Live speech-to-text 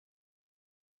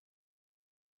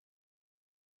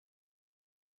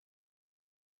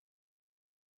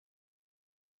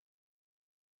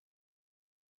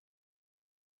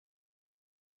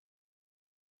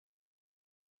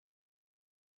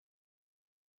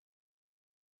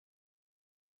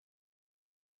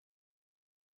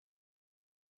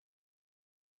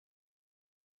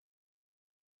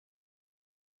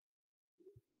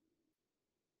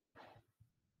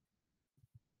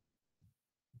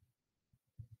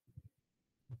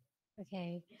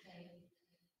Okay.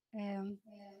 Um,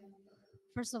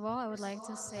 First of all, I would like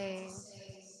to say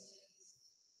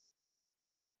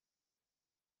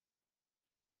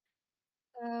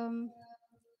um,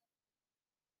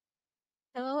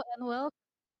 hello and welcome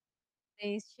to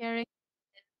today's sharing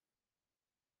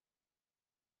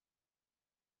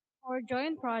or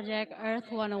joint project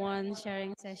Earth 101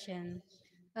 sharing session.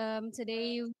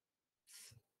 Today,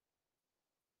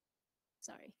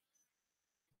 sorry.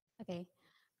 Okay.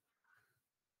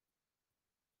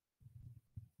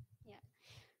 Yeah.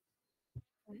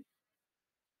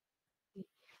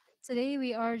 Today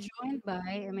we are joined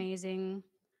by amazing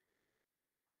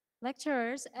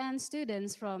lecturers and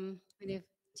students from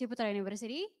Ciputra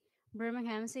University,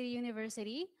 Birmingham City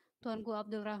University, Tunku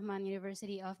Abdul Rahman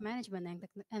University of Management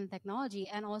and Technology,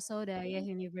 and also Dayeh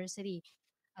University.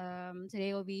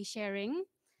 Today we'll be sharing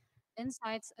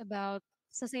insights about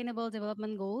sustainable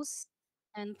development goals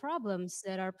and problems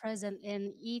that are present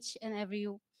in each and every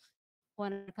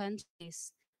one of our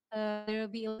countries. There will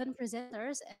be 11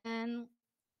 presenters, and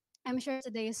I'm sure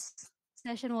today's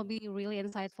session will be really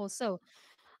insightful. So,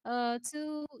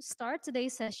 to start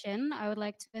today's session, I would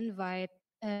like to invite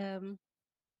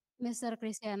Mr.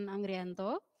 Christian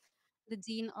Angrianto,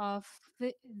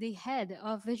 the the head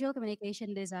of Visual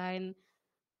Communication Design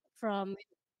from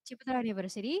Ciputra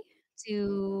University,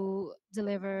 to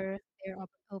deliver their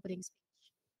opening speech.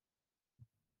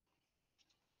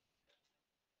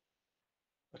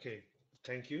 Okay,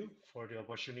 thank you for the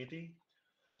opportunity.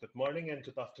 Good morning and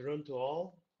good afternoon to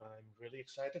all. I'm really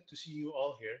excited to see you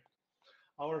all here.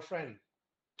 Our friend,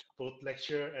 both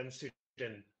lecturer and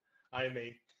student, I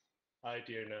mate, I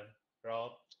Dirna,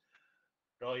 Rob,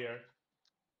 Royer.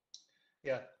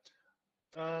 Yeah,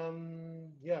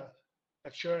 yeah,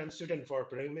 lecturer and student for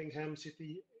Birmingham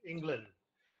City, England,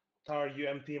 TAR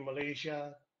UMT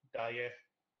Malaysia, Dayeh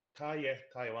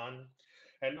Taiwan,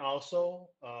 and also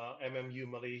MMU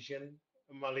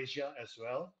Malaysia as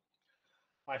well.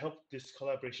 I hope this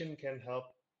collaboration can help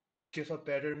give a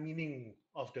better meaning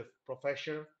of the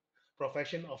profession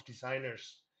of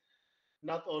designers,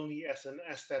 not only as an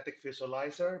aesthetic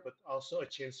visualizer, but also a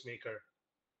change maker.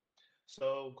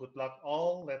 So good luck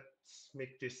all. Let's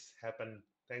make this happen.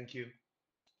 Thank you.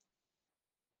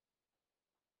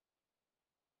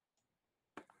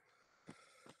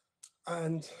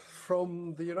 And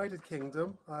from the United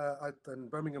Kingdom, in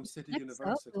Birmingham City Next up, we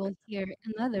University. will hear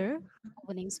another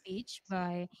opening speech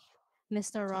by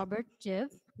Mr. Robert Jiv,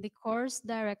 the course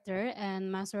director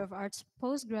and Master of Arts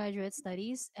Postgraduate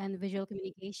Studies and Visual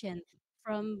Communication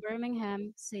from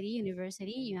Birmingham City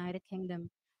University, United Kingdom.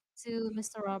 To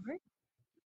Mr. Robert.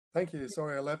 Thank you.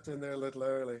 Sorry, I left in there a little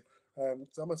early.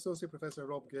 So I'm Associate Professor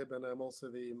Rob Gibb, and I'm also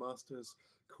the Master's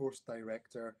Course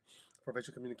Director for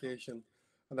Visual Communication.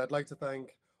 And I'd like to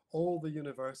thank all the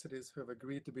universities who have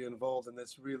agreed to be involved in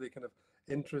this really kind of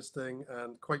interesting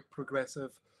and quite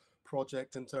progressive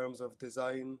project in terms of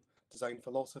design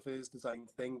philosophies, design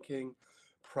thinking,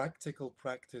 practical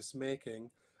practice making,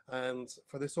 and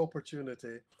for this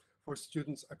opportunity for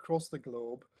students across the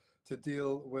globe to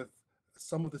deal with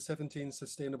some of the 17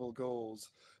 sustainable goals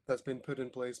that's been put in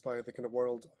place by the kind of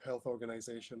World Health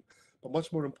Organization, but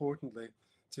much more importantly,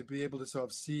 to be able to sort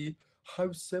of see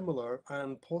how similar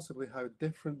and possibly how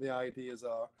different the ideas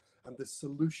are and the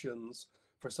solutions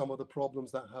for some of the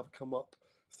problems that have come up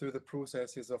through the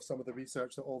processes of some of the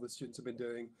research that all the students have been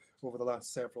doing over the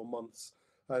last several months.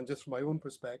 And just from my own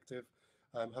perspective,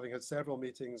 having had several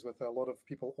meetings with a lot of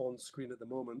people on screen at the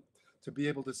moment, to be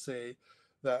able to say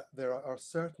that there are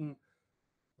certain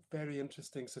very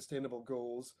interesting sustainable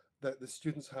goals that the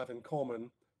students have in common,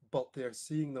 but they're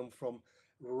seeing them from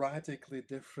radically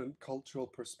different cultural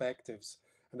perspectives.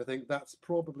 And I think that's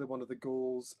probably one of the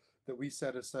goals that we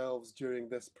set ourselves during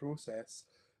this process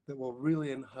that will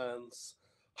really enhance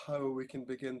how we can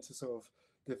begin to sort of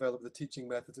develop the teaching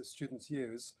methods that students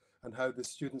use and how the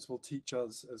students will teach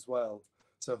us as well.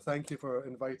 So thank you for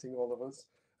inviting all of us,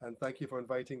 and thank you for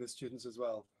inviting the students as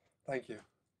well. Thank you.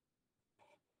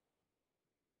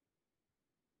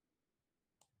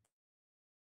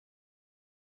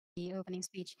 The opening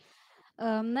speech.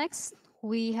 Next,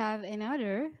 we have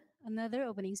another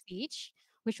opening speech,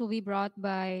 which will be brought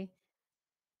by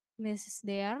Mrs.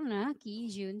 Dearna Ki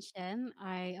Jun Chen.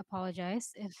 I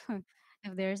apologize if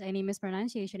if there's any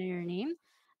mispronunciation in your name.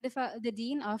 The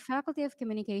Dean of Faculty of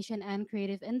Communication and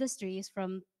Creative Industries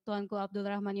from Tuanku Abdul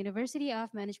Rahman University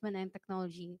of Management and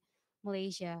Technology,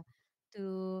 Malaysia.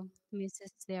 To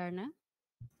Mrs. Dearna.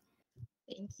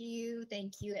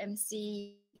 Thank you,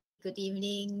 MC. good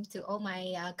evening to all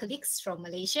my colleagues from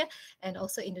Malaysia and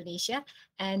also Indonesia.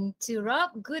 And to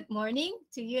Rob, good morning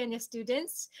to you and your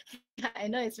students. I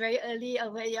know it's very early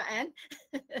over at your end.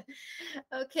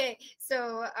 Okay,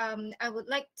 so I would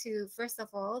like to first of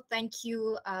all thanks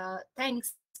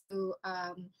to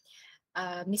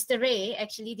Mr. Ray,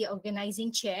 actually the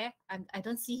organizing chair. I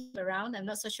don't see him around. I'm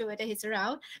not so sure whether he's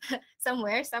around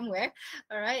somewhere.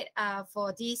 All right,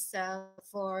 for this,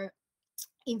 for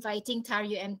inviting TAR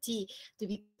UMT to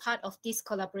be part of these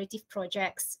collaborative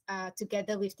projects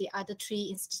together with the other three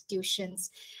institutions.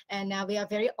 And we are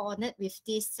very honored with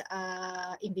this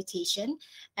invitation.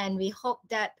 And we hope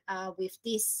that with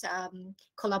these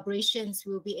collaborations,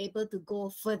 we'll be able to go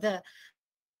further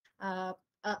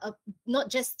not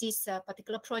just this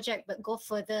particular project, but go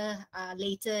further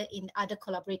later in other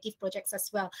collaborative projects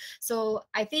as well. So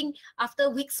I think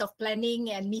after weeks of planning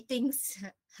and meetings,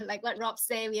 like what Rob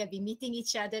said, we have been meeting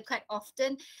each other quite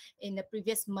often in the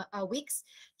previous weeks.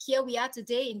 Here we are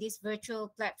today in this virtual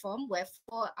platform where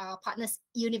four partners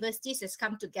universities has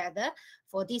come together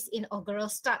for this inaugural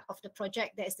start of the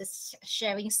project. That is the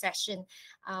sharing session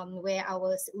where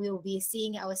we will be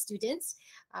seeing our students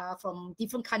from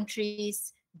different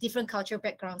countries, different cultural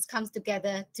backgrounds comes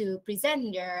together to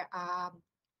present their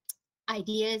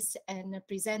ideas and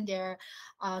present their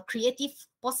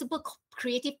possible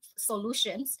creative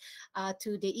solutions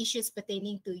to the issues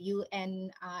pertaining to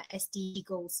UN SDG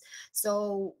goals.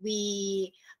 So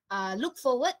we look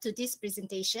forward to this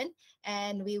presentation,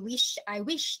 and I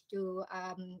wish to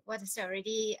what is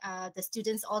already the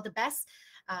students all the best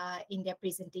in their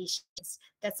presentations.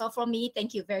 That's all from me.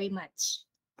 Thank you very much.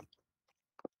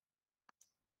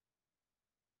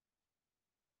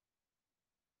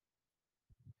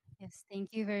 Yes, thank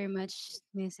you very much,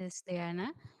 Mrs. Diana.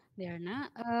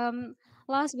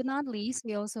 Last but not least,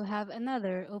 we also have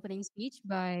another opening speech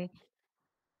by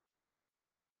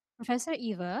Professor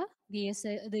Eva, the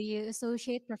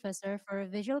Associate Professor for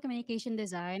Visual Communication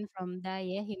Design from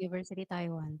Dayeh University,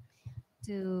 Taiwan.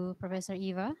 To Professor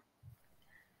Eva.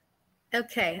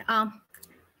 Okay,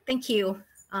 thank you.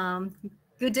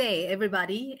 Good day,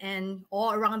 everybody, and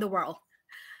all around the world.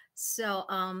 So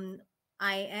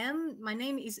my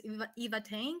name is Eva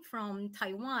Tang from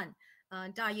Taiwan,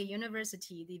 Dayeh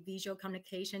University, the Visual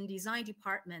Communication Design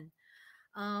Department.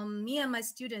 Me and my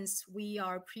students, we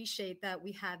are appreciate that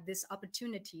we have these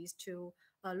opportunities to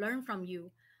learn from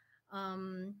you.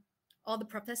 All the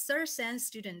professors and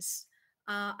students.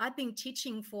 I've been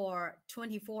teaching for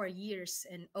 24 years,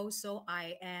 and also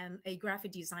I am a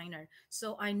graphic designer.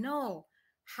 So I know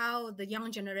how the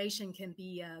young generation can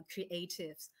be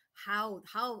creative, how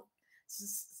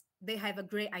they have a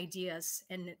great ideas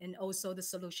and also the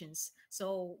solutions.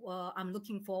 So I'm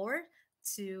looking forward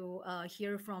to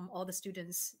hear from all the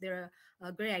students their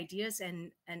great ideas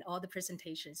and all the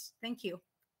presentations. Thank you.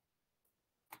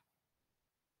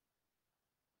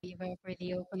 Eva for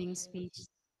the opening speech.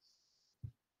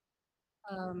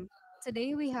 Um,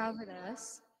 today we have with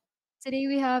us Today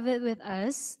we have it with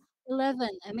us 11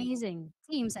 amazing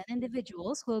teams and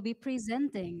individuals who will be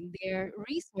presenting their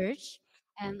research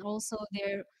and also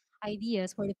their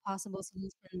ideas for the possible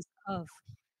solutions of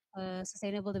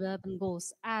sustainable development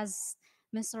goals. As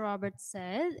Mr. Robert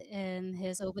said in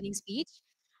his opening speech,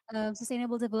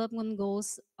 sustainable development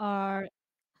goals are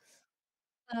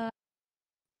a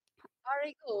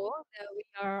goal that we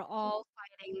are all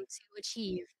fighting to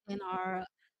achieve in our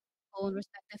own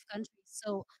respective countries.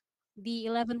 So the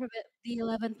 11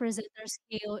 presenters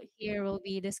here will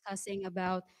be discussing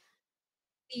about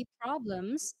the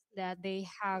problems that they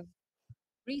have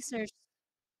researched,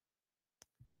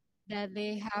 that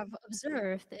they have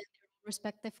observed in their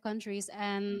respective countries.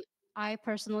 And I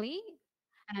personally,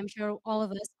 and I'm sure all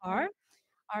of us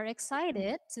are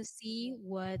excited to see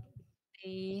what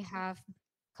they have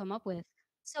come up with.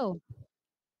 So,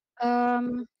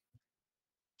 um,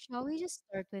 shall we just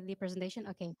start with the presentation?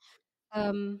 Okay.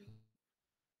 Um,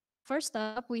 First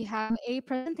up, we have a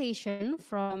presentation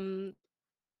from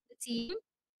the team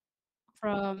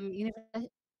from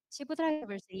Ciputra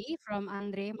University, from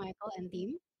Andre, Michael, and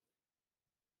team.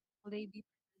 Will they be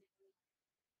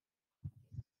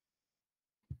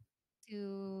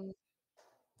to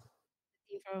the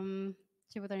team from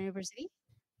Ciputra University?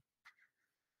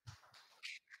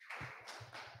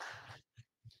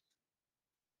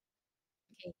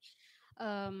 Okay.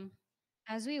 Um,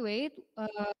 as we wait,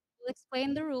 we'll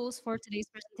explain the rules for today's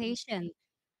presentation.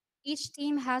 Each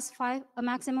team has a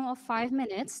maximum of 5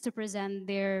 minutes to present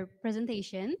their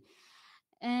presentation.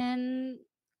 And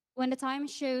when the time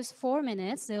shows 4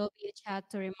 minutes, there will be a chat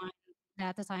to remind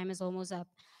that the time is almost up.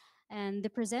 And the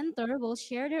presenter will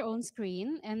share their own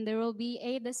screen, and there will be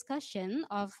a discussion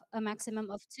of a maximum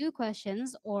of 2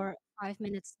 questions or 5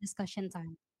 minutes discussion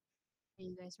time. Are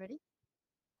you guys ready?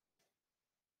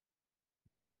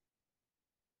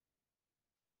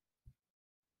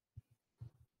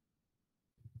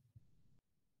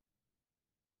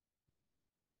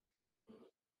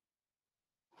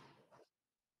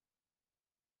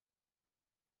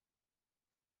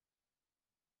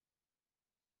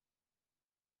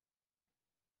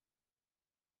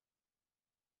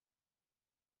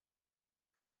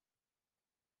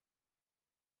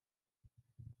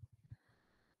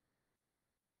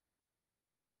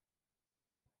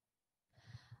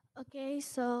 Okay,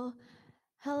 so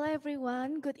hello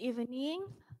everyone, good evening.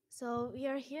 So we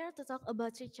are here to talk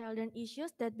about three children issues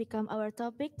that become our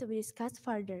topic to be discussed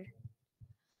further.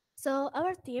 So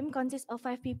our team consists of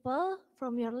 5 people.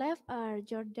 From your left are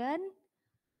Jordan,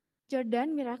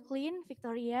 Miraclin,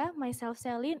 Victoria, myself,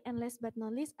 Celine, and last but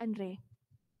not least, Andre.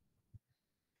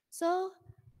 So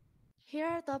here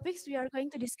are topics we are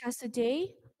going to discuss today.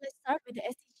 Let's start with the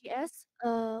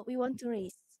SDGs we want to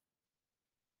raise.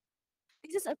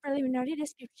 This is a preliminary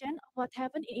description of what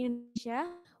happened in Indonesia.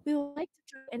 We would like to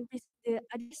try and present the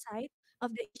other side of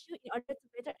the issue in order to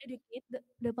better educate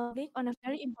the public on a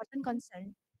very important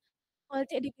concern.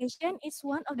 Quality education is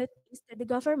one of the things that the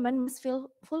government must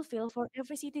fulfill for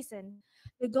every citizen.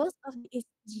 The goals of the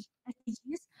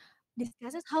SDGs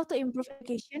discusses how to improve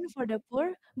education for the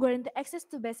poor, guarantee access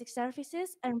to basic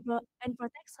services, and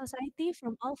protect society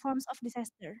from all forms of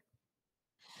disaster.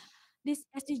 This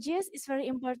SDGs is very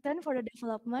important for the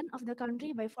development of the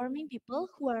country by forming people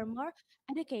who are more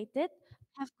educated,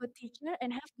 have good teacher, and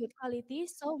have good quality.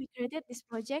 So we created this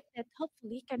project that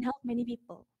hopefully can help many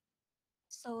people.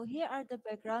 So here are the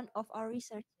background of our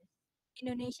researches.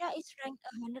 Indonesia is ranked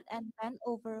 110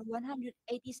 over 187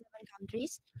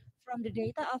 countries from the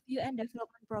data of UN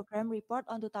Development Program report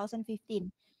on 2015.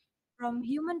 From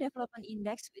Human Development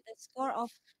Index with a score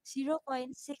of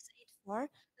 0.684,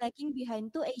 lagging behind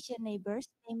two Asian neighbors,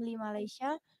 namely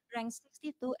Malaysia ranked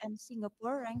 62 and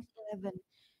Singapore ranked 11.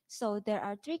 So there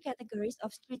are three categories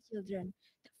of street children.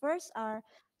 The first are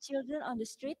children on the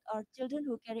street or children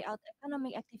who carry out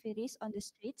economic activities on the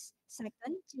streets.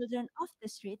 Second, children off the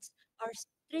streets or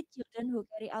street children who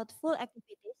carry out full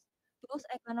activities, both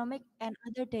economic and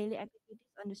other daily activities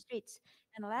on the streets.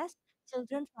 And last,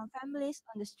 children from families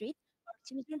on the street or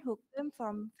children who come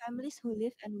from families who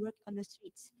live and work on the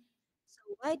streets. So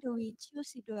why do we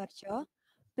choose Sidoarjo?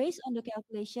 Based on the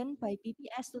calculation by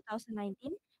BPS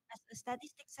 2019, as a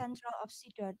statistic central of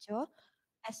Sidoarjo,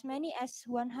 as many as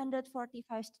 145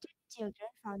 street children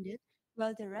found it,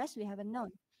 while the rest we haven't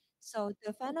known. So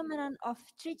the phenomenon of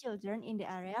street children in the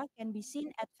area can be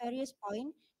seen at various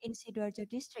points in Sidoarjo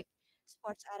district,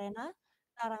 Sports Arena,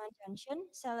 Larangan Junction,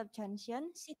 Celeb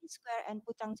Junction, City Square, and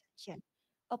Putang Junction.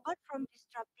 Apart from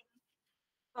disrupting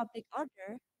public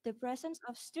order, the presence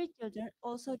of street children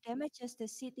also damages the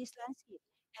city's landscape,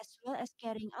 as well as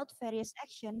carrying out various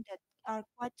actions that are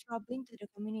quite troubling to the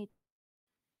community.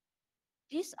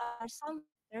 These are some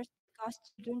factors that cause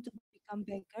children to become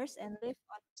beggars and live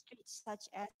on the streets, such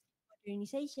as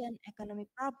modernization, economic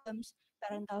problems,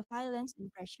 parental violence and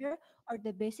pressure, or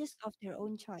the basis of their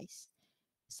own choice.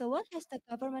 So what has the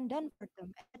government done for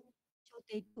them and what should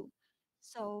they do?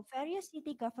 So various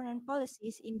city government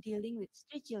policies in dealing with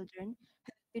street children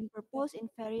have been proposed in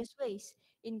various ways,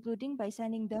 including by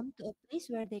sending them to a place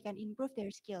where they can improve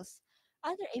their skills.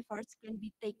 Other efforts can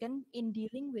be taken in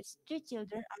dealing with street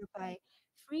children are by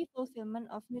free fulfillment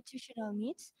of nutritional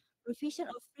needs, provision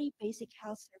of free basic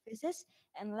health services,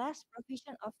 and last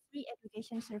provision of free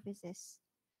education services.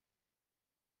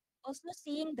 Also,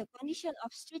 seeing the condition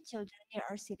of street children near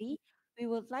our city, we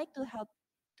would like to help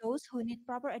those who need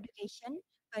proper education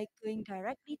by going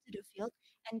directly to the field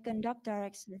and conduct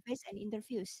direct surveys and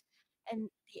interviews. And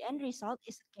the end result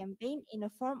is a campaign in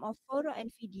the form of photo and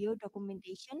video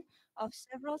documentation of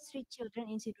several street children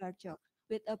in Sidoarjo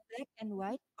with a black and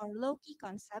white or low-key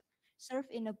concept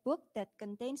served in a book that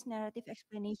contains narrative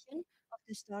explanation of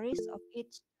the stories of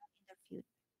each child interviewed.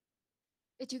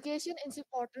 Education is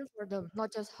important for them,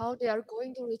 not just how they are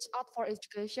going to reach out for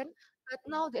education, but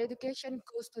now the education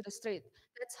goes to the street.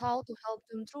 That's how to help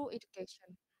them through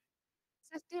education.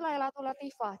 Safety Lailatul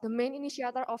Latifah, the main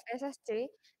initiator of SSC,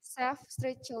 Save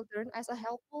Street Children as a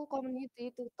helpful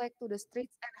community to take to the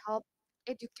streets and help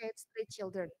educate street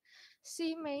children.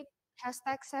 She made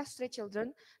hashtag Save Street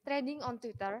Children trending on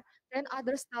Twitter, then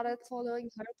others started following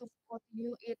her to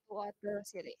continue it to other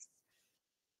cities.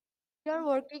 We are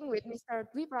working with Mr.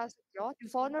 Dwi Prasetyo, the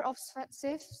founder of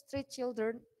Safe Street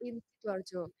Children in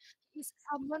Sidoarjo. He is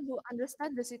someone who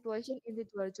understands the situation in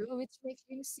Sidoarjo, which makes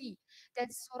him see that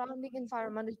the surrounding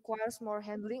environment requires more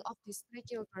handling of these street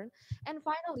children, and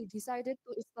finally decided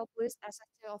to establish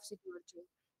SSC of Sidoarjo.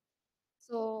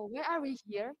 So where are we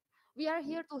here? We are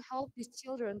here to help these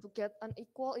children to get an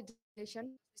equal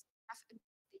education with staff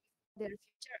empathy for their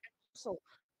future and also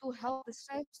to help the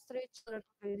Safe Street Children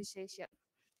organization.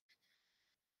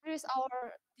 Here is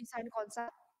our design concept,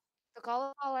 the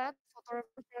color palette, photo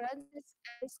references,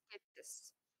 and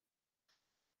sketches.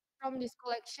 From this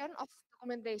collection of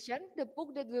documentation, the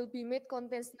book that will be made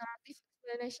contains narrative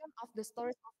explanation of the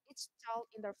stories of each child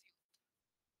interviewed.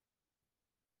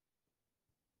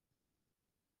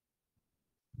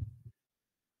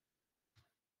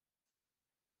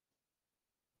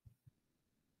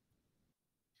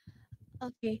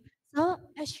 Okay, so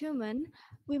as human,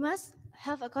 we must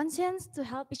have a conscience to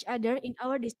help each other in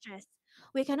our distress.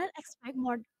 We cannot expect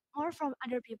more from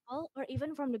other people or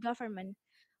even from the government,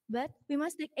 but we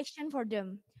must take action for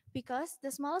them because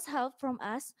the smallest help from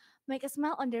us make a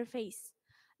smile on their face.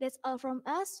 That's all from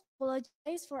us. We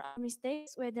apologize for our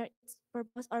mistakes, whether it's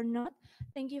purpose or not.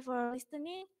 Thank you for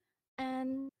listening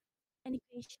and any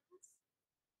questions?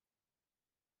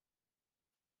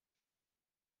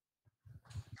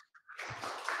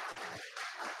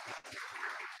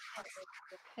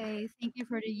 Okay, thank you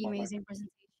for the All right. amazing presentation.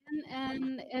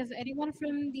 And if anyone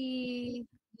from the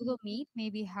Google Meet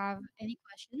maybe have any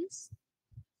questions,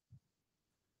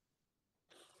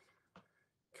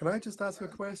 Can I just ask a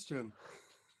question?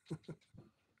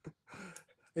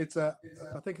 It's a,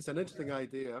 I think it's an interesting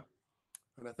idea,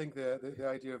 and I think the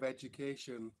idea of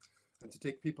education and to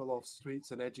take people off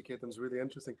streets and educate them is really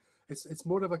interesting. It's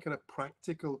more of a kind of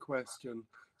practical question.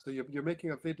 So you're making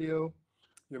a video,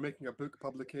 you're making a book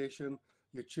publication,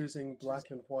 you're choosing black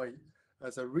and white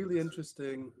as a really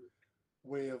interesting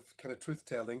way of kind of truth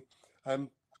telling.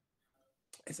 Um,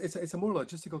 it's a more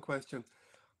logistical question.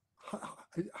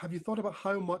 Have you thought about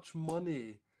how much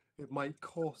money it might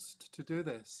cost to do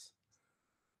this?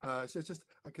 So it's just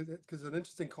because it's an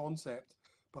interesting concept,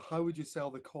 but how would you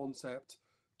sell the concept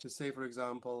to, say, for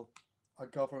example, a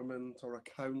government or a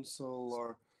council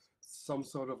or some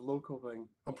sort of local thing?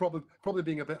 I'm probably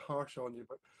being a bit harsh on you,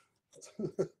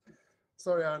 but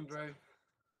sorry, Andre.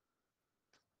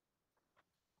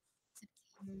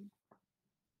 mm,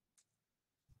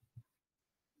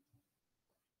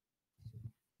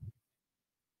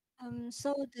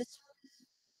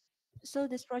 So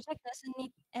this project doesn't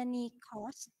need any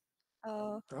cost.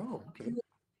 Oh, We okay. would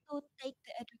to take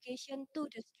the education to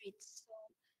the streets. So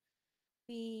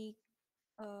we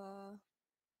uh,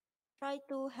 try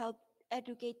to help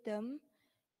educate them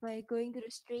by going to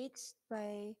the streets,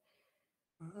 by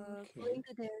going Okay.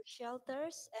 to their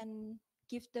shelters and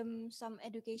give them some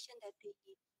education that they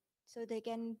need, so they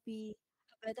can be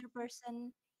a better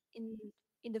person in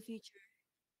in the future.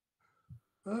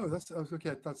 Oh, that's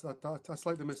okay. I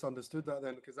slightly misunderstood that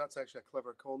then, because that's actually a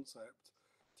clever concept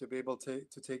to be able to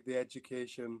take the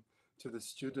education to the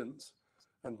student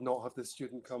and not have the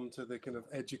student come to the kind of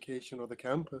education or the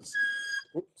campus.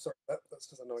 Oops, sorry, that's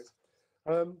just a noise.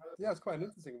 Yeah, it's quite an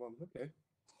interesting one. Okay,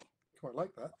 quite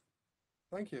like that.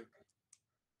 Thank you.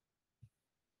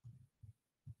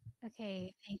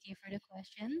 okay, thank you for the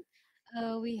question.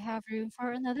 We have room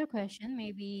for another question.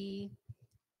 Maybe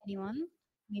anyone,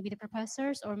 maybe the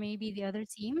professors or maybe the other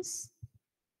teams.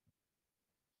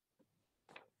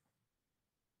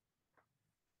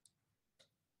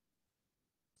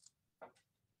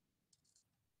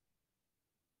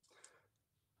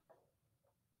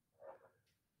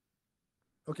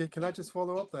 Okay, can I just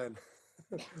follow up then?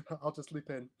 I'll just leap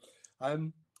in.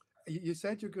 Um, you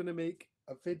said you're going to make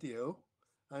a video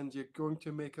and you're going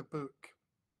to make a book.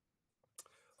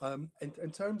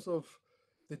 In terms of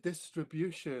the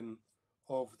distribution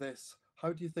of this,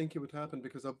 how do you think it would happen?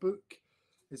 Because a book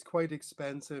is quite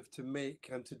expensive to make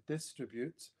and to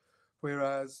distribute,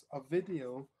 whereas a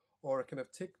video or a kind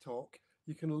of TikTok,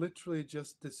 you can literally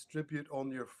just distribute on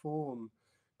your phone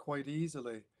quite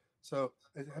easily. So,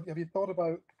 have you thought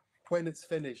about when it's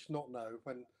finished, not now,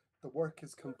 when the work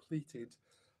is completed,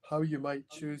 how you might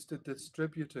choose to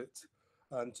distribute it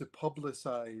and to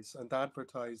publicize and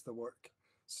advertise the work?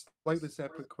 Slightly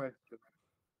separate question.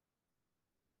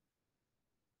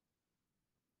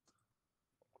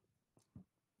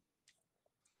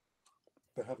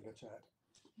 They're having a chat.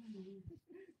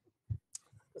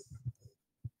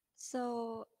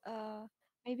 So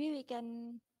maybe we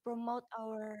can promote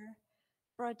our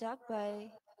product by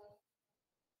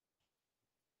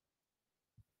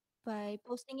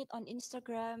posting it on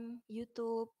Instagram,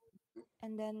 YouTube,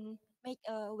 and then make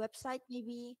a website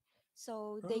maybe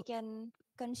so they Oh, can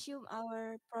consume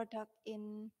our product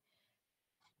in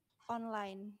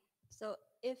online. So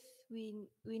if we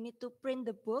need to print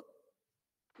the book,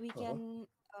 we uh-huh. can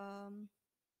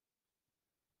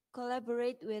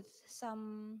collaborate with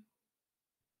some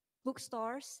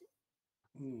bookstores.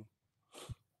 Mm.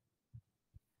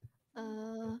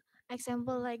 Uh,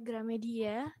 Example like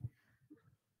Gramedia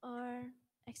or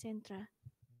etc.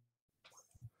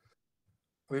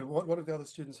 I mean, one of the other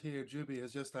students here, Juby,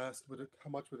 has just asked how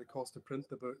much would it cost to print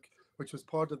the book, which was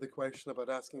part of the question about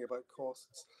asking about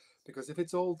costs. Because if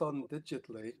it's all done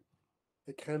digitally,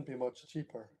 it can be much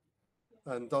cheaper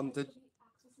and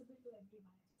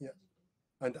yeah,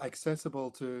 and accessible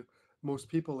to most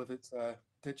people if it's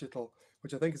digital,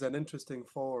 which I think is an interesting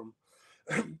form.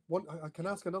 I can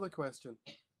ask another question.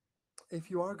 If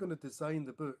you are going to design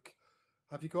the book,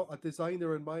 have you got a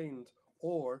designer in mind,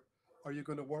 or are you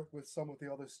going to work with some of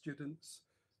the other students,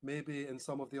 maybe in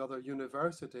some of the other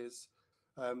universities,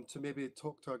 to maybe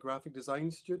talk to a graphic design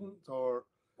student or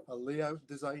a layout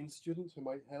design student who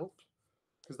might help?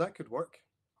 Because that could work.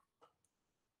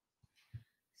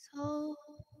 So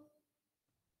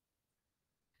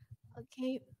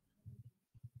okay,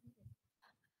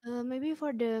 maybe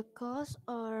for the cost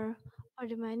or for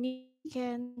the money, we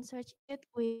can search it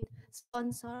with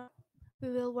sponsor. We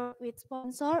will work with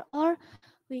sponsor, or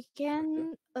we Yeah.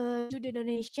 can do the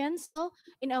donation. So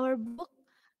in our book,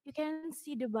 you can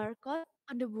see the barcode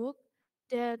on the book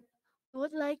that we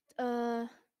would like.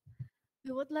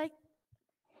 We would like.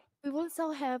 We would so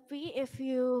happy if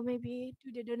you maybe do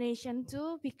the donation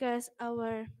too, because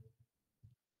our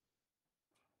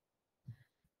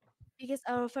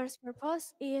first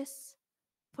purpose is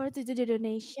for to do the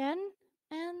donation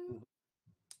and Mhm.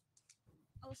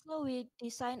 Also, we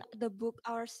design the book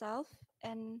ourselves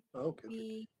and Oh, good.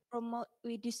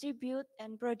 we distribute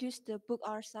and produce the book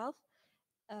ourselves.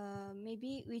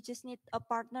 Maybe we just need a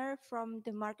partner from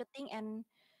the marketing and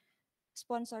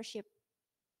sponsorship.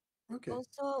 Okay.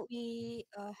 Also, we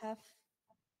have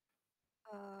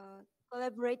uh,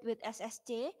 collaborate with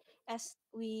SSJ as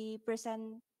we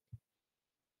present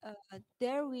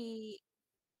there. We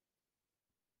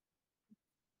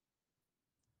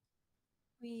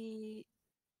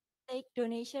take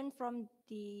donation from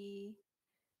the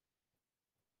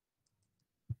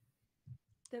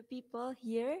people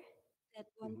here that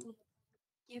want Mhm. to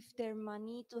give their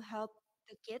money to help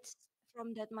the kids.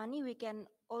 From that money, we can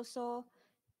also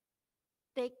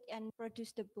take and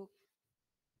produce the book.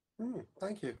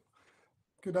 Thank you.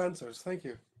 Good answers. Thank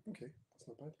you. Okay, that's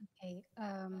not bad. Okay.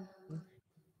 Mm.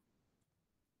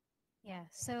 Yeah.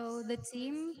 So the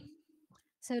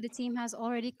team has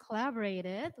already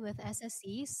collaborated with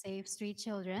SSC, Save Street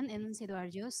Children in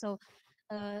Sidoarjo. So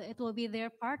it will be their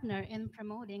partner in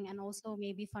promoting and also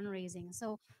maybe fundraising.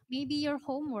 So maybe your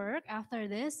homework after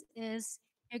this is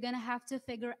you're gonna have to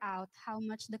figure out how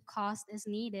much the cost is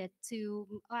needed to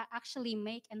actually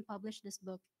make and publish this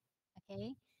book.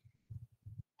 Okay.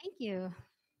 Thank you.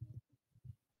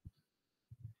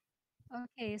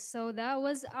 Okay, so that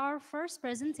was our first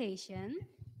presentation.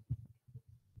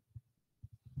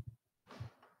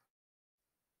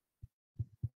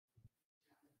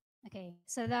 Okay,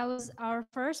 so that was our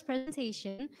first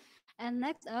presentation. And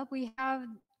next up, we have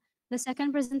the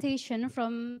second presentation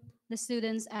from the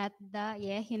students at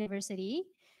Dayeh University.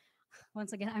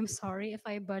 Once again, I'm sorry if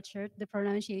I butchered the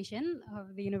pronunciation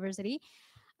of the university.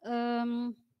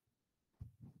 Um,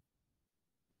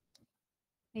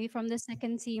 Maybe from the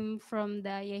second team from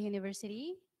Dayeh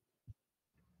University,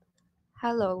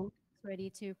 Hello. ready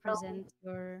to present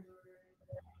your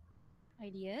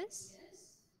ideas.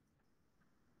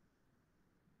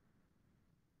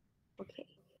 Okay.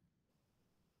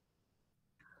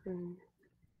 Mm.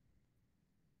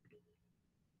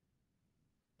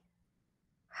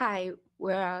 Hi,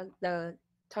 we are the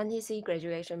 20C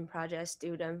graduation project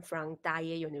student from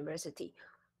Dayeh University.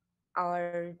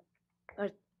 Our, uh,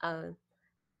 uh,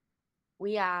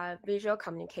 we are visual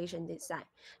communication design,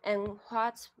 and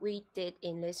what we did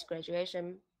in this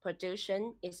graduation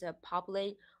production is a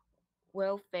public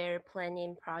welfare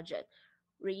planning project,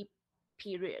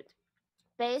 period,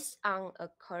 based on a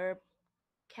curve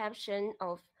caption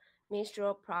of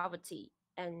menstrual poverty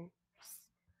and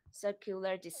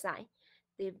circular design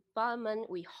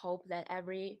development. We hope that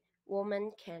every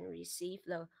woman can receive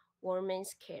the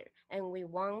women's care, and we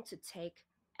want to take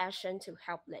action to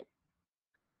help them.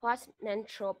 What's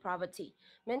menstrual poverty?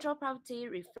 Menstrual poverty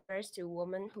refers to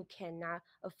women who cannot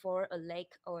afford a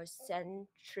lake or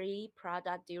sanitary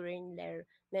product during their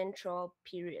menstrual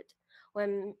period.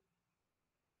 When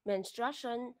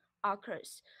menstruation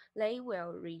occurs, they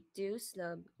will reduce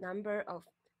the number of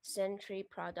sanitary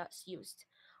products used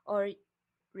or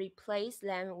replace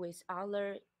them with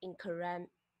other incorrect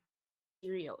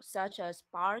materials such as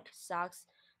bark, socks,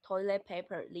 toilet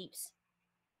paper, leaves.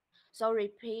 So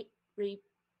repeat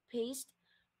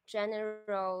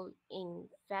general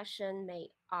infection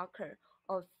may occur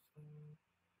of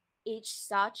each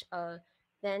such a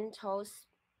dental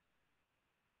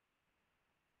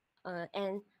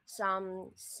and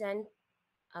some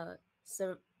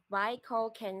cervical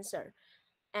cancer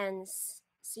and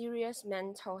serious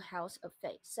mental health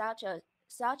effects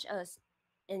such as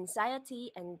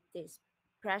anxiety and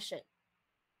depression.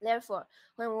 Therefore,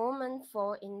 when women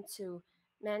fall into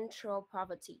menstrual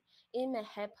poverty, it may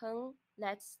happen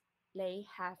that they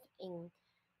have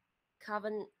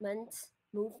inconvenient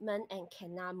movement and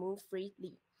cannot move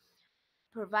freely.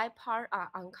 Provide part are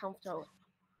uncomfortable.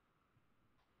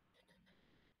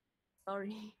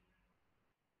 Sorry.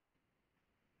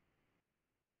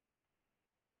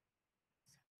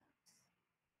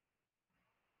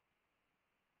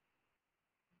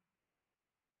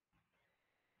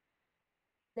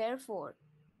 Therefore,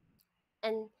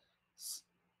 and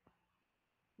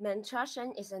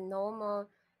menstruation is a normal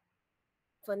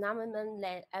phenomenon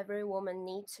that every woman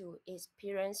needs to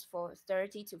experience for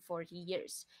 30 to 40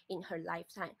 years in her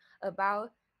lifetime.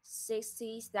 About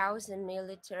 60,000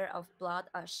 milliliters of blood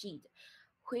are shed,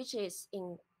 which is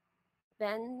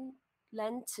equivalent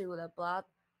to the blood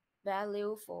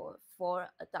value for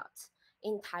adults.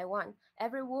 In Taiwan,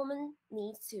 every woman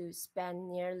needs to spend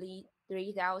nearly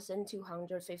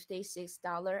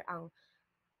 $3,256 on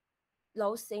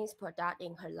those things product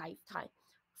in her lifetime.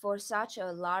 For such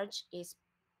a large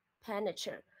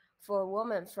expenditure, for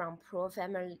women from poor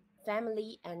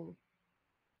family and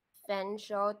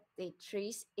financial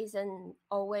distress isn't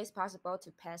always possible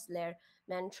to pass their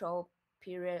menstrual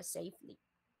period safely.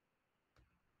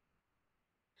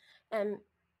 And,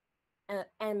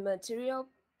 and material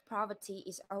poverty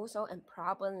is also a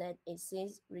problem that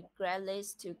exists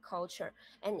regardless to culture,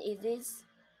 and it is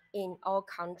in all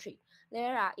countries.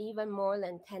 There are even more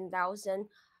than 10,000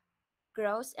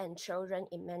 girls and children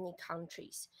in many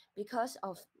countries. Because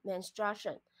of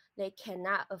menstruation, they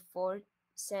cannot afford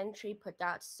sanitary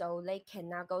products, so they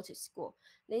cannot go to school.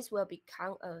 This will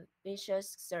become a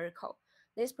vicious circle.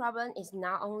 This problem is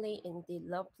not only in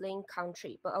developing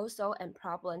countries, but also a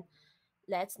problem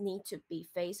that needs to be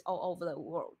faced all over the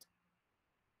world.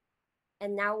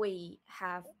 And now we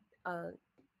have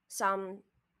some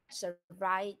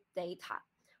survey data.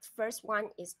 First one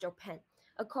is Japan.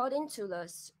 According to the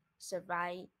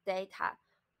survey data,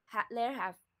 there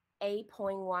have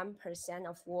 8.1%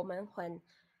 of women when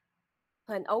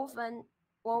often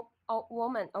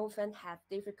women often have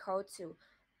difficult to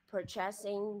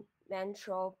purchasing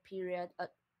menstrual period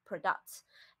products,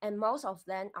 and most of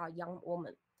them are young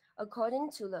women.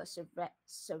 According to the survey,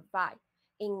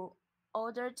 in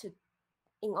order to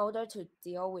in order to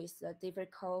deal with the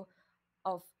difficult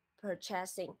of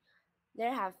purchasing,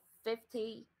 there have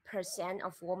 50%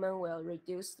 of women will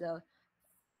reduce the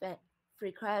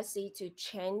frequency to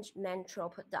change menstrual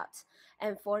products,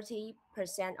 and 40%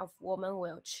 of women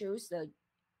will choose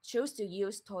to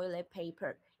use toilet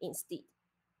paper instead.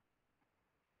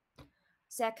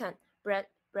 Second,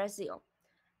 Brazil.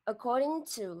 According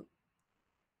to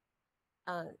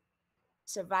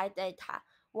survey data,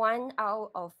 1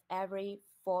 out of every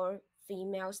 4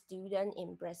 female students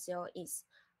in Brazil is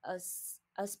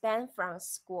banned from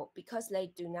school because they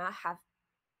do not have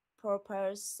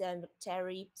proper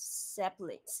sanitary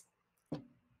supplies.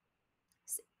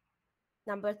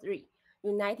 Number 3,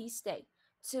 United States.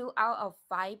 2 out of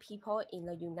 5 people in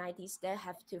the United States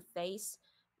have to face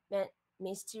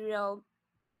menstrual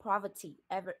poverty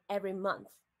every month.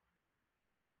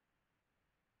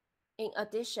 In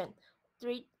addition,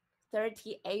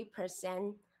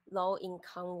 38%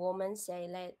 low-income women say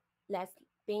that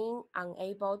being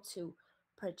unable to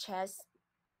purchase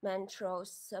menstrual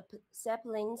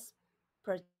supplements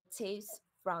prevents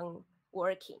from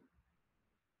working.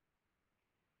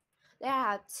 There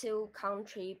are 2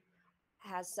 countries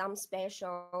has some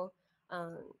special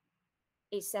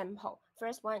example.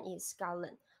 First one is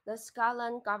Scotland. The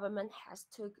Scotland government has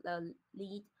took the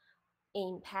lead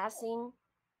in passing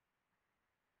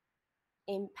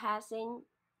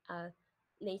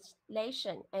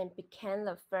legislation and became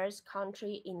the first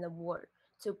country in the world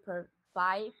to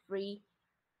provide free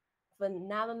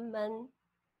vitamin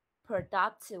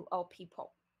product to all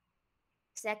people.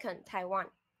 Second, Taiwan,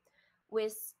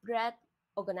 with Red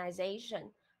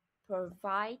Organization,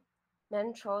 provide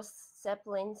menstrual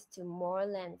supplements to more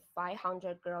than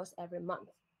 500 girls every month.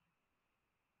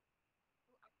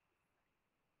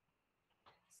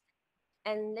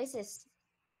 And this is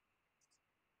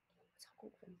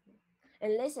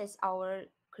our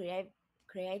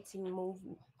creating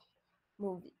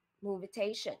move,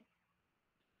 motivation.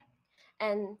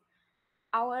 And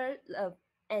our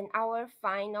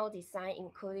final design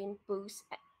including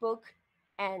book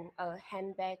and a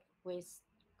handbag with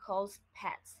clothes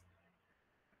pads.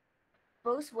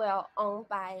 Books were owned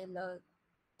by the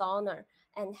donor,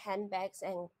 and handbags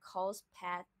and clothes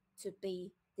pads to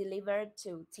be delivered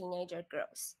to teenager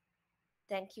girls.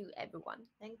 Thank you, everyone.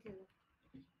 Thank you.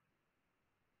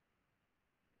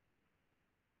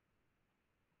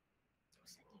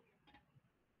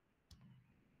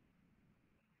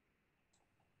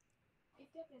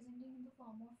 If they're presenting in the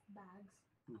form of bags,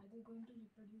 are they going to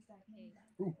reproduce that many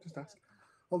bags? Ooh, just ask.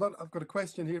 Hold on, I've got a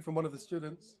question here from one of the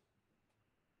students.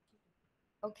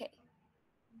 Okay.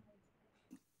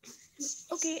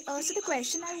 Okay, so the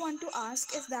question I want to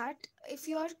ask is that if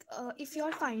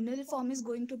your final form is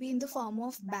going to be in the form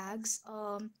of bags,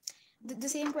 the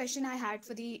same question I had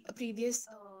for the previous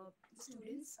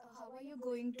students, how are you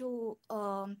going to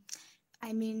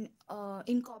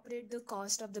incorporate the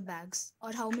cost of the bags,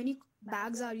 or how many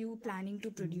bags are you planning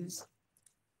to produce?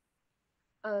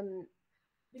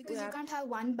 Because you can't have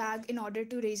one bag in order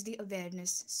to raise the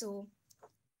awareness. So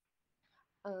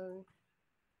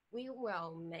we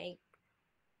will make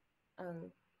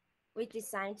we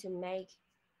design to make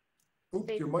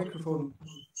your microphone.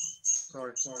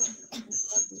 Sorry.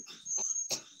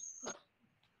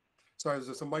 Sorry,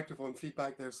 there's some microphone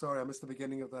feedback there. Sorry, I missed the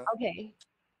beginning of that. Okay.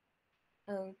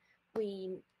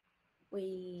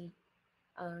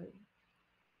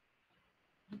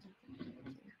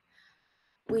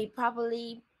 We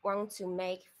probably want to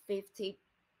make 50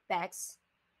 bags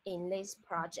in this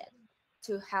project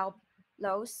to help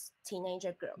those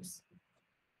teenager girls.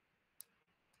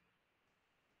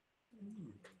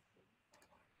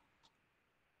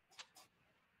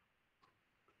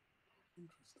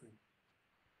 Interesting.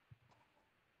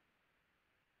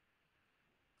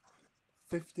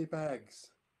 50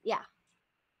 bags. Yeah.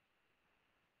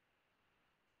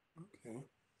 Okay.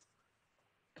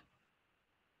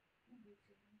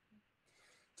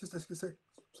 Just to say,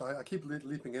 sorry, I keep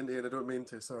leaping in here and I don't mean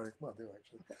to. Sorry, well, I do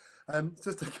actually.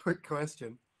 Just a quick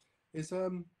question: is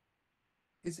the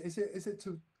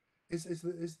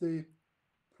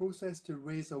process to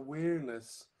raise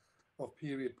awareness of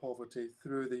period poverty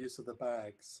through the use of the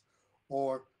bags,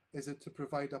 or is it to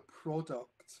provide a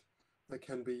product that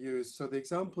can be used? So the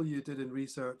example you did in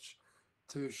research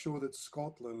to show that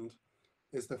Scotland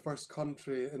is the first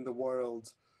country in the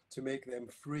world to make them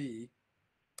free.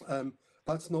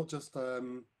 That's not just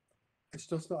it's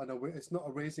not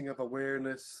a raising of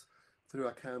awareness through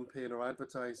a campaign or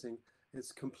advertising.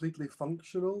 It's completely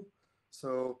functional.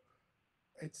 So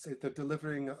they're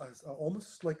delivering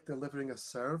almost like delivering a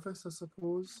service, I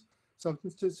suppose. So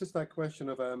it's just that question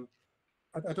of I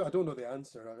don't know the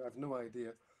answer. I have no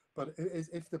idea. But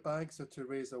if the bags are to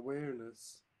raise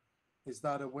awareness, is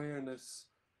that awareness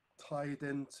tied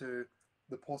into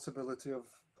the possibility of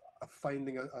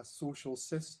finding a social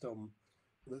system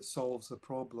that solves the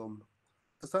problem?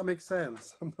 Does that make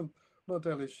sense? I'm not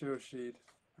entirely sure, Sheed,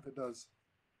 if it does.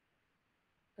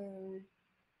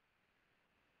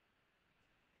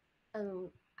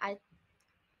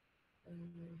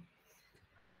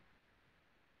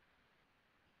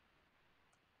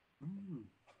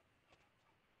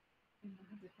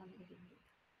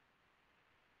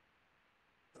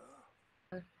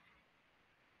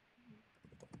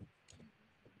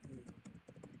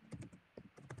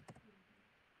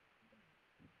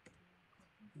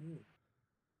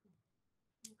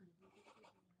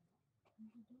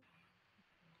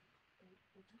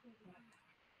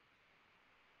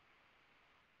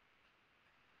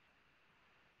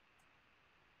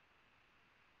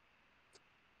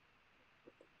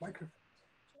 Microphone.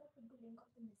 should I put the link of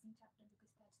the missing chapter, because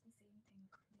that's the same thing?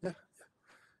 Yeah.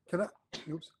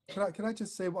 Can I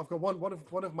just say, I've got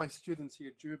one of my students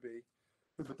here, Juby,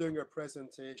 who'll be doing her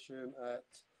presentation at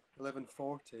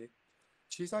 11:40.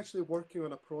 She's actually working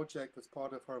on a project as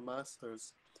part of her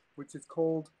master's, which is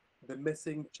called The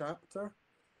Missing Chapter.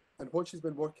 And what she's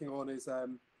been working on is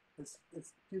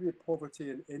it's period poverty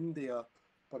in India,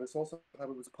 but it's also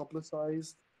how it was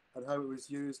publicized and how it was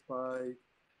used by,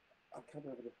 I can't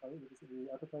remember the title, was it the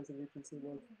advertising agency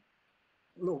was?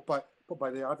 No, but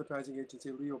by the advertising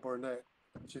agency, Leo Burnett.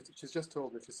 She's just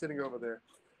told me, she's sitting over there.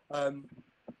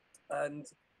 And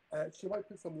she might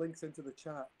put some links into the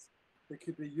chat that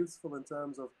could be useful in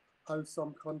terms of how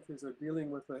some countries are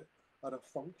dealing with it at a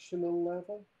functional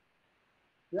level.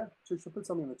 Yeah, she should put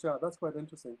something in the chat. That's quite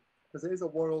interesting, because it is a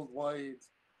worldwide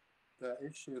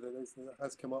issue that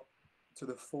has come up. to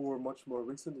the fore much more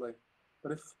recently.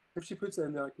 But if she puts it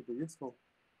in there, it could be useful.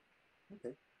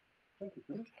 Okay, thank you.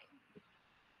 Okay.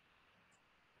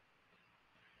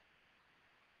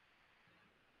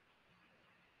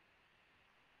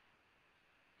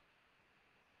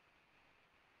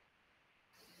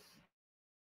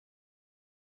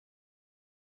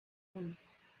 Mm.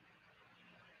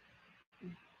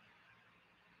 Okay.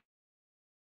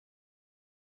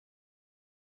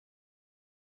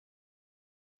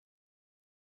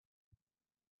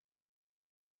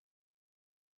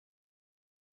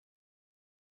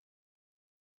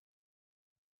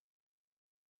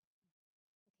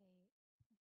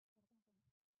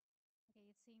 Okay,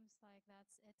 it seems like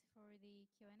that's it for the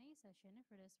Q&A session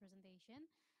for this presentation.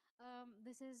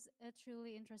 This is a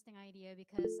truly interesting idea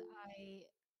because I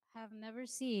have never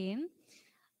seen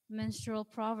menstrual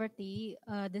poverty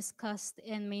discussed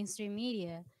in mainstream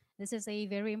media. This is a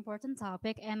very important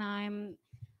topic, and I'm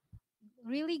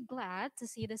really glad to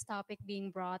see this topic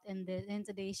being brought in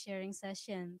today's sharing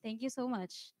session. Thank you so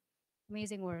much.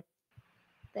 Amazing work.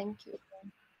 Thank you.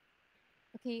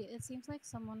 Okay, it seems like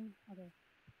someone. Okay,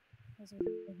 there's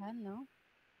a hand. No.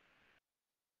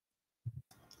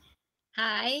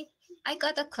 Hi, I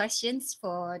got a questions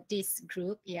for this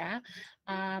group. Yeah.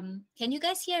 Can you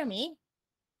guys hear me?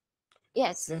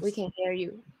 Yes, we Yes. can hear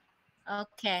you.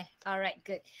 Okay. All right.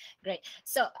 Good. Great.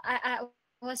 So I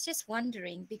was just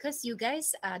wondering because you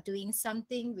guys are doing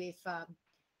something with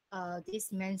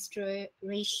this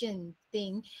menstruation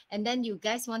thing, and then you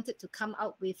guys wanted to come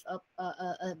out with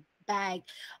a bag.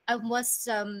 I was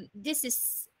this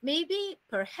is maybe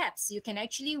perhaps you can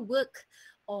actually work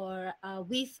or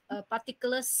with a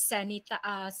particular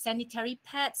sanitary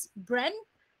pads brand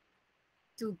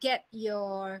to get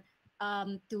your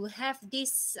to have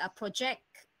this project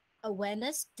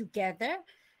awareness together,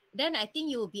 then I think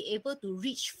you will be able to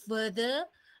reach further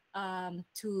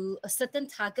to a certain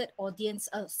target audience,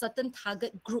 certain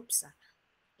target groups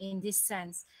in this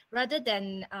sense. Rather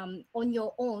than on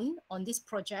your own on this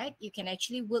project, you can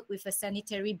actually work with a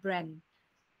sanitary brand.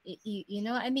 You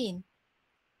know what I mean?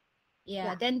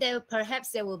 Yeah, Yeah. then there perhaps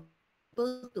they will be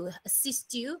able to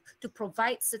assist you to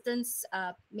provide certain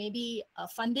maybe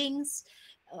fundings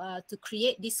to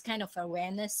create this kind of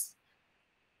awareness.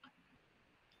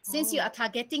 Since you Oh, are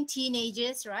targeting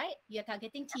teenagers, right? You're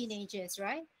targeting teenagers,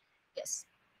 right? yes.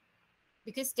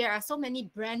 Because there are so many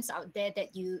brands out there that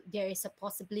there is a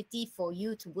possibility for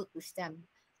you to work with them.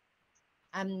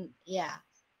 Yeah,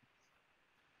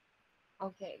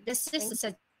 Okay. this is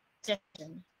a Thank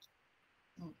suggestion.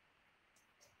 Mm.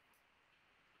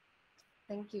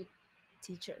 thank you,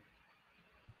 teacher.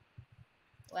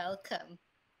 Welcome.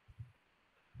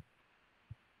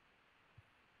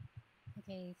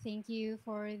 Okay, thank you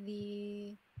for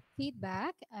the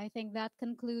feedback. I think that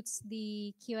concludes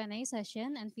the Q&A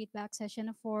session and feedback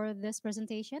session for this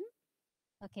presentation.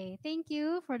 Okay, thank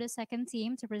you for the second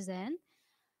team to present.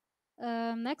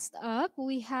 Next up,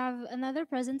 we have another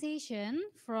presentation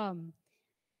from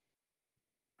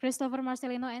Christopher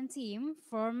Marcelino and team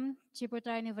from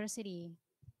Ciputra University.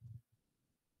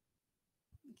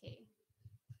 Okay.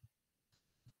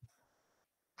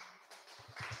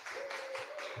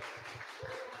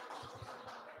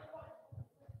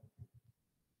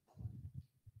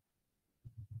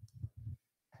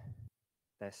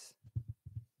 Tes.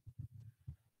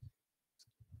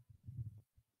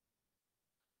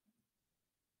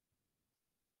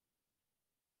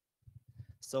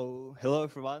 So, hello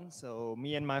everyone. So,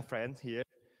 me and my friend here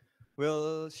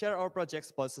will share our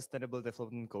projects about sustainable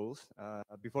development goals.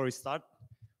 Before we start,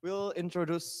 we'll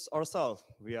introduce ourselves.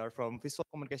 We are from Visual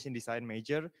Communication Design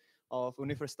major of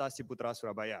Universitas Ciputra,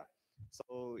 Surabaya.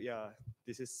 So, yeah,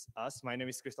 this is us. My name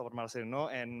is Christopher Marcelino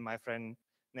and my friend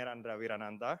Nerandra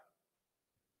Wirananta.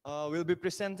 We'll be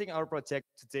presenting our project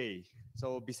today.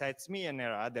 So besides me and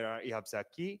Nera, there are Ihab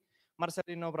Zaki,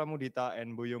 Marcelino Pramudita,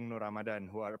 and Buyung Nur Ramadan,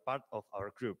 who are part of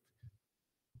our group.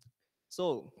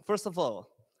 So first of all,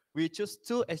 we choose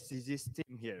two SDGs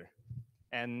theme here,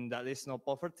 and that is no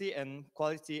poverty and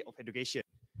quality of education.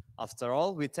 After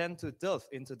all, we tend to delve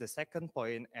into the second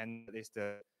point, and that is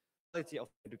the quality of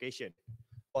education.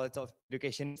 Quality of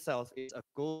education itself is a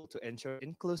goal to ensure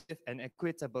inclusive and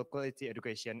equitable quality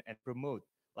education and promote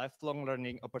lifelong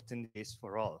learning opportunities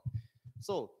for all.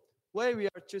 So, why we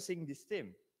are choosing this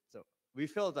theme? So, we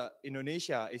feel that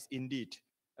Indonesia is indeed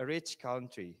a rich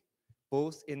country,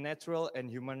 both in natural and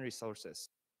human resources.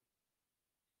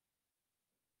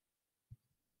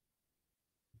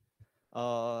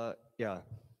 Yeah.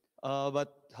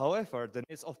 But however, the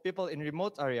needs of people in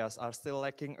remote areas are still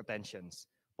lacking attentions.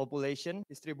 Population,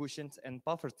 distributions, and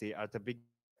poverty are the biggest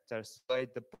threat. factors why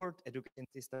the poor education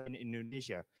system in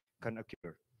Indonesia can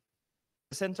occur.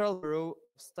 The Central Bureau of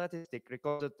Statistics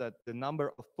recorded that the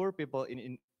number of poor people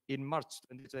in March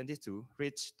 2022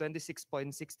 reached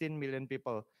 26.16 million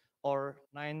people, or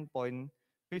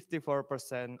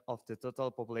 9.54% of the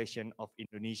total population of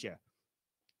Indonesia.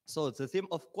 So the theme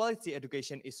of quality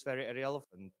education is very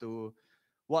relevant to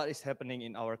what is happening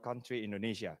in our country,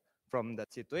 Indonesia. From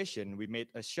that situation, we made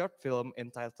a short film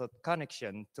entitled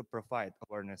Connection to provide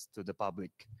awareness to the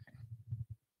public.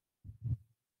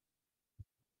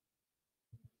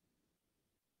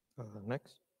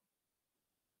 Next.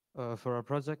 For our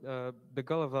project, the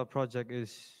goal of our project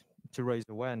is to raise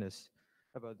awareness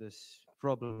about this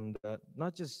problem that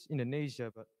not just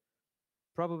Indonesia, but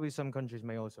probably some countries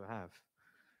may also have.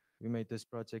 We made this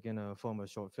project in a form of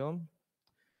short film.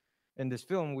 In this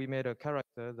film, we made a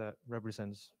character that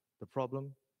represents the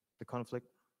problem, the conflict,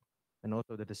 and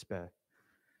also the despair.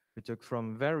 We took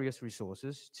from various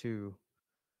resources to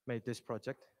make this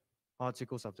project,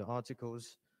 articles after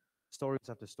articles, stories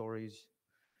after stories.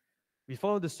 We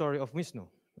follow the story of Wisnu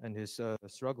and his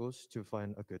struggles to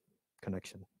find a good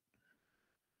connection.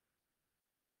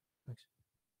 Thanks.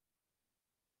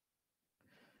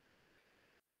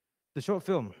 The short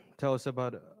film tells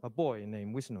about a boy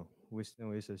named Wisnu.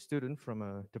 Wisnu is a student from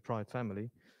a deprived family.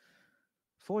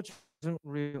 Fortune isn't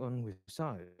really on Wisnu's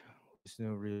side.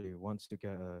 Wisnu really wants to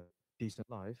get a decent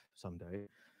life someday.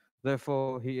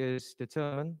 Therefore, he is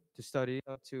determined to study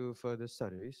up to further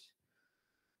studies.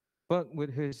 But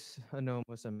with his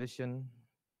enormous ambition,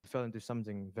 he fell into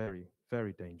something very,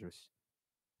 very dangerous.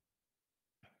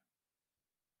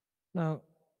 Now,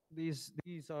 these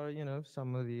are,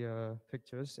 some of the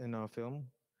pictures in our film.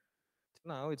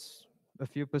 Now it's a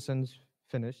few percent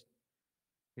finished.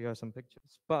 We have some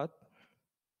pictures, but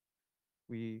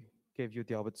we gave you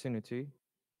the opportunity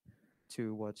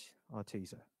to watch our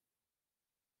teaser.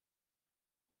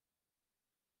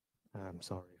 I'm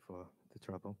sorry for the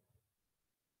trouble.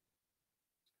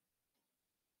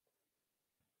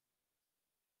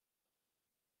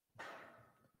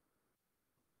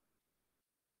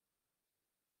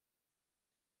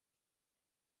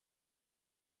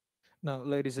 Now,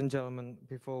 ladies and gentlemen,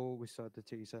 before we start the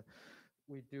teaser,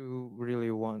 we do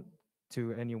really want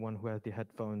to anyone who had the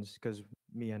headphones, because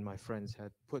me and my friends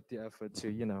had put the effort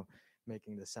to,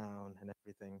 making the sound and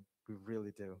everything. We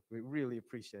really do. We really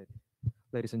appreciate it.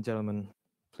 Ladies and gentlemen,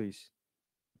 please.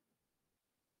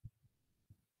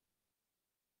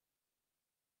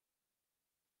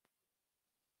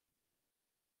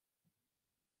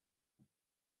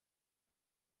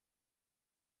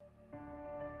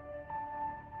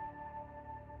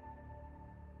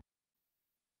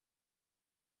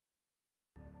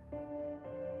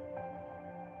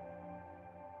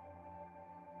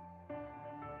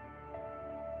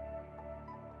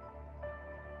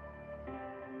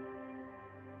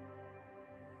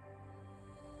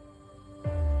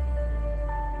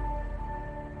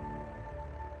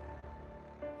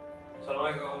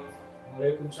 Assalamualaikum.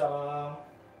 Waalaikumsalam.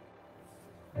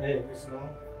 Hey, Wisnu.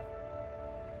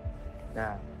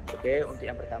 Nah, oke, untuk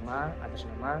yang pertama atas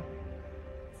nama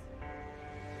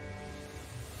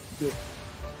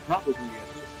Apa dia?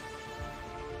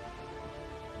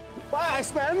 Pak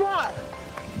SPM Pak.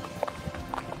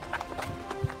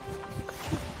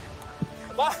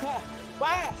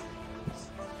 Pak.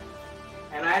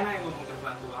 Enak-enak yang ngomong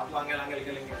terbantu. Aku angel-angel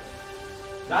kelingan.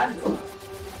 Dan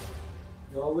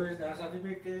ya wis, jangan usah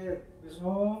dipikir.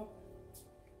 Wisnu.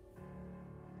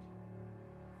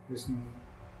 Wisnu.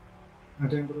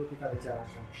 Ada yang perlu kita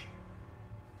bicarakan.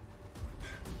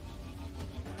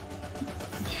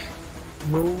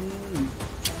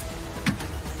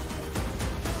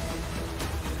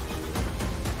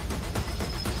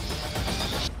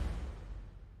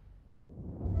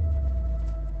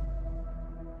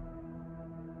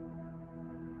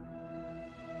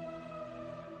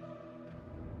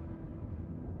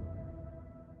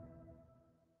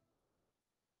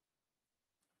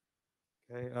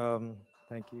 Okay,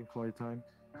 thank you for your time.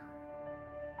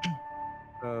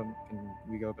 Can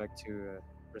we go back to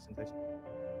presentation?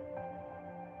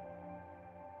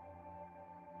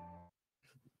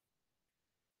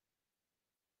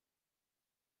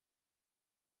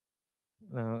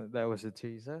 That was a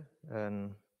teaser,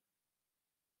 and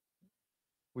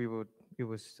it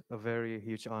was a very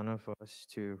huge honor for us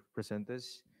to present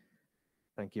this.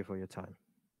 Thank you for your time.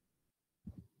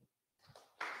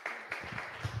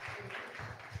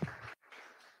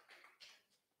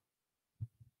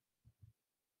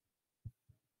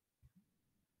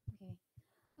 Okay.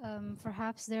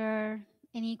 Perhaps there are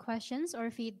any questions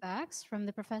or feedbacks from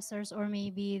the professors or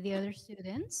maybe the other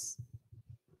students?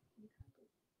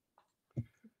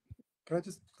 Can I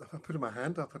just I put my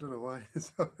hand up? I don't know why.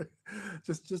 Sorry.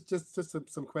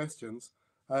 Just some questions.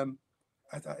 Um,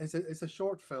 it's a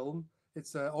short film.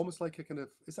 It's almost like a kind of,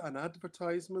 is it an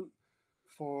advertisement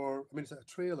for? I mean, it's a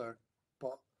trailer,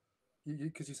 but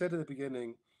because you said at the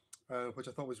beginning, which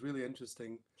I thought was really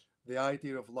interesting, the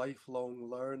idea of lifelong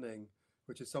learning,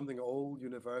 which is something all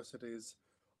universities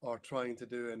are trying to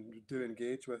do and do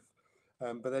engage with.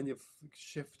 But then you've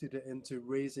shifted it into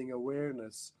raising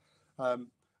awareness. Um,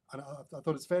 and I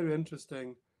thought it's very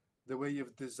interesting the way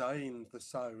you've designed the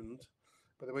sound,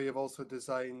 but the way you've also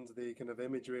designed the kind of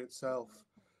imagery itself,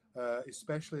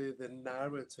 especially the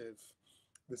narrative,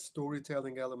 the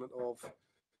storytelling element of.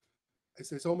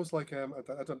 It's almost like I'm not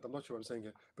sure what I'm saying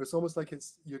here, but it's almost like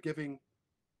you're giving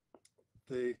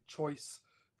the choice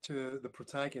to the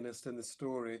protagonist in the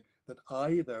story that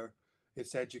either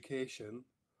it's education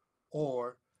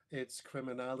or it's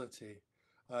criminality,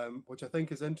 which I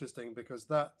think is interesting because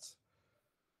that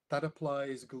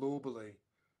applies globally.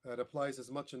 It applies as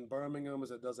much in Birmingham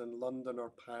as it does in London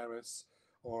or Paris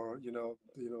or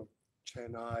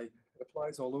Chennai. It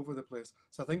applies all over the place.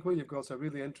 So I think what you've got is a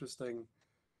really interesting.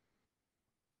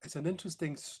 It's an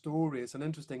interesting story. It's an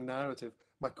interesting narrative.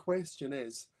 My question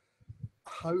is,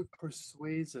 how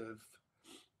persuasive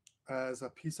as a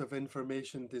piece of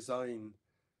information design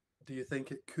do you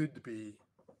think it could be?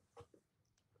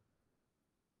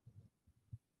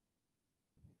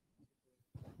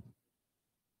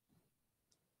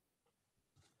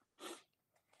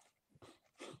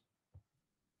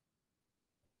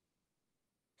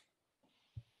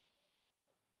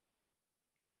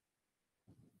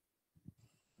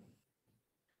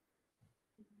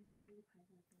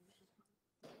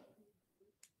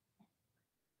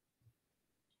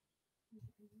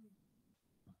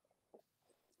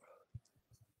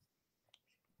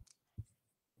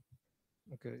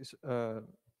 Okay,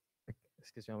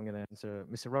 excuse me, I'm gonna answer,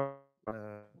 Mr. Rob.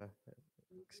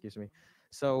 Excuse me.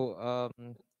 So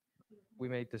we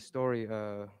made the story.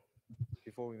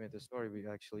 Before we made the story, we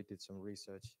actually did some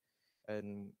research,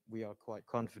 and we are quite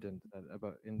confident that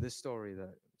about in this story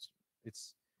that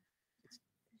it's it's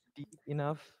deep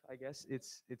enough. I guess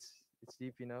it's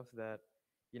deep enough that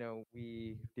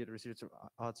we did research of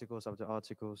articles after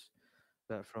articles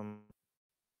that from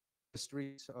the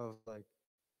streets of like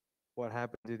what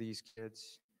happened to these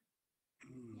kids,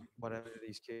 what happened to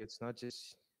these kids, not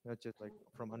just like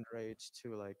from underage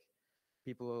to like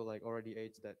people who are like already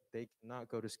age that they cannot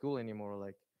go to school anymore.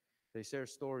 Like they share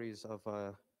stories of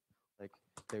like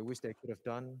they wish they could have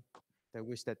done, they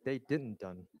wish that they didn't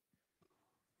done.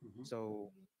 Mhm.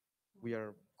 So we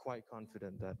are quite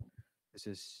confident that this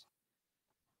is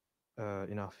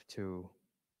enough to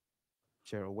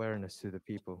share awareness to the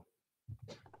people.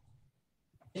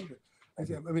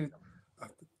 Okay. I mean, uh,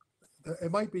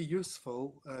 it might be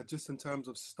useful just in terms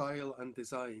of style and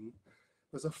design.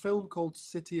 There's a film called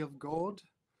City of God.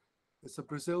 It's a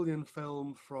Brazilian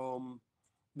film from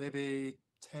maybe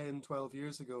 10, 12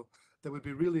 years ago that would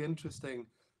be really interesting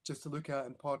just to look at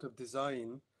in part of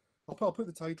design. I'll put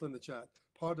the title in the chat,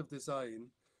 part of design,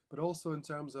 but also in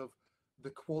terms of the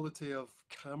quality of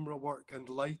camera work and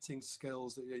lighting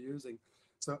skills that you're using.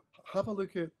 So have a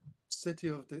look at City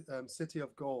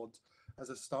of God as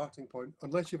a starting point,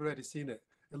 unless you've already seen it.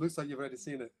 It looks like you've already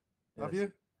seen it. Have Yes.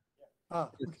 you?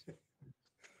 Ah, Yes. okay.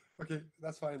 Okay,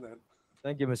 that's fine then.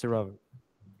 Thank you, Mr. Robert.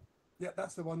 Yeah,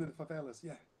 that's the one in the favelas.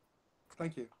 Yeah.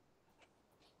 Thank you.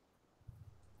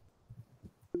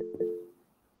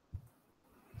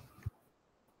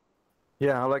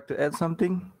 Yeah, I'd like to add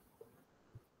something.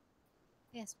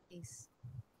 Yes, please.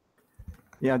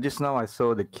 Yeah, just now I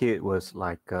saw the kid was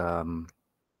like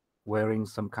wearing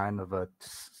some kind of a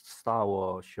Star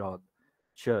Wars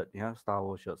shirt, yeah, Star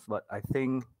Wars shirts. But I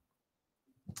think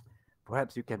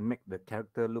perhaps you can make the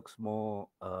character looks more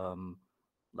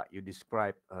like you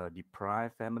described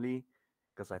deprived family,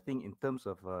 because I think in terms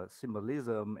of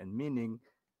symbolism and meaning,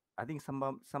 I think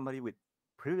somebody with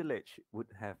privilege would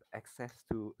have access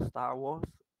to Star Wars,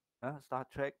 Star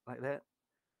Trek like that.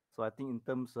 So I think in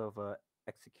terms of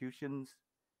executions,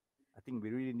 I think we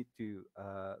really need to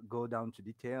go down to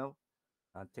detail,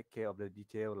 take care of the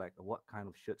detail, like what kind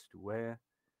of shirts to wear,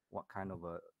 what kind of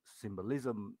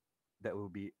symbolism that will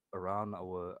be around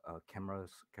our camera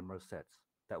sets.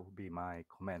 That would be my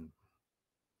comment.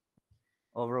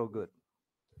 Overall, good.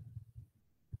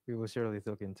 We will surely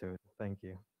look into it. Thank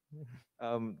you.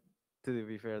 Um, to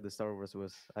be fair, the Star Wars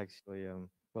was actually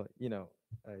well,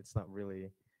 it's not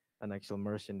really an actual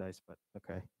merchandise, but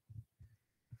okay.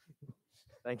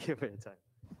 Thank you for your time.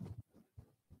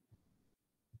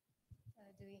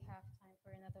 Do we have time for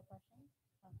another question?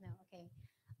 Oh, no. Okay.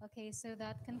 Okay, so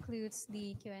that concludes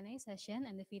the Q&A session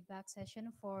and the feedback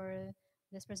session for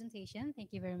this presentation.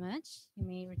 Thank you very much. You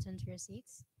may return to your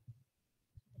seats.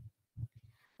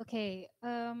 Okay,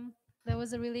 that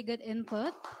was a really good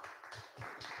input.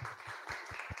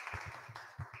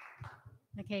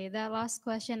 Okay, that last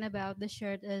question about the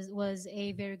shirt was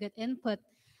a very good input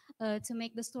to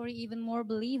make the story even more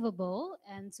believable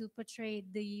and to portray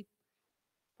the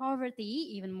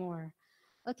poverty even more.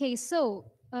 Okay, so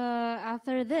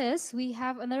after this, we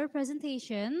have another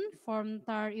presentation from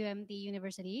TAR UMT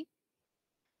University.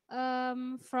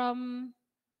 From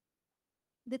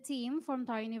the team from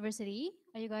TAR University,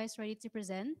 are you guys ready to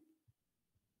present?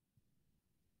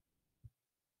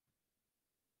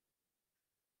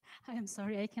 I'm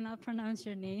sorry, I cannot pronounce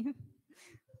your name.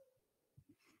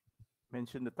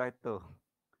 Mention the title.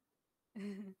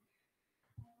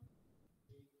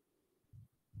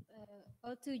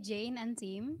 To Jane and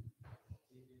team.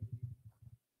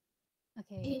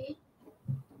 Okay.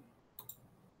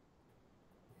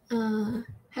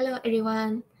 Hello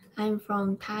everyone. I'm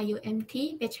from Thai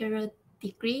UMT Bachelor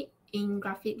Degree in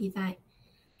Graphic Design,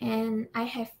 and I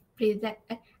have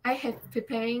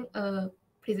preparing a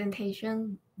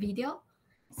presentation video.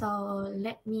 So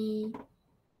let me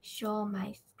show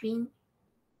my screen.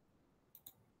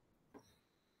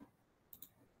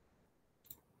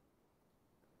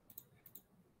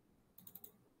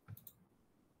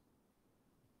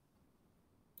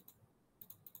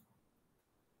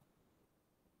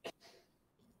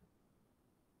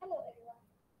 Hello everyone,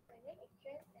 my name is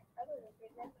Jane and I will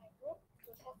represent my group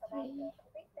to talk about the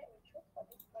topic that we chose for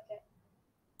this project.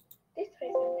 This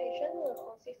presentation will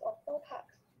consist of 4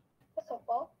 parts. First of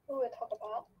all, we will talk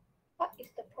about what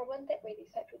is the problem that we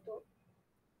decide to do.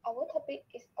 Our topic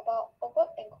is about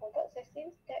overt and covert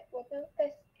sexism that women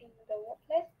face in the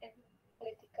workplace and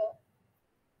political.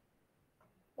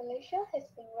 Malaysia has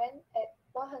been ranked at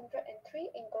 103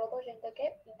 in Global Gender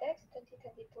Gap Index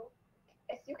 2022.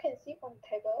 As you can see from the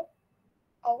table,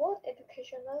 our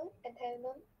educational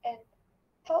attainment and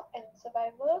health and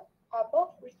survival are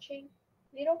both reaching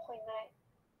 0.9.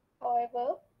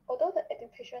 However, although the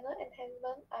educational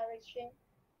attainment are reaching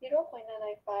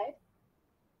 0.995,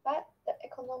 but the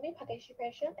economic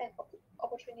participation and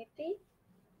opportunity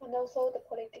and also the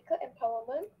political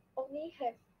empowerment only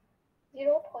have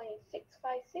 0.656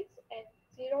 and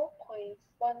 0.102.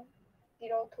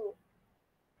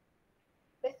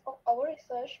 Based on our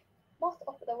research, most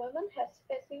of the women have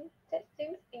facing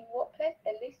sexism in workplace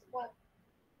at least once.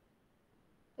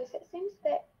 The sexism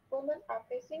that women are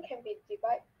facing can be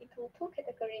divided into 2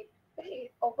 categories, which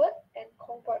is overt and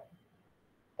covert.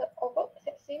 The overt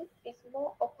sexism is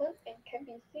more open and can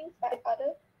be seen by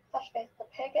others, such as the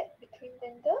pay gap between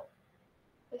gender,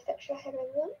 the sexual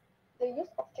harassment, the use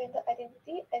of gender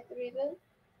identity as reason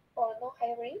for no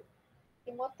hiring,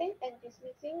 demoting and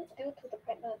dismissing due to the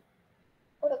pregnant.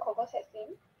 For the covert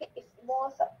sexism, it is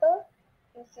more subtle,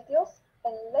 insidious,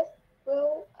 and less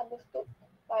well understood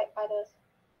by others,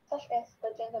 such as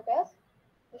the gender bias,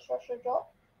 the social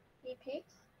job,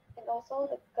 e-pigs, and also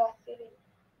the glass ceiling.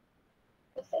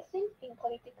 The sexism in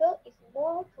political is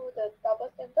more to the double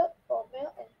standard for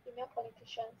male and female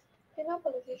politicians. Female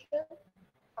politicians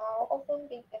are often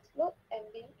being excluded and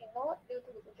being ignored due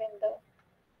to the gender.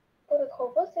 For the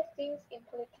covert sexism in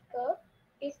political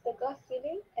is the glass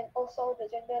ceiling and also the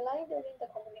gender line during the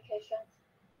communications.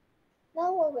 Now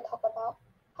we will talk about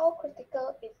how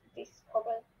critical is this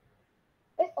problem.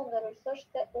 Based on the research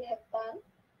that we have done,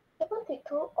 72%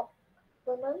 of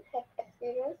women have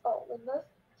experienced or witnessed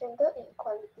gender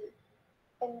inequality,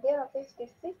 and there are 56%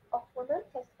 of women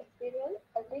has experienced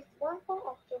at least one form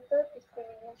of gender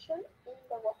discrimination in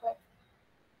the workplace.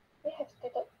 We have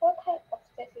stated 4 types of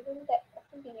sexism that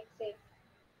often being seen.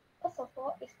 First of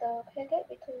all is the pay gap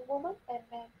between women and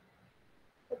men.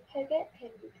 The pay gap can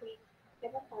be between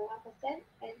 7.1%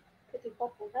 and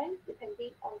 34.9%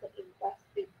 depending on the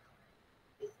industry.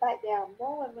 Despite there are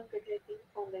more women graduating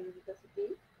from the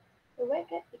university, the wage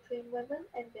gap between women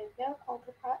and their male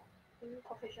counterparts in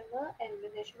professional and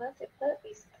management sector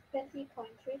is 20.3%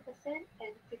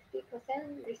 and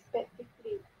 50%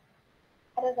 respectively.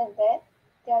 Other than that,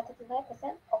 there are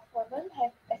 39% of women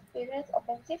have experienced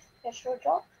offensive sexual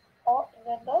jobs or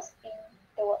innuendos in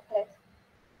the workplace.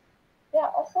 There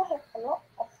also have a lot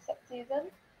of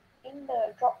sexism in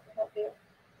the job interview.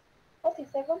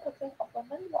 47% of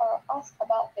women were asked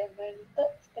about their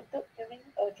marital status during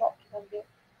a job interview.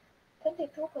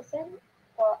 22%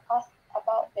 were asked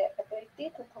about their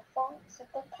ability to perform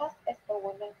certain tasks as a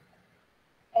woman.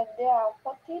 And there are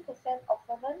 40% of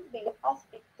women being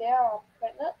asked if they are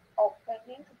pregnant or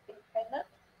planning to be pregnant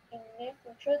in the near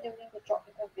future during the job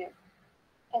interview.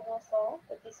 And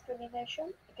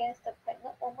discrimination against the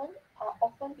pregnant women are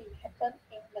often being happen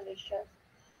in Malaysia.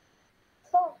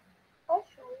 So, why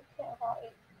should we care about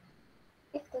it?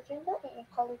 If the gender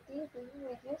inequality being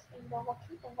reduced in the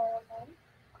working environment,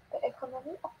 the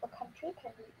economy of the country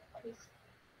can be increased.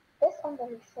 Based on the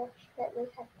research that we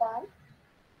have done,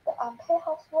 the unpaid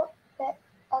housework that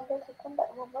undertaken by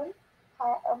women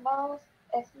are amounts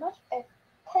as much as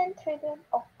 10 trillion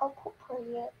of output per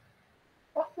year,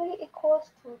 roughly equals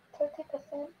to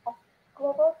 30% of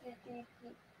global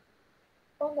GDP.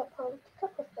 From the political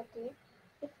perspective,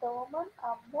 if the women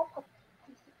are more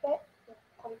participate in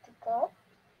political,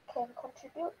 can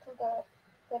contribute to the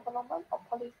development of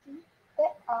policies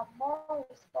that are more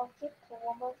responsive to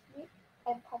women's needs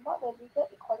and promote the legal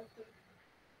equality.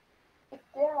 If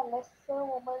there are lesser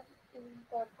women in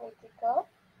the political,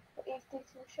 the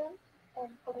institutions and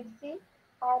policy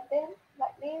are then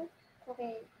likely to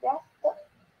be biased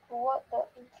toward the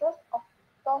interests of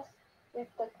those with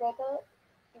the greater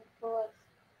influence.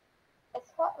 As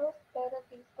what Ruth Bader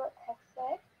Ginsburg has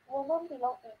said, women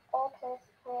belong in all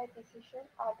places where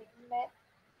decisions are being made.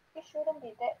 It shouldn't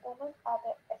be that women are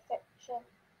the exception.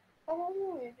 Finally,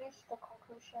 we reach the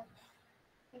conclusion.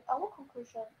 In our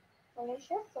conclusion,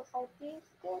 Malaysia's society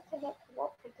still tended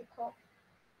toward political.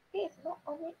 It is not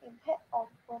only impact on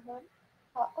women,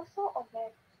 but also on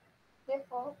men.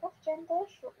 Therefore, both genders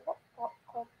should work for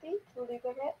equality to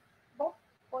liberate both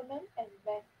women and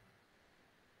men.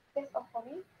 That's all for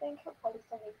me. Thank you for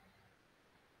listening.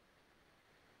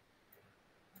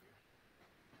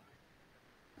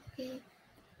 Okay,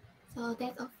 so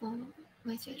that's all for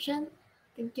my session.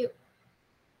 Thank you.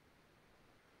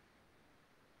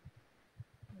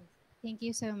 Thank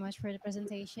you so much for the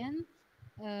presentation.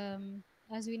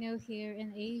 As we know here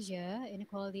in Asia,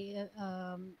 inequality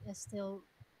is still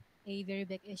a very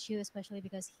big issue, especially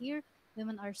because here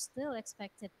women are still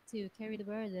expected to carry the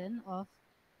burden of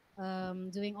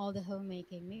doing all the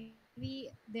homemaking. Maybe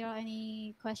there are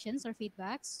any questions or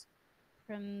feedbacks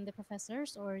from the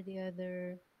professors or the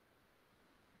other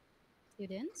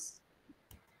students.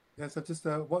 Yes, I just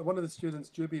one of the students,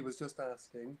 Juby, was just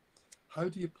asking, how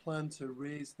do you plan to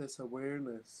raise this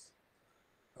awareness?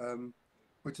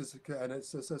 Which is, and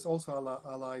it's also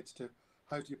allied to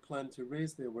how do you plan to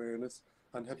raise the awareness,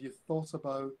 and have you thought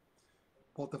about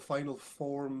what the final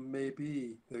form may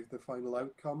be, the final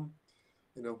outcome?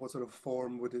 You know, what sort of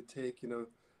form would it take? You know,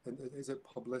 and is it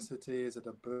publicity? Is it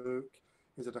a book?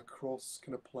 Is it a cross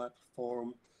kind of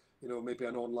platform? You know, maybe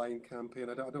an online campaign.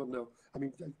 I don't know. I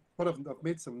mean, I've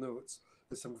made some notes.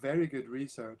 There's some very good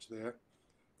research there.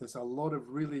 There's a lot of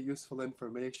really useful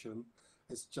information.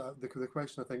 It's just, the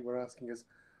question I think we're asking is,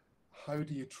 how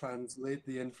do you translate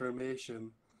the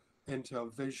information into a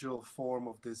visual form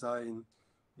of design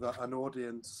that an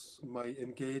audience might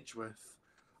engage with?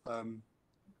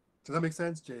 Does that make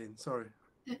sense, Jane? Sorry.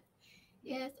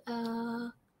 Yes,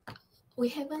 we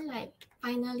haven't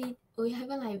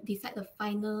decide the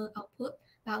final output,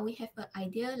 but we have an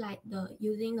idea like the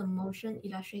using the motion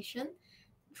illustration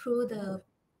through the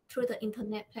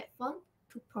internet platform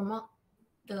to promote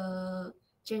the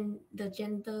the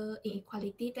gender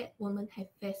inequality that women have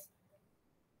faced.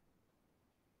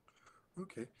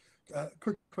 Okay.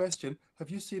 Quick question: have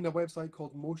you seen a website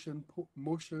called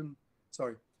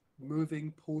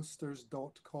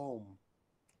movingposters.com?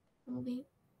 Moving,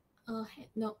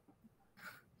 no.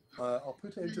 I'll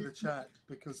put it into the chat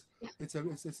because it's a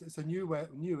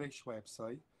newish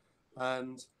website,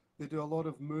 and they do a lot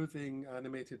of moving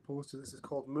animated posters. This is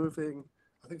called Moving.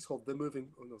 I think it's called the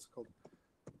Moving. Oh no, it's called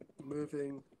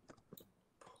Moving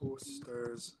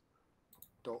Posters.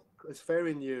 It's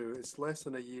very new. It's less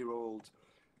than a year old,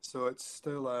 so it's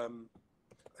still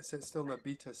it's still in a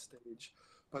beta stage.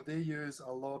 But they use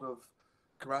a lot of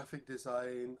graphic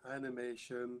design,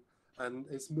 animation, and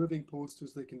it's moving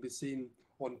posters that can be seen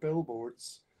on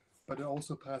billboards, but it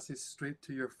also passes straight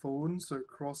to your phone, so it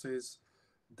crosses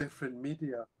different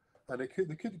media, and it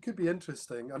could be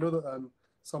interesting. I know that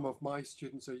some of my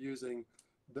students are using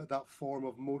that form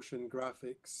of motion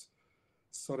graphics.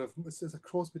 Sort of, it's a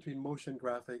cross between motion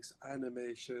graphics,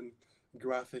 animation,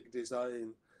 graphic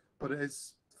design, but it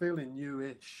is fairly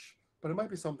newish. But it might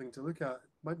be something to look at.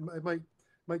 It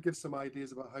might give some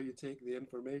ideas about how you take the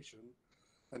information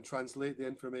and translate the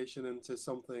information into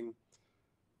something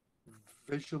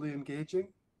visually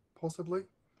engaging, possibly.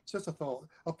 It's just a thought.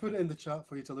 I'll put it in the chat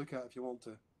for you to look at if you want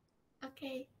to.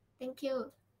 Okay, thank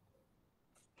you.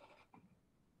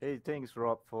 Hey, thanks,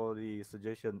 Rob, for the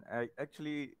suggestion.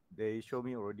 Actually, they show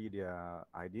me already their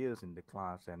ideas in the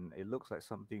class, and it looks like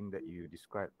something that you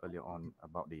described earlier on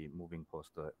about the moving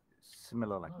poster,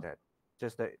 similar like that.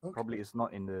 Just that probably it's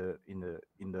not in the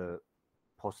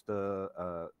poster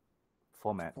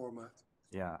format.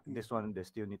 Yeah, Mm. this one they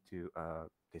still need to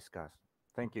discuss.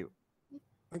 Thank you.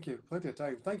 Thank you. Plenty of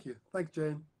time. Thank you. Thanks,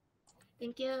 Jane.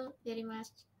 Thank you very much.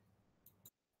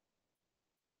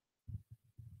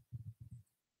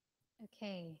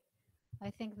 Okay,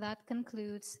 I think that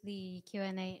concludes the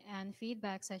Q&A and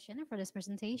feedback session for this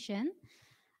presentation.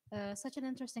 Such an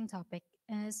interesting topic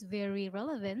and it's very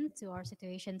relevant to our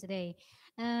situation today.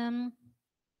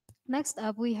 Next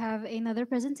up, we have another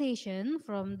presentation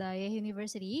from Dayeh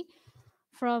University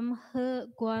from He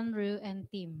Guanru and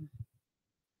team.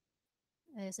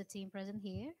 There's a team present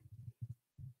here.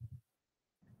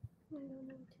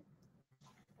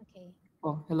 Okay.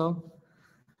 Oh, hello.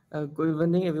 Good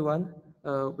evening, everyone.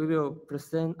 We will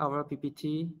present our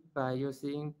PPT by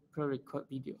using pre-record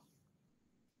video.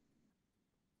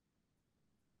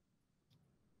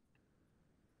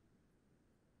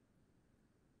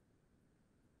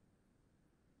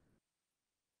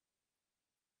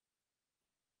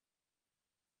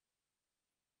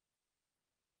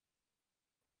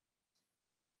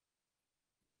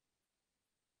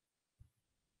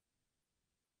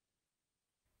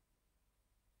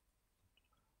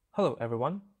 Hello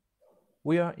everyone,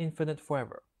 we are Infinite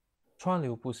Forever, 川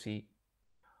流不息.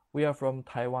 We are from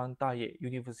Taiwan Dayeh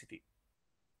University.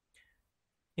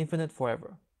 Infinite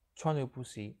Forever, 川流不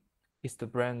息 is the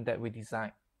brand that we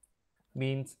design,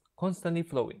 means constantly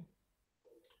flowing.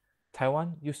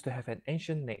 Taiwan used to have an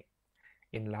ancient name.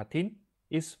 In Latin,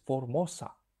 is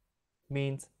Formosa,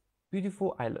 means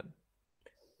beautiful island.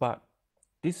 But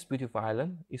this beautiful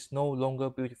island is no longer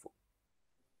beautiful.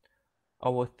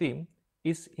 Our theme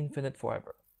is Infinite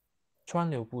Forever, 川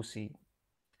流不息.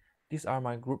 These are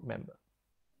my group members: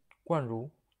 Guanru,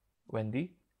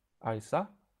 Wendy, Arisa,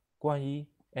 Guanyi,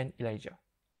 and Elijah.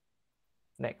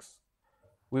 Next,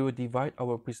 we will divide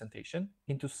our presentation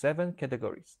into 7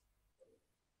 categories.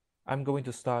 I'm going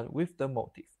to start with the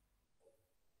motif.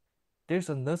 There's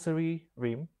a nursery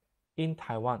rhyme in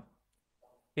Taiwan.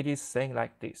 It is saying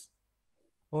like this: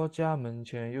 我家门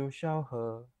前有小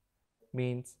河,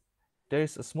 means there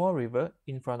is a small river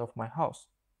in front of my house.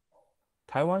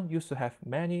 Taiwan used to have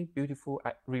many beautiful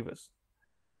rivers,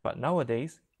 but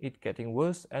nowadays it's getting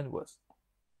worse and worse.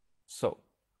 So,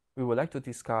 we would like to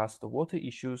discuss the water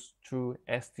issues through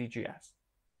SDGs.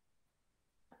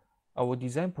 Our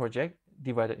design project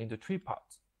divided into 3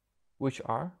 parts, which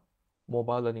are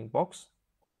mobile learning box,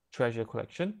 treasure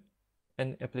collection,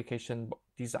 and application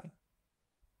design.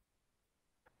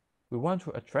 We want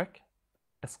to attract,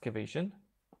 excavation,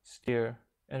 steer,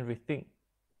 and rethink.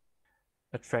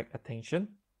 Attract attention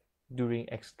during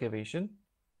excavation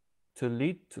to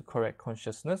lead to correct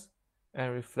consciousness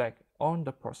and reflect on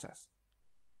the process.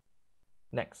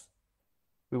 Next,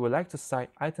 we would like to cite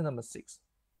item number 6,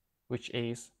 which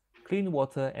is clean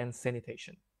water and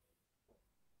sanitation.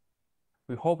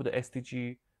 We hope the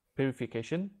SDG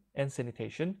purification and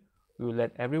sanitation will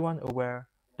let everyone aware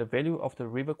the value of the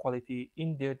river quality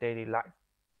in their daily life.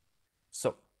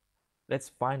 So, let's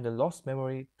find the lost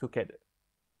memory together.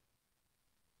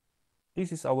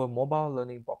 This is our mobile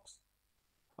learning box.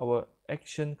 Our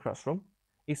action classroom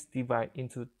is divided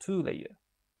into 2 layers.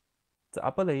 The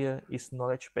upper layer is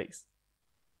knowledge base.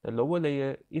 The lower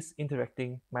layer is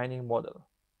interacting mining model.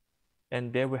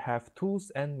 And there we have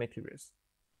tools and materials.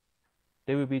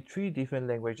 There will be 3 different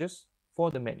languages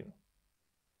for the menu.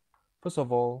 First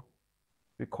of all,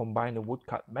 we combine the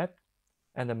woodcut map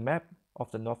and the map of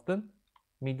the northern,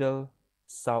 middle,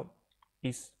 south,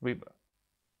 east river.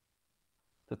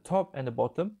 The top and the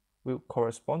bottom will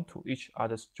correspond to each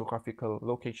other's geographical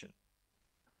location.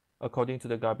 According to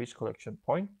the garbage collection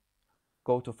point,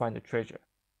 go to find the treasure.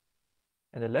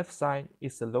 And the left side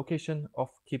is the location of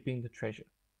keeping the treasure.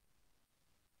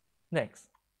 Next,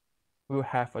 we will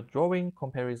have a drawing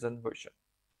comparison version.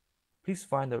 Please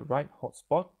find the right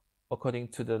hotspot according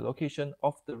to the location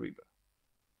of the river.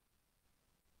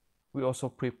 We also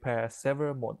prepare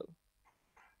several models.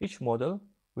 Each model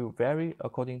will vary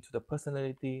according to the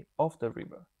personality of the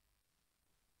river.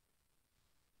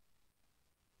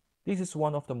 This is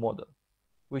one of the models,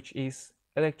 which is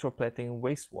electroplating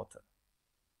wastewater.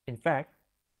 In fact,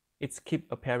 it's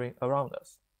keep appearing around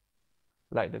us,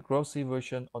 like the glossy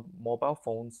version on mobile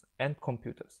phones and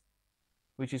computers,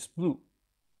 which is blue.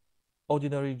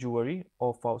 Ordinary jewelry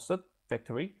or faucet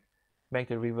factory make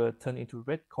the river turn into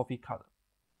red coffee color.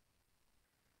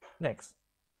 Next,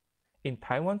 in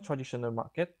Taiwan traditional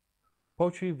market,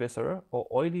 poultry viscera or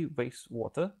oily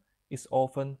wastewater is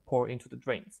often poured into the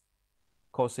drains,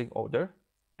 causing odor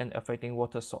and affecting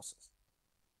water sources.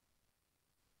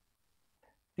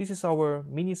 This is our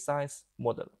mini-size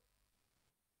model.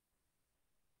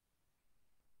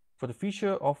 For the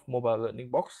feature of mobile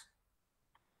learning box,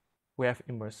 we have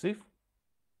immersive,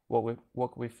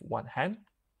 work with one hand,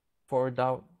 for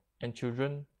adult and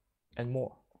children, and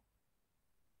more.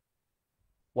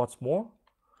 What's more,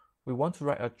 we want to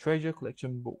write a treasure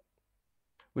collection book,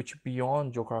 which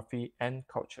beyond geography and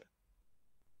culture.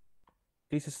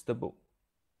 This is the book.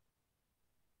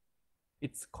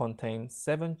 It contains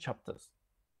 7 chapters.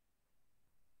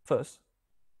 First,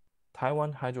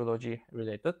 Taiwan hydrology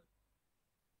related.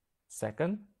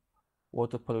 Second,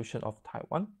 water pollution of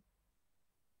Taiwan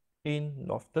in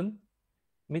northern,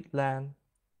 midland,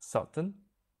 southern,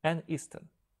 and eastern.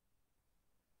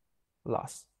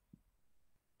 Last,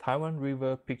 Taiwan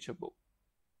River picture book.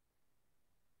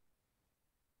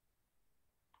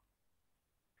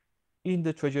 In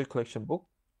the treasure collection book,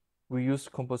 we use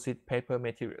composite paper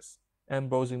materials and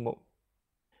browsing mode,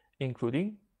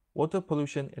 including water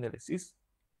pollution analysis,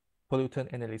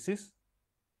 pollutant analysis,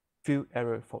 field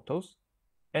error photos,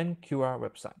 and QR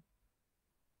website.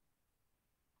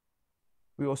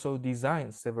 We also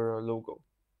designed several logos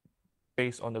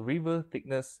based on the river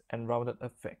thickness and rounded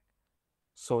effect,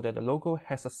 so that the logo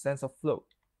has a sense of flow.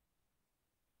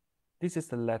 This is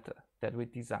the letter that we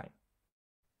designed.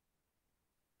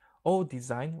 All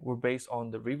design were based on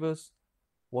the rivers,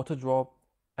 water drop,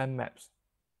 and maps.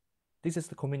 This is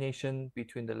the combination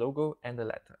between the logo and the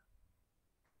letter.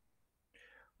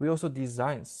 We also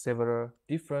designed several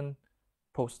different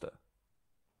posters.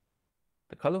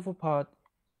 The colorful part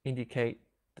indicate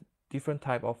the different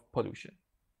type of pollution.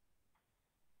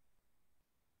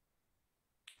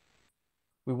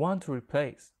 We want to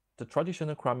replace the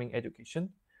traditional cramming education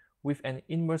with an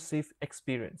immersive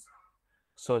experience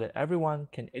so that everyone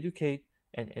can educate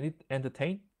and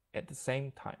entertain at the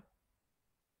same time.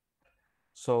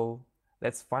 So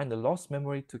let's find the lost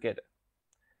memory together.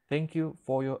 Thank you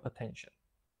for your attention.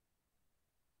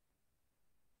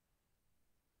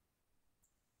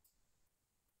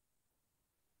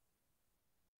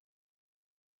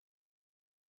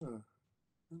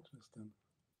 Interesting.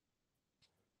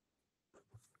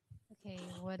 Okay,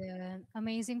 what an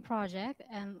amazing project,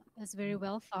 and it's very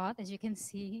well thought, as you can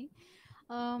see.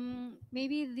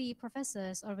 Maybe the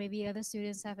professors or maybe other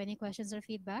students have any questions or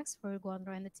feedbacks for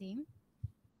Guandro and the team.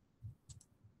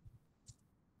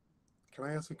 Can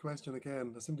I ask a question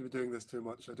again? I seem to be doing this too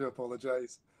much. I do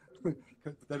apologize.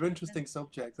 They're interesting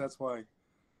subjects, that's why.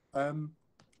 I've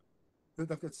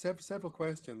got several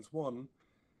questions. One,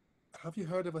 have you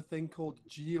heard of a thing called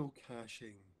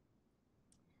geocaching?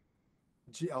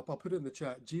 I'll put it in the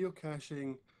chat.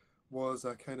 Geocaching was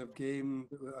a kind of game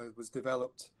that was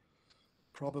developed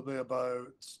probably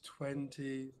about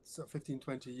 15,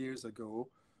 20 years ago,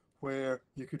 where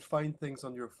you could find things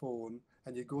on your phone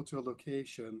and you go to a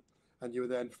location and you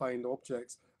then find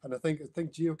objects. And I think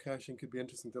geocaching could be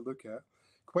interesting to look at.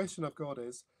 Question I've got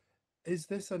is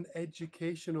this an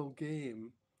educational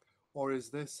game, or is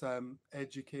this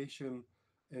education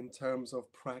in terms of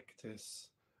practice?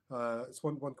 It's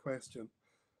one question.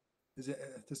 Is it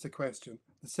just a question?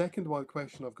 The second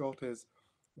question I've got is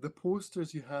the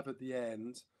posters you have at the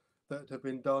end that have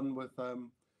been done with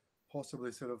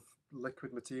possibly sort of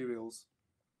liquid materials.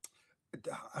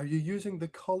 Are you using the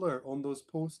color on those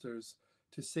posters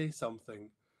to say something?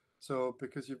 So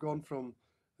because you've gone from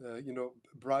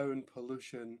brown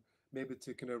pollution maybe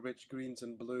to kind of rich greens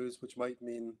and blues, which might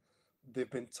mean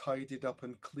they've been tidied up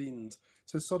and cleaned.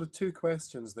 So it's sort of two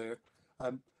questions there.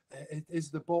 Is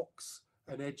the box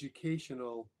an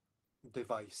educational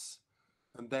device?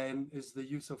 And then is the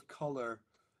use of color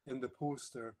in the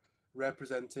poster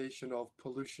representation of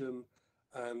pollution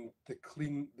and the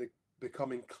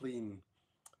becoming clean?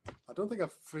 I don't think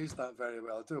I've phrased that very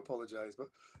well. I do apologize, but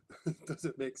does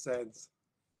it make sense?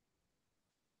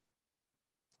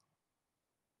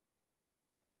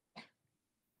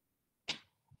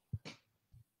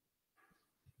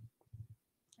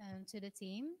 To the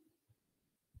team.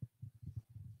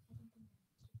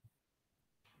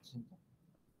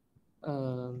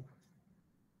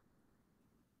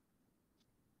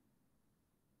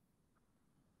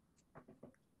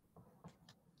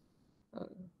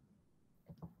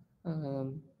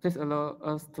 Please allow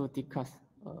us to discuss.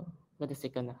 Wait a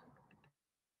second.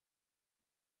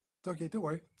 Okay, don't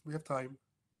worry. We have time.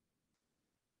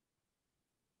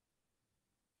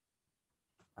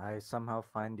 I somehow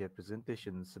find their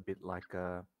presentations a bit like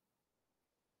a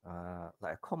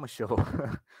commercial,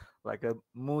 like a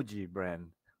Muji brand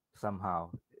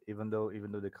somehow. Even though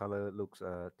the color looks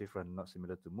different, not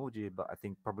similar to Muji, but I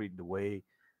think probably the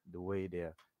way they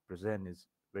present is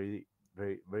very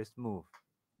very smooth,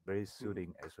 very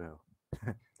soothing as well.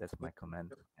 That's my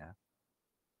comment.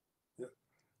 Yeah.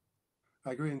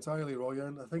 I agree entirely,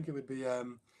 Royan. I think it would be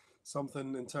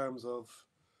something in terms of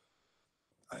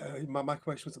my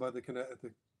question was about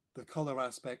the color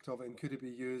aspect of it, and could it be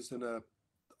used in a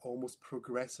almost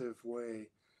progressive way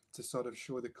to sort of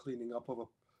show the cleaning up of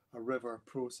a river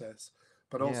process,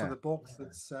 but also Yeah. the box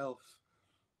itself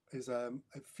is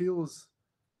it feels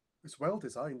it's well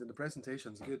designed and the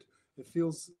presentation's good. It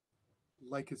feels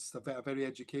like it's a very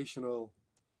educational,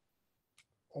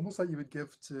 almost like you would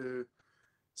give to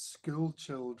school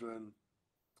children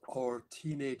or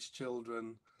teenage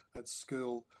children at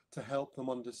school to help them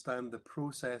understand the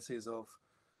processes of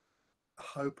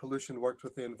how pollution worked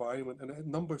with the environment. And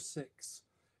number 6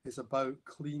 is about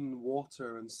clean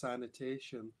water and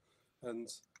sanitation. And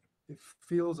it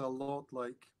feels a lot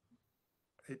like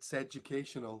it's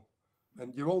educational.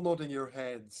 And you're all nodding your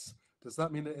heads. Does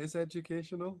that mean it is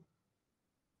educational?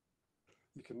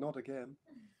 You can nod again.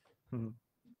 Mhm.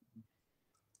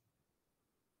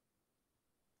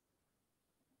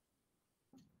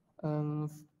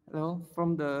 Hello.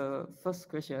 From the first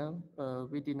question,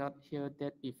 we did not hear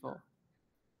that before.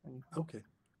 Okay.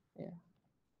 Yeah.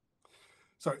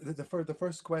 Sorry, the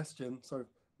first question. Sorry,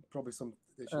 probably some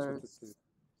issues with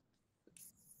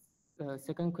the.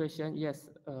 Second question, yes.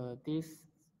 This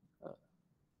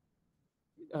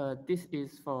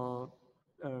is for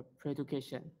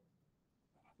pre-education.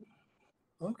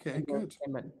 Okay, good.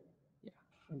 Entertainment. Yeah,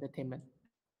 entertainment.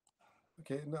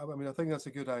 Okay, no, I mean, I think that's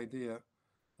a good idea.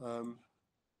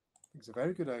 It's a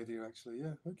very good idea, actually.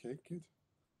 Yeah. Okay, good.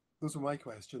 Those were my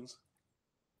questions.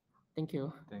 Thank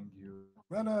you. Thank you.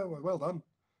 Well, no, well done.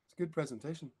 It's a good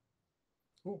presentation.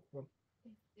 Oh, well.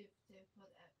 If they put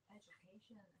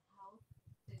education, how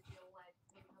did you let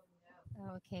people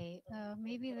know? Okay,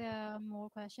 maybe there are more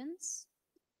questions.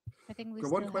 I think we Got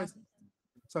still one have. question.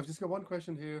 So I've just got one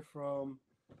question here from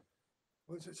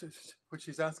which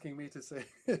she's asking me to say.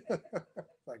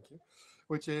 Thank you.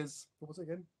 Which is what was it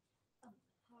again? How do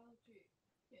you know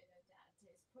that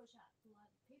this project let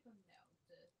people know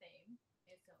the theme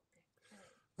is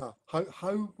okay?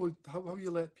 How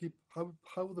you let people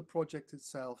how the project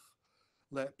itself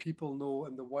let people know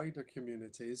in the wider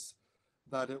communities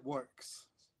that it works?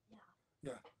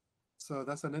 Yeah. So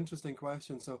that's an interesting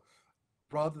question. So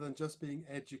rather than just being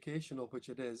educational, which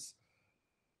it is,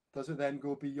 does it then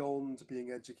go beyond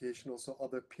being educational so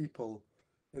other people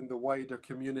in the wider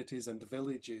communities and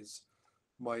villages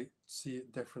might see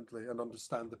it differently and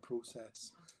understand the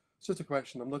process? It's just a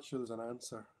question. I'm not sure there's an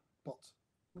answer, but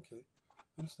okay,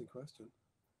 interesting question.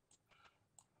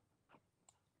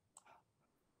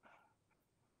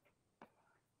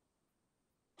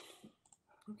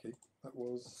 Okay, that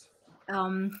was.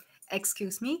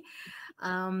 Excuse me.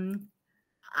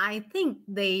 I think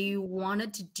they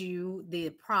wanted to do the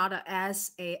product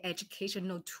as a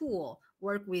educational tool,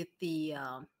 work with the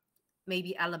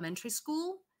maybe elementary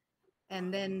school,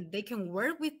 and then they can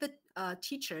work with the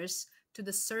teachers to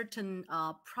the certain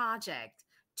project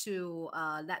to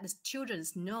let the children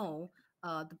know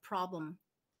the problem.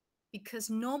 Because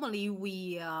normally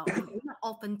we're not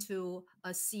often to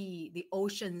see the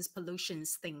oceans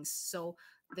pollutions things, so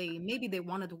they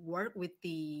wanted to work with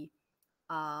the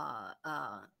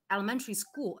elementary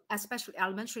school, especially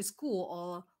elementary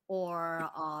school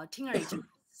or teenage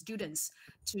students,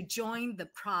 to join the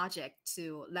project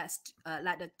to let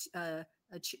the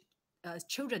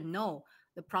children know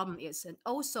the problem is, and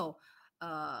also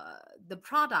the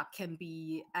product can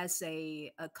be as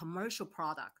a commercial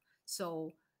product,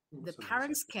 so the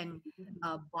parents can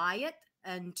buy it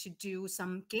and to do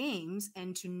some games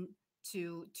and to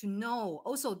know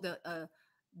also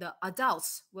the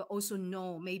adults will also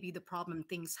know maybe the problem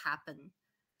things happen.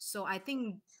 So I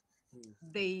think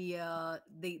they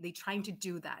trying to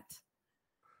do that.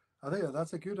 I think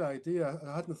that's a good idea.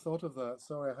 I hadn't thought of that.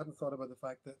 Sorry, I hadn't thought about the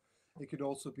fact that it could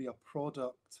also be a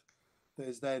product that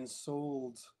is then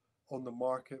sold on the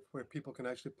market where people can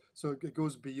actually. So it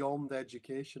goes beyond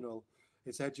educational.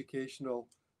 It's educational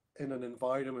in an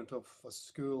environment of a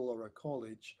school or a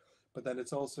college, but then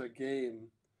it's also a game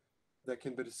that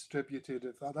can be distributed.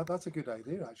 That's a good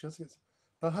idea, actually.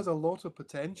 That has a lot of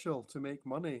potential to make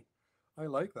money. I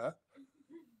like that.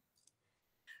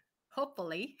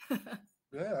 Hopefully.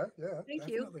 Yeah, Thank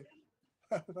definitely.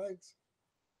 Thanks.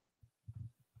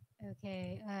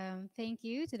 Okay, thank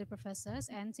you to the professors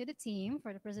and to the team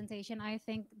for the presentation. I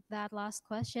think that last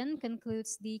question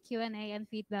concludes the Q&A and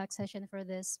feedback session for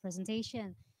this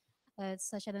presentation. It's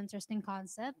such an interesting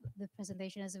concept. The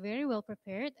presentation is very well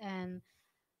prepared, and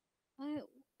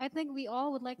I think we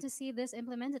all would like to see this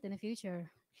implemented in the future.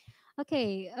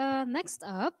 Okay, next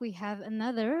up, we have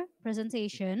another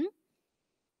presentation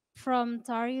from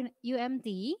TAR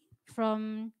UMT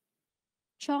from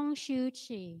Chong Shu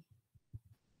Chi.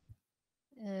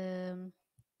 Um,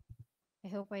 I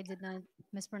hope I did not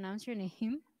mispronounce your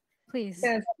name. Please.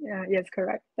 Yes, yeah, yes,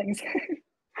 correct. Thanks.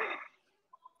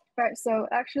 Right, so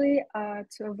actually,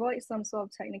 to avoid some sort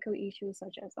of technical issues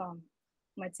such as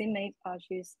my teammate,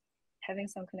 she's having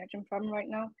some connection problem right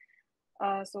now.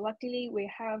 So luckily,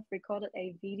 we have recorded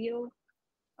a video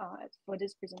for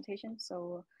this presentation.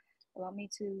 So allow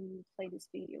me to play this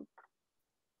video.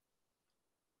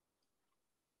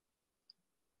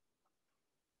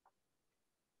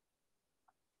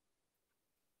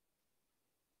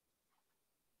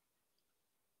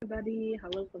 Everybody,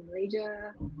 hello from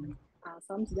Malaysia.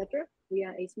 Salam sejahtera. We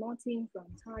are a small team from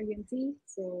Thai UMT.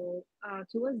 So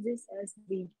towards this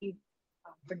SDG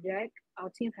project, our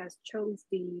team has chose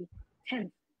the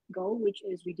 10th goal, which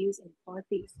is reduce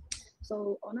inequalities.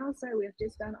 So on our side, we have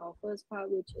just done our first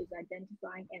part, which is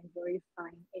identifying and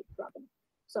verifying a problem.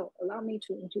 So allow me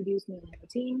to introduce me and my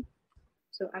team.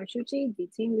 So I'm Shuchi, the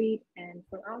team lead, and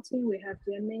from our team, we have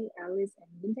Jemmy, Alice,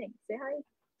 and Bintang. Say hi.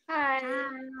 Hi.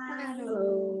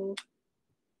 Hello.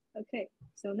 Okay,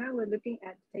 so now we're looking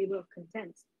at the table of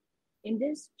contents. In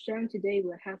this sharing today,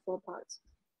 we'll have 4 parts.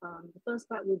 The first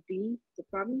part would be the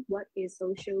problem, what is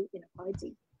social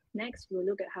inequality? Next, we'll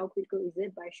look at how critical is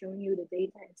it by showing you the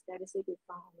data and statistics we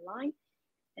found online.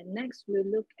 And next, we'll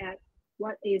look at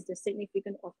what is the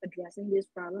significance of addressing this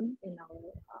problem in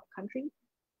our country.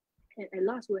 And at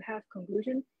last, we'll have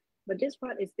conclusion. But this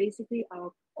part is basically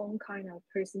our own kind of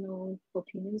personal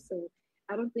opinion. So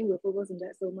I don't think we'll focus on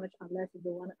that so much unless if they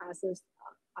want to ask us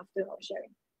after our sharing.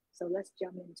 So let's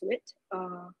jump into it.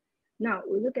 Now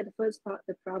we look at the first part,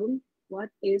 the problem. What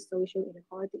is social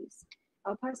inequalities?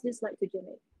 I'll pass this slide to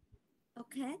Jenny.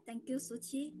 Okay, thank you,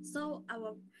 Suchi. So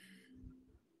our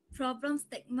problem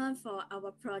statement for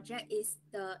our project is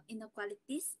the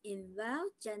inequalities in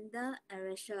wealth, gender, and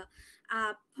racial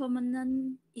are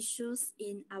permanent issues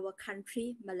in our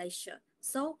country, Malaysia.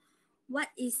 So what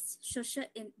is social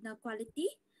inequality?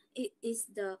 It is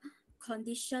the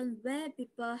condition where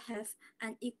people have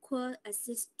unequal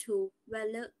access to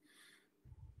valued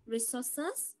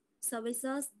resources,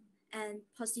 services, and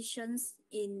positions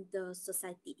in the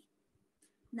society.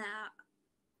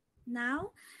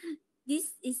 Now,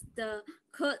 this is the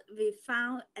code we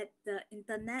found at the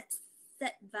internet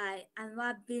set by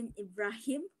Anwar bin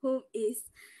Ibrahim, who is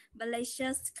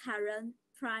Malaysia's current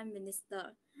prime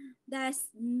minister. There's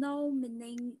no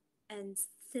meaning and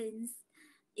sense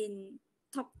in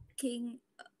talking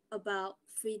about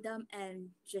freedom and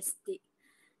justice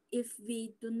if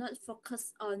we do not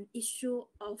focus on issue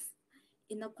of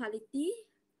inequality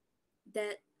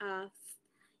that are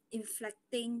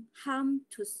inflicting harm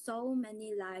to so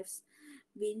many lives.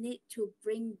 We need to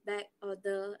bring back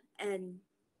order and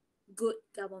good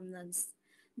governance.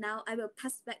 Now I will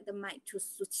pass back the mic to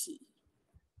Suchi.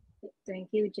 Thank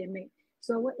you, Jimmy.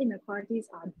 So what inequalities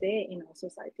are there in our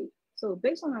society? So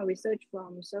based on our research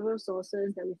from several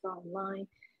sources that we found online,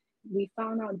 we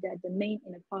found out that the main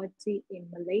inequality in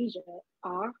Malaysia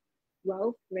are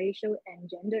wealth, racial, and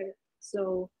gender.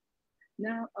 So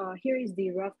now here is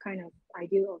the rough kind of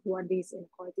idea of what these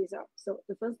inequalities are. So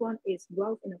the first one is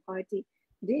wealth inequality.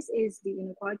 This is the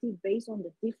inequality based on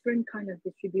the different kind of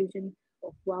distribution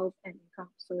of wealth and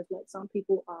income. So it's like some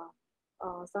people are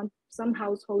some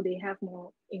household they have more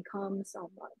income, some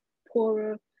are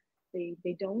poorer,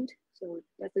 they don't. So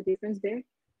that's the difference there.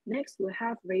 Next, we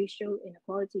have racial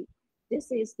inequality.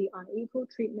 This is the unequal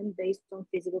treatment based on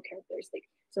physical characteristics.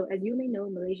 So as you may know,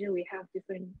 Malaysia, we have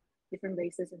different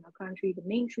races in our country. The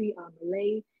main three are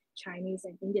Malay, Chinese,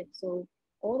 and Indian. So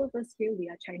all of us here, we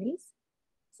are Chinese.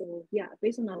 So yeah,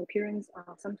 based on our appearance,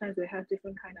 sometimes we have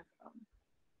different kind of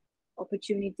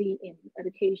opportunity in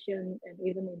education and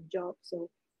even in jobs. So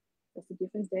that's the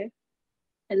difference there.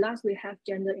 And last, we have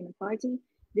gender inequality.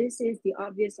 This is the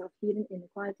obvious of hidden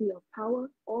inequality of power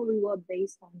or reward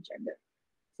based on gender.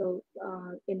 So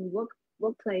in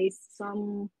workplace,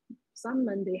 some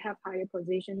men, they have higher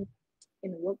position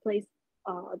in the workplace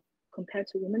compared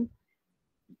to women.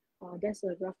 That's a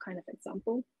rough kind of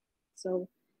example. So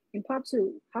in part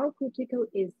 2, how critical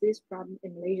is this problem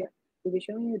in Malaysia? We'll be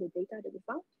showing you the data that we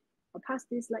found. I'll pass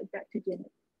this slide back to Jenny.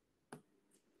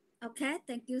 Okay,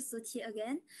 thank you, Suchi,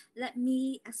 again. Let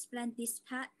me explain this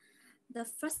part. The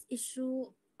first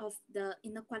issue of the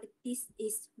inequalities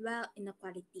is wealth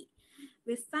inequality.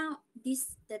 We found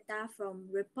this data from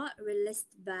report released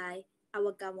by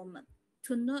our government.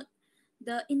 To note,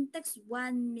 the index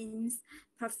 1 means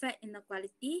perfect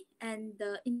inequality and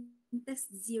the index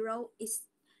 0 is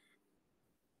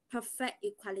perfect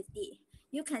equality.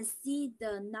 You can see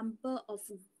the number of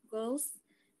girls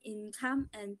income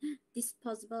and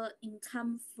disposable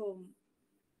income from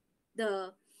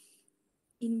the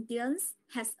Indians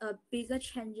has a bigger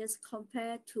changes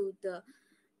compared to the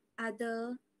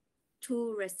other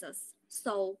two races.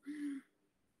 So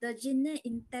the gender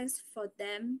index for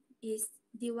them is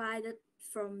divided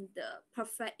from the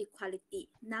perfect equality.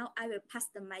 Now I will pass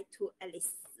the mic to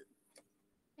Alice.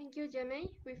 Thank you, Jemay.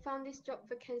 We found this job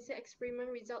vacancy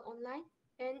experiment result online,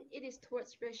 and it is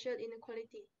towards racial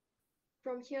inequality.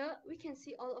 From here, we can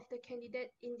see all of the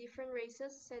candidates in different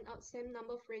races send out same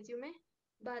number of resume,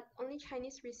 but only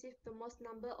Chinese receive the most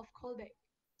number of callback.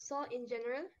 So in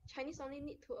general, Chinese only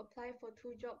need to apply for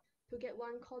 2 jobs to get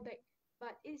 1 callback,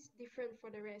 but it is different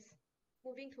for the rest.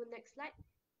 Moving to next slide.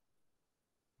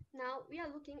 Now we are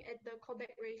looking at the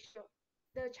callback ratio.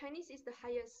 The Chinese is the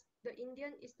highest, the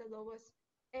Indian is the lowest,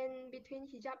 and between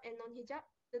hijab and non-hijab,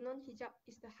 the non-hijab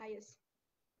is the highest.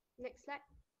 Next slide.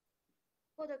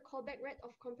 For the callback rate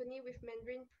of company with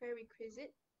Mandarin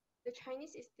prerequisite, the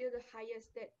Chinese is still the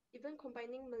highest, that even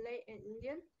combining Malay and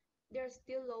Indian, they are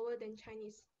still lower than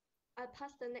Chinese. I'll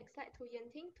pass the next slide to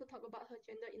Yanting to talk about her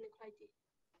gender inequality.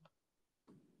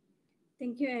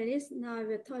 Thank you, Alice. Now I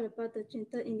will talk about the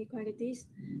gender inequalities.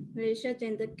 Malaysia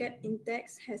Gender Gap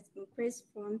Index has increased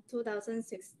from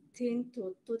 2016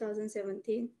 to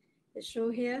 2017. As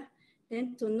shown here.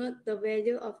 Then to note the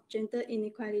value of gender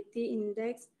inequality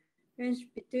index range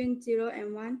between 0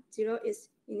 and 1. 0 is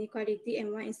inequality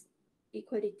and 1 is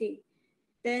equality.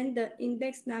 Then the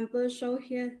index number shown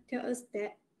here tell us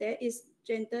that there is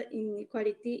gender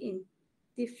inequality in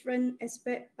different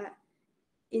aspects, but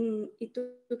in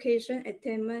education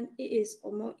attainment, it is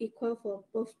almost equal for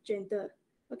both gender.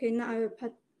 Okay, now I will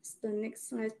pass the next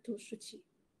slide to Shuqi.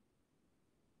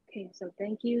 Okay, so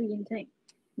thank you, Yinteng.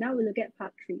 Now we look at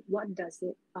part 3. What does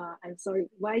it,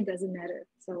 why does it matter?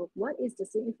 So what is the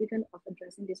significance of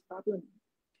addressing this problem?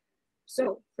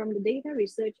 So from the data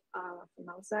research from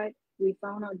outside, we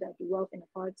found out that the wealth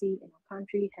inequality in our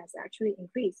country has actually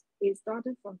increased. It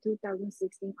started from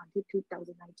 2016 until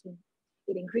 2019.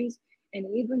 It increased and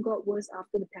it even got worse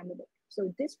after the pandemic.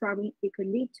 So this problem, it could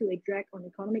lead to a drag on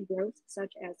economic growth,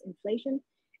 such as inflation,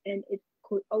 and it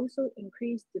could also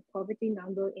increase the poverty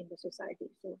number in the society.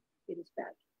 So it is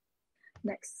bad.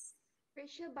 Next.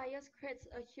 Racial bias creates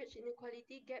a huge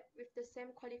inequality gap with the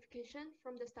same qualification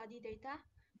from the study data,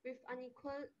 with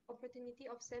unequal opportunity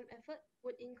of same effort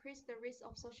would increase the risk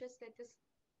of social status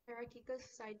hierarchical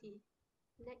society.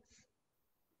 Next.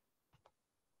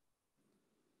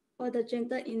 For the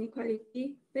gender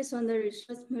inequality, based on the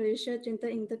research, Malaysia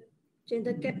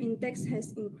gender gap index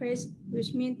has increased,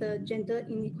 which means the gender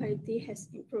inequality has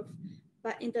improved.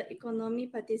 But in the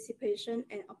economic participation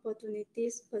and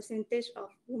opportunities, percentage of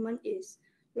women is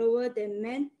lower than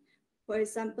men. For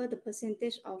example, the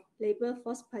percentage of labor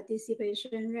force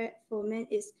participation rate for men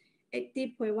is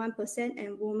 80.1%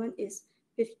 and women is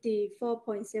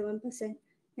 54.7%.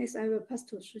 Next, I will pass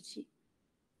to Shuqi.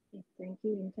 Okay, thank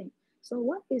you, Yinteng. So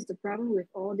what is the problem with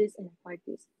all these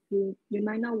inequalities? You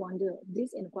might now wonder,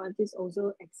 these inequalities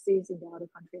also exist in the other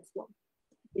countries as well.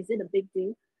 Is it a big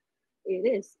deal? It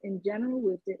is. In general,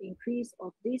 with the increase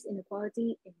of this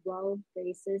inequality in wealth,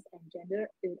 races, and gender,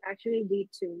 it would actually lead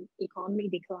to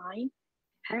economic decline,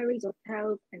 high rates of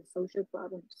health, and social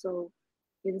problems. So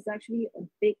it is actually a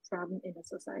big problem in the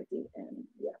society, and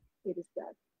yeah, it is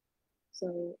bad.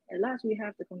 So at last, we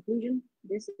have the conclusion.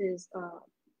 This is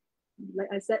like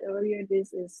I said earlier,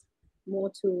 this is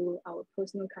more to our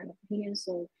personal kind of opinion.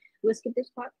 So we'll skip this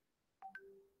part.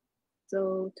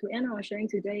 So to end our sharing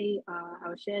today,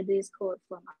 I'll share this quote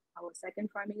from our second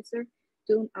Prime Minister,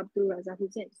 Tun Abdul Razak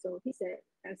Hussein. So he said,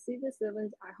 as civil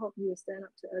servants, I hope you will stand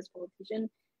up to us politicians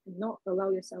and not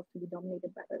allow yourself to be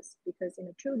dominated by us. Because in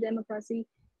a true democracy,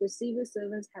 the civil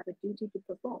servants have a duty to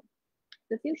perform.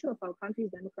 The future of our country's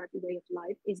democratic way of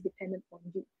life is dependent on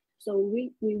you. So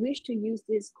we wish to use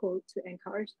this quote to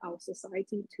encourage our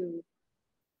society to,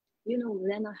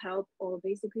 lend a help or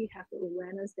basically have the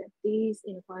awareness that these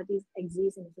inequalities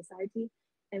exist in the society.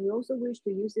 And we also wish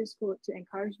to use this quote to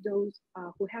encourage those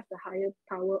who have the higher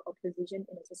power or position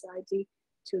in the society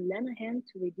to lend a hand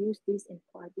to reduce these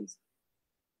inequalities.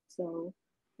 So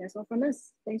that's all from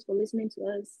us. Thanks for listening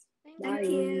to us. Thank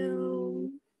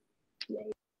you.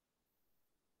 Yay.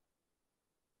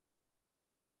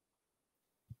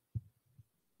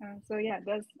 So yeah,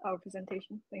 that's our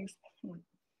presentation. Thanks.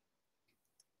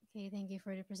 Okay, thank you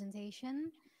for the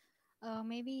presentation.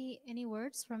 Maybe any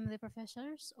words from the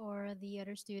professors or the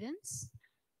other students?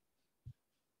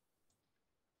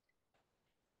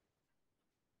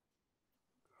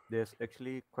 There's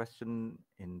actually a question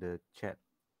in the chat.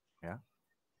 Yeah.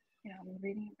 Yeah, I'm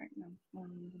reading it right now.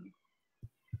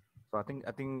 So I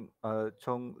think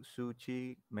Chong Su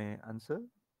Chi may answer.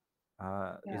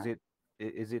 Yeah.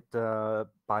 Is it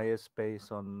bias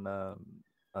based on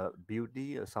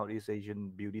beauty, a Southeast Asian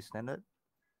beauty standard?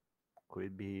 Could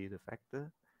it be the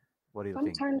factor? What do you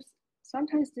think?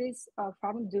 Sometimes these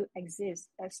problems do exist,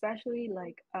 especially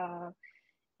like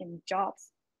in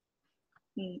jobs.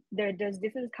 There's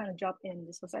different kind of job in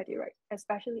the society, right?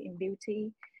 Especially in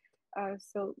beauty.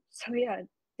 So yeah,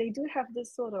 they do have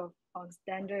this sort of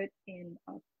standard in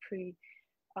pre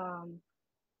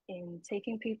in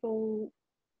taking people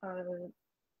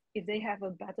if they have a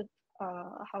better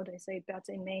how do I say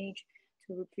better image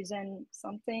to represent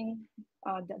something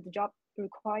that the job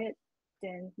required,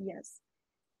 then yes.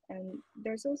 And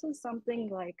there's also something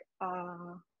like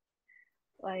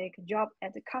job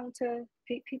at the counter.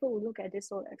 People will look at this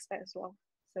sort of aspect as well.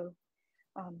 So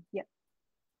yeah.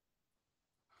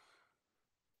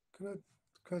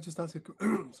 Can I just ask a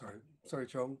sorry,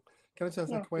 Chong. Can I just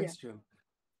ask a Yeah. question?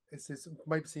 It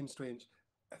might seem strange.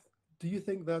 Do you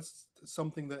think that's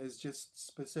something that is just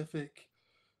specific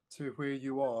to where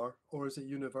you are, or is it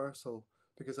universal?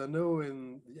 Because I know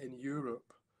in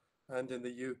Europe and in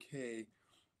the UK,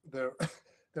 there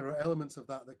there are elements of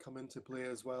that come into play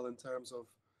as well in terms of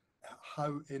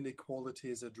how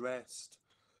inequality is addressed,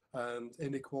 and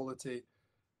inequality.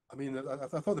 I mean, I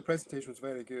thought the presentation was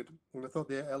very good, and I thought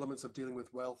the elements of dealing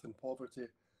with wealth and poverty,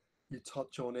 you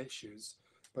touch on issues.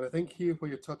 But I think here where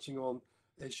you're touching on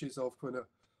issues of kind of,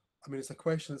 I mean, it's a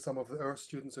question that some of our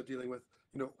students are dealing with,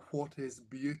 what is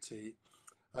beauty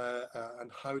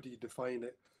and how do you define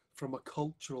it from a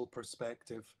cultural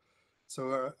perspective?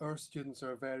 So our students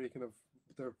are very kind of,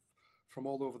 they're from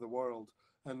all over the world.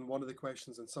 And one of the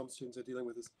questions that some students are dealing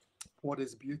with is, what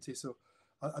is beauty? So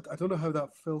I don't know how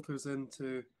that filters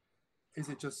into, is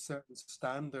it just certain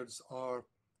standards or,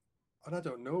 and I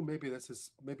don't know, maybe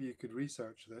you could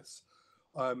research this.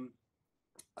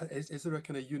 Is there a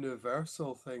kind of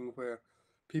universal thing where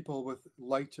people with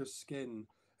lighter skin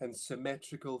and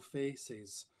symmetrical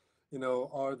faces,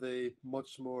 are they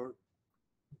much more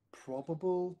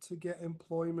probable to get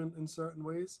employment in certain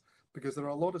ways? Because there are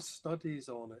a lot of studies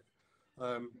on it.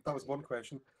 That was one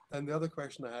question. And the other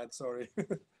question I had, sorry,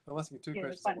 I'm asking two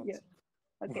questions at once,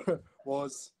 Okay.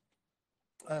 was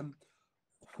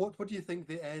what do you think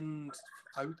the end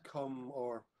outcome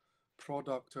or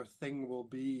product or thing will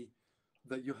be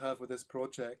that you have with this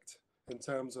project in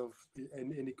terms of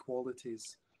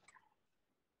inequalities?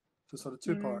 So sort of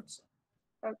two parts.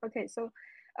 Okay, so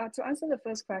to answer the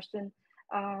first question,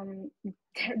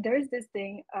 there is this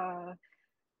thing.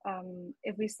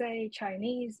 If we say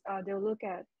Chinese, they'll look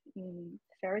at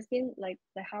fair skin, like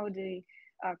how the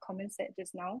comment said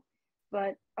just now.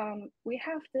 But we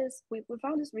have this. We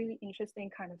found this really interesting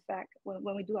kind of fact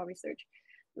when we do our research,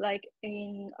 like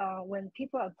when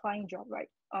people are applying job, right?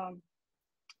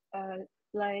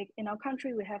 Like in our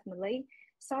country, we have Malay.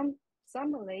 Some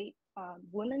Malay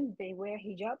women, they wear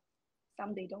hijab,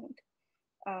 some they don't.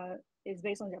 It's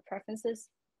based on their preferences.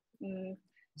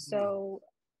 So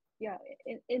yeah,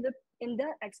 in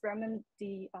that experiment,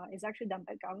 it's actually done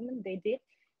by government.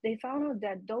 They found out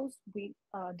that those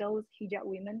hijab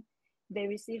women, they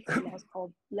receive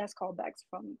less callbacks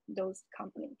from those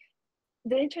companies.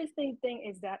 The interesting thing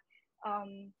is that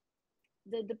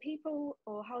the people,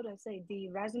 or how do I say, the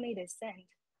resume they send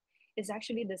is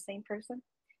actually the same person,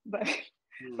 but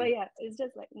but yeah, it's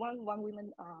just like one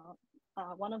woman,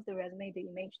 one of the resume, the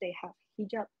image, they have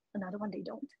hijab, another one they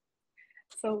don't.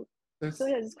 So yeah,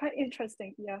 it's quite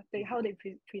interesting. Yeah, how they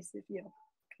perceive. Yeah,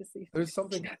 perceive. There's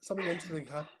something interesting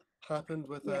happened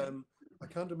with I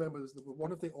can't remember. It was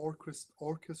one of the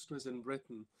orchestras in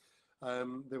Britain.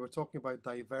 They were talking about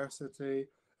diversity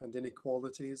and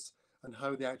inequalities and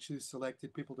how they actually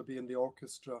selected people to be in the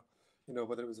orchestra,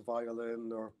 whether it was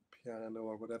violin or piano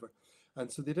or whatever.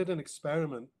 And so they did an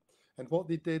experiment, and what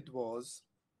they did was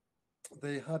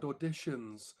they had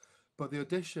auditions, but the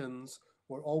auditions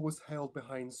were always held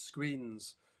behind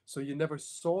screens. So you never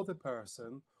saw the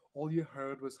person, all you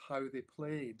heard was how they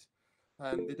played.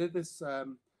 And they did this, I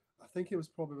think it was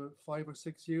probably about 5 or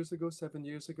 6 years ago, 7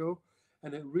 years ago,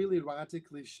 and it really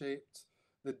radically shaped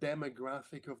the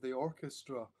demographic of the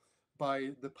orchestra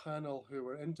by the panel who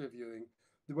were interviewing.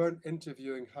 They weren't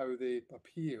interviewing how they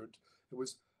appeared, it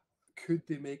was could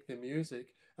they make the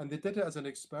music? And they did it as an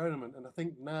experiment, and I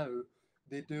think now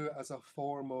they do it as a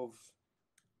form of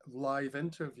live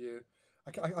interview.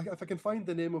 If I can find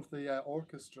the name of the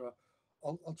orchestra,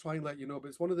 I'll try and let you know, but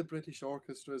it's one of the British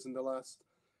orchestras in the last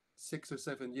 6 or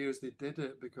 7 years. They did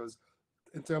it because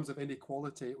in terms of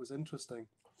inequality, it was interesting.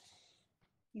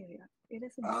 Yeah, it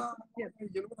is. You know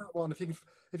that one.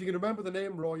 If you can remember the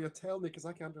name, Roy, you tell me because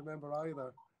I can't remember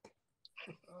either.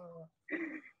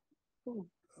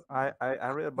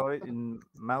 I read about it in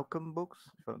Malcolm books,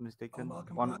 if I'm not mistaken.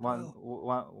 Malcolm One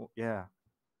Gladwell. yeah,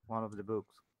 one of the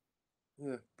books.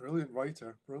 Yeah, brilliant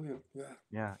writer, brilliant.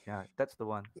 Yeah. Yeah, that's the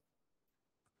one.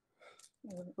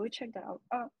 We'll check that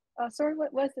out. Sorry,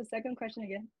 what was the second question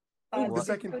again? The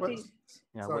second question.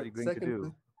 Yeah, Sorry, what are you going to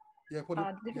do? Yeah, what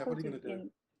are you difficulty going to do?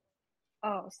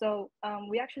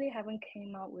 We actually haven't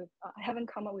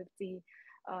come up with the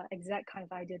exact kind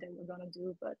of idea that we're gonna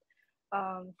do, but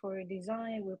for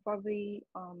design, we're probably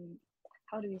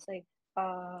how do we say?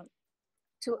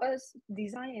 To us,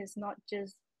 design is not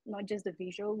just the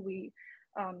visual.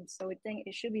 So we think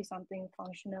it should be something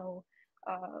functional,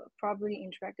 probably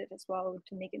interactive as well,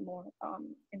 to make it more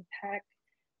impact,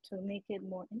 to make it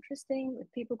more interesting,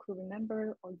 that people could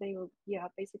remember, or they will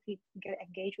basically get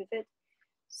engaged with it.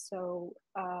 So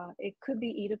it could be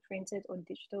either printed or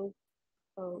digital.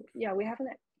 So yeah, we haven't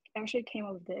actually came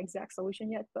up with the exact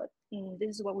solution yet, but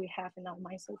this is what we have in our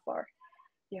mind so far.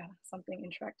 Yeah, something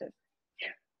interactive.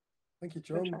 Thank you,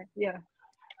 John. Yeah,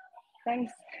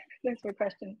 thanks for the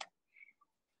question.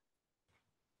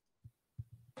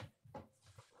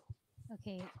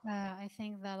 Okay, I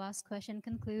think the last question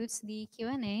concludes the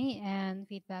Q&A and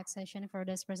feedback session for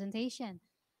this presentation.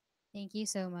 Thank you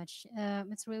so much.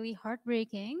 It's really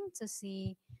heartbreaking to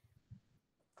see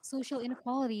social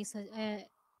inequalities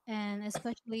and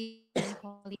especially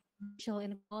racial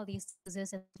inequalities that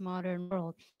exist in this modern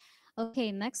world.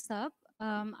 Okay, next up,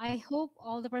 I hope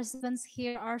all the participants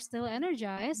here are still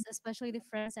energized, especially the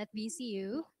friends at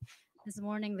BCU this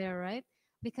morning there, right?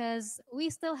 Because we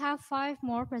still have 5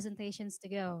 more presentations to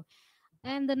go.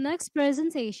 And the next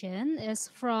presentation is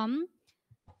from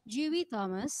Julie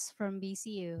Thomas from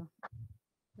BCU.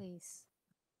 Please.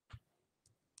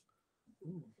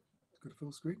 Ooh, good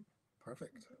full screen.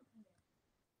 Perfect.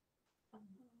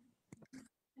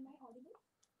 Am I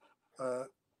audible?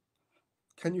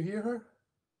 Can you hear her?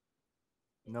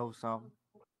 No sound.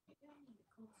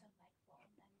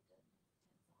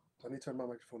 Let me turn my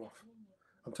microphone off.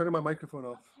 I'm turning my microphone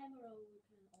off.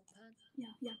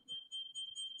 Yeah.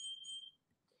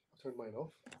 I'll turn mine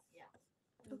off.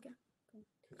 Okay. Can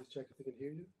you just check if they can hear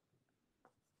you?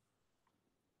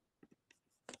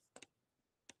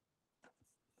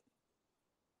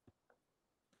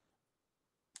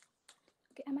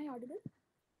 Okay, am I audible?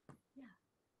 Yeah.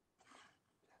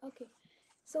 Okay.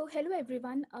 So hello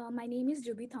everyone, my name is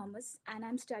Juby Thomas and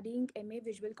I'm studying MA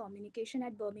Visual Communication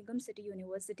at Birmingham City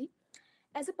University.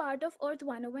 As a part of Earth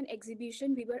 101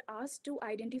 exhibition, we were asked to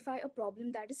identify a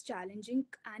problem that is challenging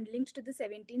and linked to the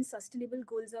 17 Sustainable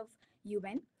Goals of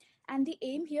UN. And the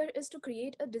aim here is to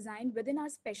create a design within our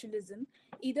specialism,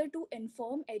 either to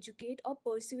inform, educate, or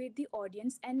persuade the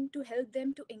audience and to help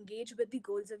them to engage with the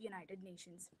goals of United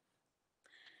Nations.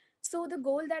 So the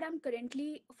goal that I'm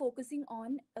currently focusing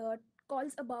on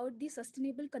calls about the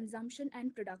sustainable consumption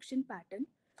and production pattern.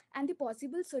 And the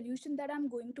possible solution that I'm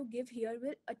going to give here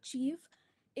will achieve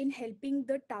in helping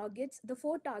the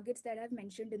 4 targets that I've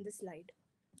mentioned in the slide.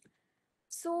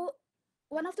 So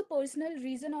one of the personal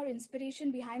reason or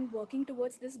inspiration behind working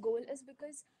towards this goal is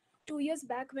because 2 years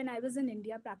back when I was in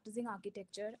India practicing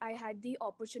architecture, I had the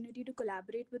opportunity to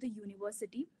collaborate with a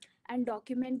university and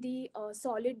document the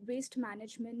solid waste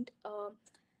management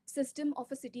system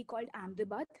of a city called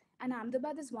Ahmedabad. And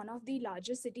Ahmedabad is one of the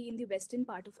largest city in the western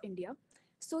part of India.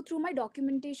 So through my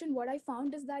documentation, what I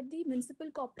found is that the municipal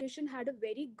corporation had a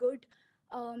very good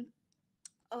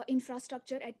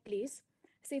infrastructure at place.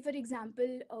 Say, for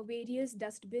example, various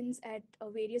dustbins at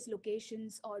various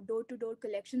locations or door-to-door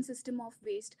collection system of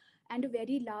waste and a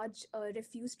very large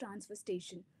refuse transfer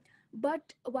station.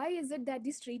 But why is it that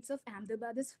the streets of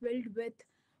Ahmedabad is filled with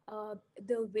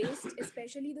the waste,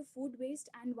 especially the food waste,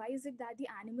 and why is it that the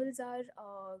animals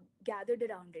are gathered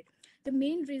around it? The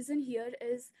main reason here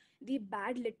is the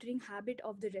bad littering habit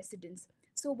of the residents.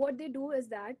 So what they do is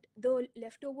that the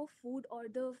leftover food or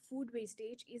the food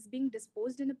wastage is being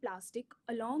disposed in a plastic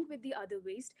along with the other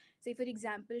waste. Say, for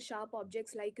example, sharp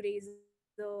objects like razor,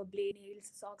 blade,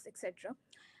 nails, socks, etc.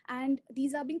 And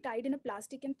these are being tied in a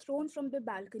plastic and thrown from the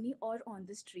balcony or on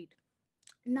the street.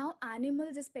 Now,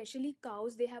 animals, especially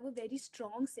cows, they have a very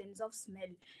strong sense of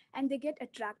smell and they get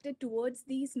attracted towards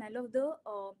the smell of the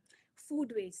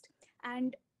food waste.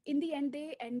 And in the end,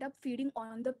 they end up feeding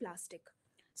on the plastic.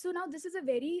 So now this is a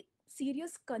very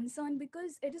serious concern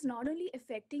because it is not only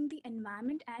affecting the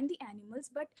environment and the animals,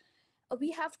 but we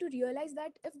have to realize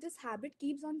that if this habit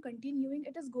keeps on continuing,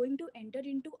 it is going to enter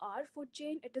into our food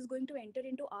chain, it is going to enter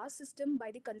into our system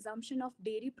by the consumption of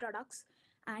dairy products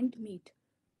and meat.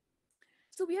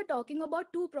 So we are talking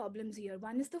about two problems here.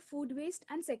 One is the food waste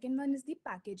and second one is the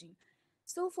packaging.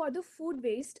 So for the food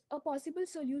waste, a possible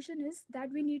solution is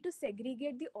that we need to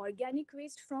segregate the organic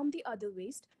waste from the other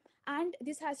waste. And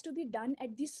this has to be done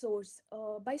at the source.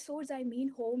 By source, I mean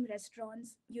home,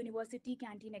 restaurants, university,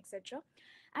 canteen, etc.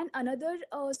 And another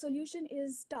solution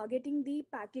is targeting the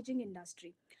packaging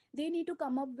industry. They need to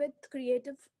come up with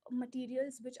creative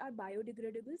materials which are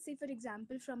biodegradable. Say, for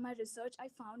example, from my research, I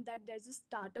found that there's a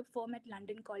startup firm at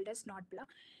London called as Notpla,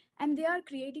 and they are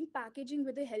creating packaging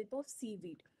with the help of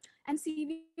seaweed. And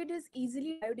seaweed is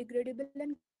easily biodegradable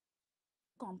and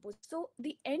composted. So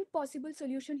the end possible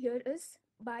solution here is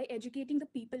by educating the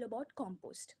people about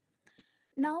compost.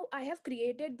 Now I have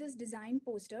created this design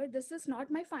poster. This is not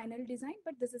my final design,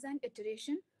 but this is an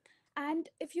iteration. And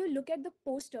if you look at the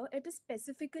poster, it is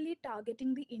specifically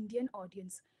targeting the Indian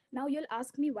audience. Now you'll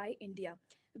ask me why India?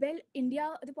 Well,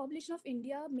 India, the population of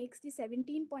India makes the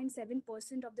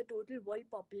 17.7% of the total world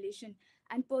population,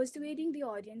 and persuading the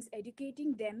audience,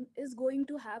 educating them is going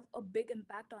to have a big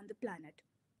impact on the planet.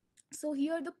 So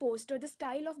here the poster, the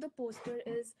style of the poster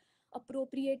is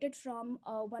appropriated from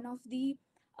one of the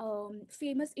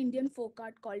famous Indian folk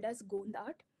art called as Gond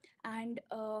art. And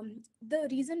the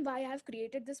reason why I have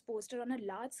created this poster on a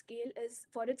large scale is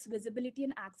for its visibility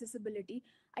and accessibility.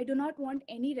 I do not want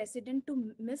any resident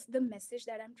to miss the message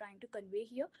that I'm trying to convey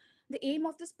here. The aim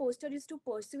of this poster is to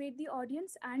persuade the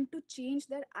audience and to change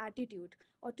their attitude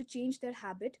or to change their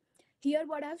habit. Here,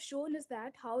 what I've shown is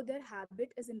that how their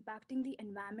habit is impacting the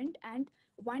environment, and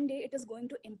one day it is going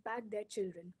to impact their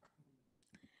children.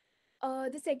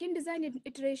 The second design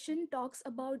iteration talks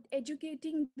about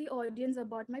educating the audience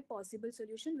about my possible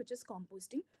solution, which is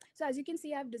composting. So as you can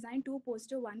see, I've designed two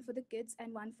posters, one for the kids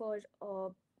and one for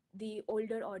the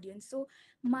older audience. So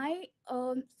my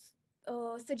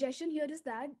suggestion here is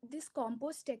that this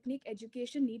compost technique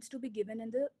education needs to be given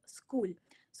in the school.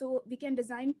 So we can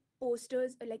design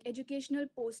posters, like educational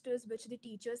posters, which the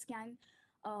teachers can,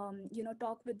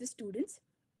 talk with the students.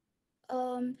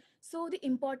 So the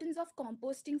importance of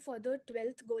composting for the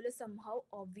 12th goal is somehow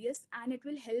obvious, and it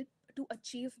will help to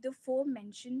achieve the four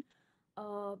mentioned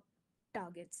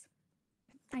targets.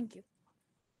 Thank you.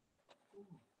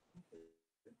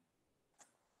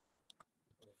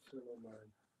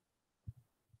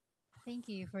 Thank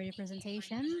you for your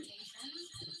presentation.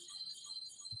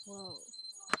 Whoa.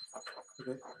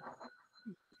 Okay.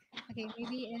 Okay,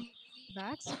 maybe any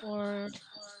feedbacks or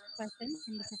questions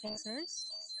from the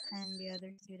professors and the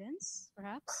other students,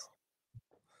 perhaps?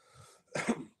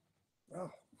 Oh,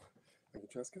 thank you,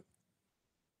 Jessica.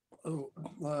 Oh,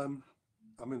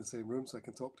 I'm in the same room, so I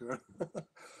can talk to her.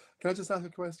 Can I just ask a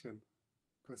question?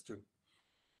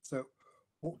 So,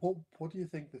 what do you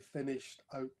think the finished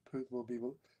output will be?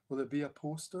 Will it be a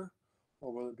poster,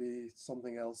 or will it be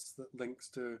something else that links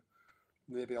to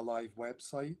maybe a live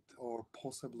website, or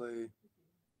possibly,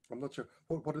 I'm not sure.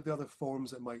 What are the other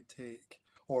forms it might take,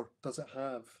 or does it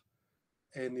have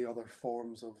any other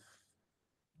forms of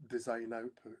design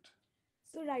output?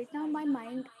 So right now, in my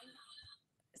mind,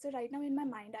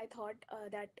 I thought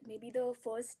that maybe the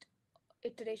first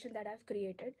iteration that I've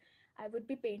created, I would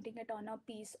be painting it on a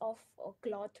piece of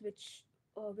cloth which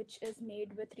is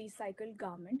made with recycled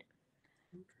garment.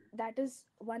 That is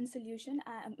one solution.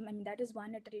 I mean, that is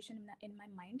one iteration in my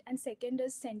mind. And second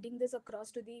is sending this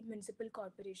across to the municipal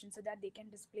corporation so that they can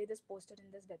display this poster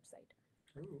in this website.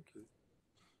 Oh, okay.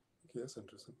 Okay, that's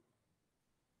interesting.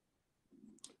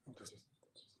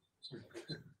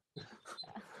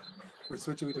 We're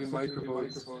switching between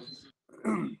microphones.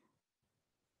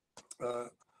 I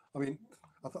mean,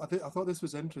 I thought this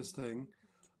was interesting.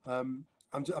 I'm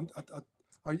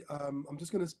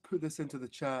just going to put this into the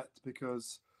chat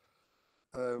because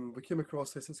we came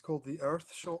across this. It's called the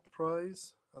Earthshot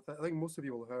Prize. I think most of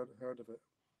you will have heard of it.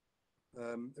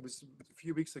 It was a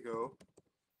few weeks ago,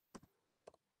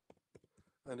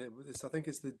 and I think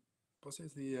it's the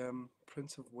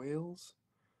Prince of Wales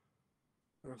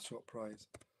Earthshot Prize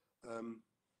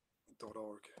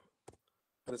 .org,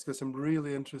 and it's got some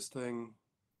really interesting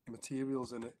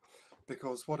materials in it,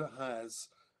 because what it has,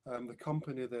 the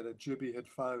company that Juby had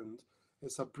found,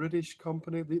 it's a British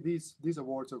company. These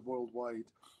awards are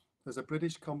worldwide. There's a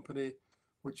British company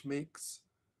which makes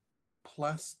what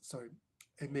does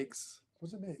it make?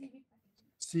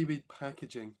 Seaweed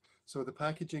packaging. So the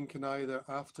packaging can either,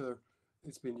 after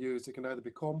it's been used, it can either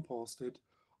be composted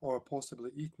or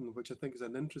possibly eaten, which I think is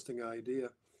an interesting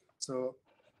idea. So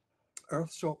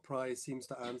Earthshot Prize seems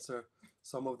to answer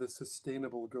some of the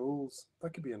sustainable goals.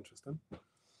 That could be interesting.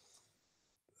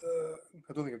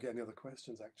 I don't think I'll get any other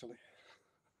questions, actually.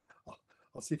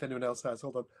 I'll see if anyone else has.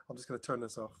 Hold on. I'm just going to turn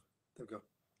this off. There we go.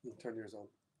 You can turn yours on.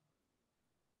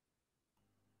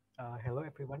 Hello,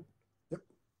 everyone. Yep.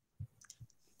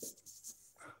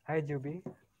 Hi, Juby.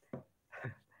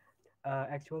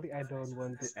 Actually, I don't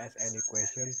want to ask any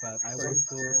question, but I want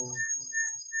to.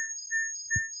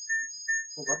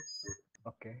 Hold on.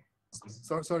 Okay.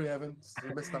 Sorry, Evan.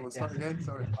 You missed that one. Start again.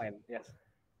 Sorry. Fine. Yes.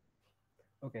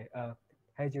 Okay.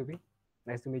 Hi, Juby.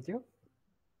 Nice to meet you.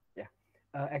 Yeah.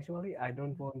 Actually, I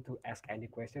don't want to ask any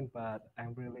question, but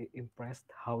I'm really impressed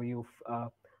how you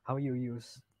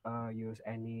use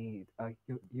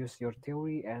your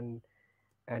theory and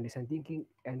design thinking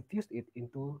and fuse it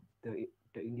into the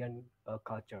Indian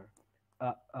culture.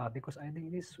 Because I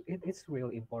think it's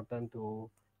really important to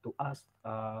us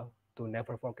to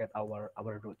never forget our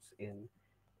roots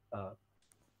uh,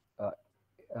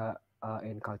 uh,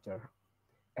 in culture.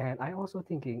 And I also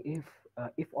thinking uh,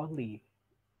 if only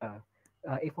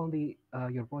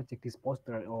your project is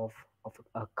poster of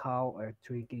a cow or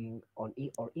drinking on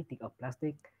or eating a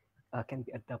plastic can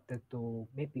be adapted to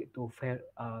maybe to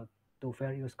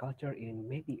various culture in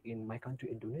maybe in my country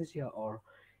Indonesia or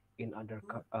in other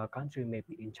country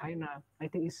maybe in China. I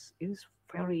think it's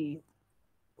very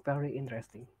very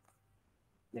interesting.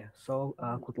 Yeah. So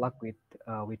good luck with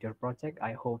your project.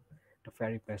 I hope the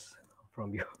very best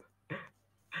from you.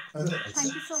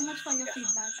 Thank you so much for your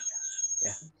feedback.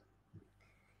 Yeah.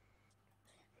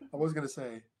 I was going to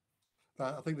say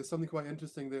that I think there's something quite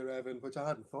interesting there, Evan, which I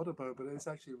hadn't thought about, but it's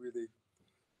actually really,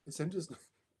 it's interesting.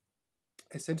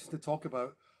 It's interesting to talk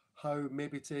about how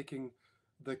maybe taking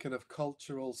the kind of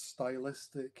cultural,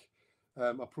 stylistic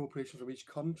appropriation from each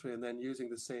country and then using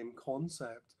the same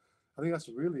concept. I think that's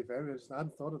really very interesting. I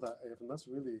hadn't thought of that, Evan. That's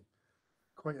really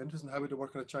quite interesting. How would it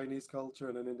work on a Chinese culture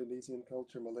and an Indonesian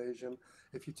culture, Malaysian,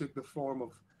 if you took the form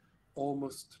of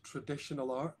almost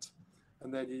traditional art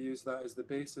and then you use that as the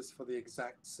basis for the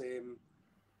exact same,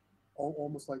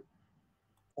 almost like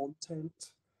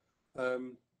content.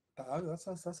 That's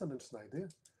an interesting idea.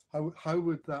 How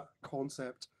would that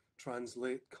concept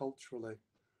translate culturally?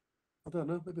 I don't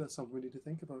know. Maybe that's something we need to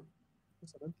think about.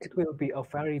 It will be a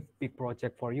very big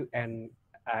project for you, and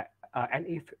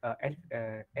if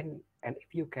and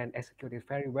if you can execute it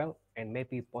very well and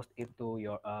maybe post it to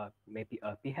your maybe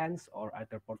Behance or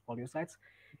other portfolio sites,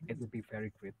 it will be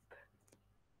very great.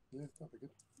 Yeah, that'd be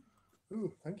good.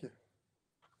 Ooh, thank you.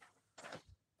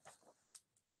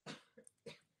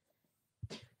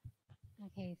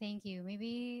 Okay, thank you.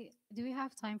 Maybe do we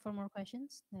have time for more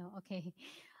questions? No. Okay.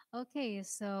 Okay,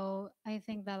 so I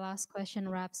think the last question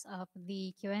wraps up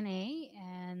the Q&A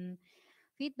and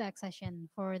feedback session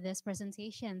for this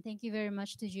presentation. Thank you very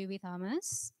much to Juby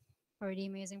Thomas for the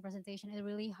amazing presentation. It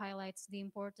really highlights the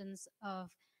importance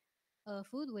of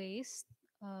food waste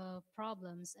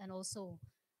problems and also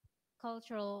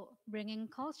bringing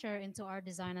culture into our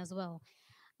design as well.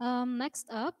 Next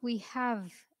up, we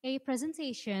have a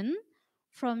presentation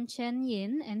from Chen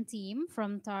Yin and team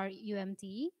from TAR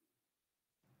UMT.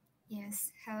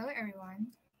 Yes, hello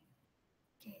everyone.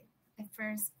 Okay, at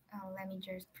first, let me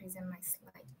just present my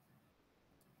slide.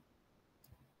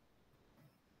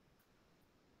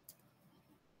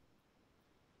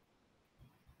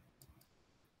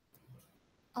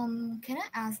 Can I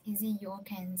ask, is it you all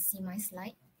can see my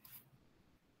slide?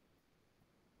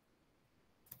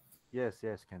 Yes,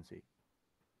 can see.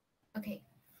 Okay,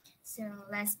 so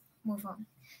let's move on.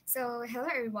 So hello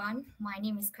everyone, my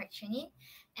name is Craig Chenny,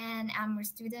 and I'm a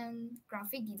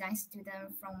graphic design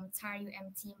student from TAR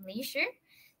UMT Malaysia.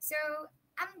 So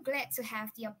I'm glad to have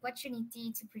the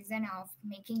opportunity to present of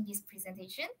making this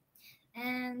presentation.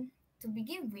 And to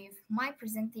begin with, my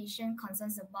presentation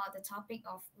concerns about the topic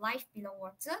of life below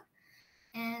water.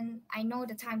 And I know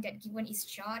the time that given is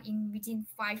short in within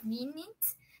 5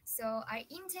 minutes, so I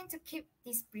intend to keep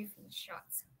this brief and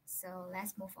short. So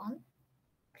let's move on.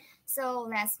 So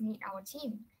let's meet our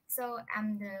team. So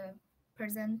I'm the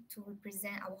person to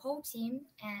represent our whole team,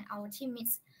 and our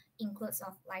teammates includes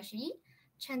of Lai Shi,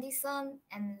 Chen Dixon,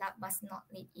 and last but not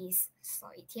least is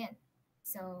Soi Tian.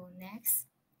 So next.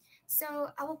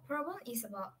 So our problem is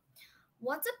about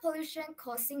water pollution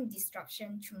causing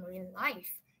disruption to marine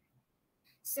life.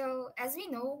 So as we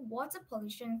know, water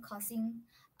pollution causing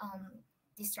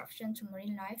disruption to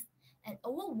marine life, and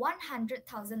over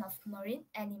 100,000 of marine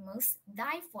animals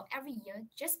die for every year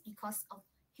just because of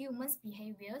humans'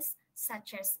 behaviors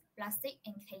such as plastic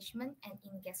engagement and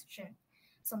ingestion.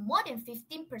 So more than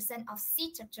 15% of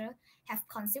sea turtle have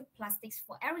consumed plastics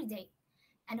for every day.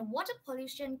 And the water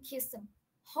pollution kills the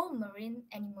whole marine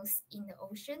animals in the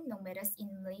ocean, no matter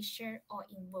in Malaysia or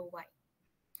in worldwide.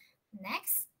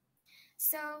 Next.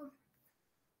 So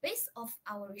based off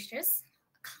our research,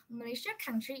 Malaysia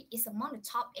country is among the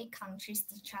top 8 countries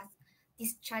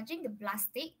discharging the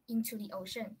plastic into the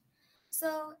ocean.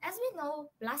 So as we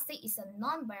know, plastic is a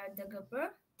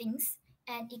non-biodegradable things,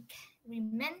 and it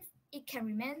can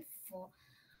remain for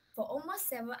almost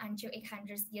several until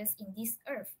 800 years in this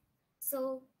earth.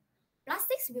 So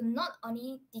plastics will not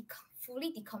only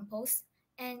fully decompose,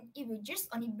 and it will just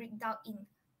only break down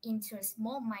into a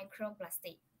small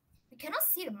microplastic. We cannot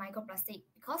see the microplastic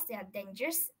because they are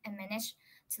dangerous and manage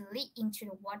to leak into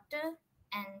the water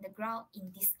and the ground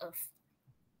in this earth.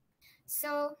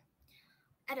 So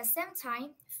at the same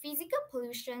time, physical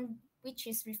pollution, which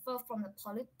is referred from the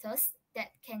polluters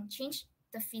that can change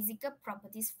the physical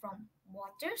properties from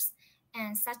waters,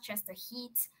 and such as the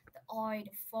heat, the oil,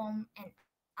 the foam, and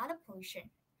other pollution.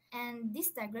 And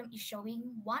this diagram is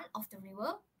showing one of the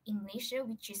river in Malaysia,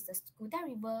 which is the Ciputra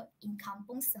River in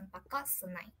Kampung Sempaka,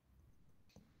 Senai.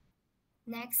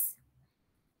 Next,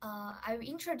 I will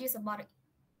introduce about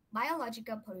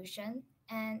biological pollution,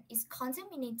 and its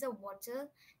contaminated water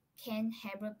can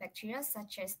harbor bacteria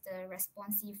such as the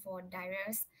responsive for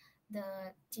diarrhea,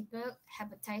 the typical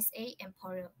hepatitis A and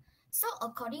polio. So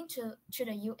according to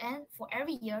the UN, for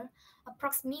every year,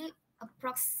 approximately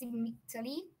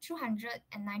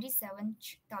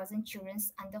 297,000 children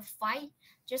under 5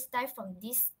 just die from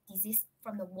this disease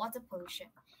from the water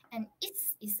pollution. And it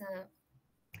is a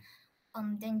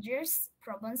dangerous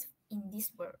problem in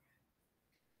this world.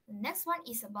 The next one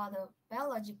is about the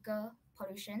biological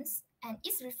pollutions, and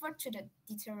it's referred to the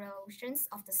deteriorations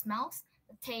of the smells,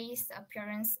 the taste, the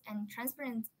appearance, and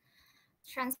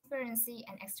transparency,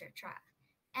 and etc.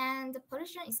 And the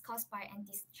pollution is caused by and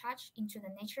discharged into the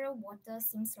natural water,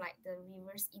 seems like the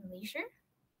rivers in Malaysia.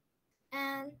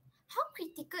 And how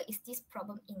critical is this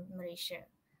problem in Malaysia?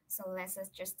 So let's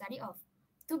just study off.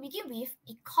 To begin with,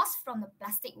 it comes from the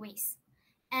plastic waste.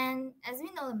 And as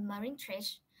we know, the marine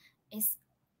trash is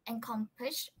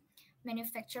encompass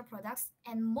manufactured products,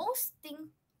 and most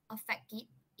thing affected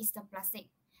is the plastic,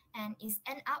 and is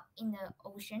end up in the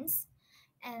oceans,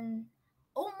 and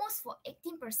almost for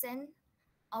 18%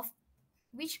 of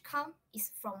which come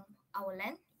is from our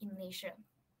land in Malaysia.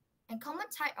 And common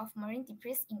type of marine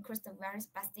debris includes the various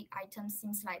plastic items,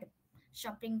 things like the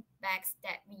shopping bags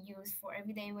that we use for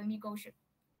every day when we go to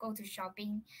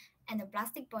shopping, and the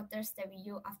plastic bottles that we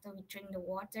use after we drink the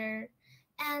water.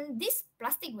 And this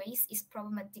plastic waste is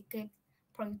problematically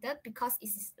polluted because it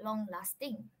is long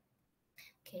lasting.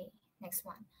 Okay, next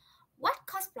one. What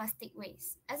causes plastic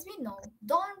waste? As we know,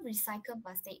 don't recycle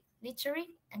plastic.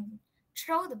 Literally and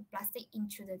throw the plastic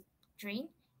into the drain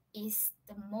is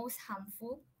the most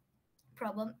harmful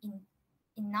problem in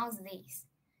nowadays.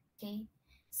 Okay,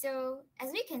 so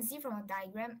as we can see from a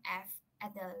diagram F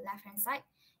at the left hand side,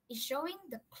 it's showing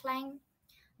the Klang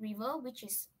River, which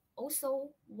is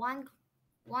also one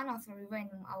of the river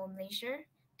in our Malaysia,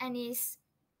 and it is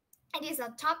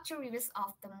a top 2 rivers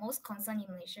of the most concern in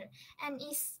Malaysia, and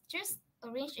it's just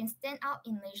arranged and stand out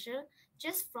in Malaysia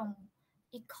just from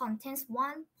it contains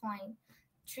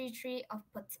 1.33 of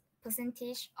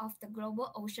percentage of the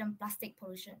global ocean plastic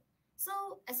pollution.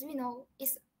 So as we know,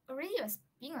 it's already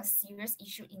being a serious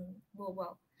issue in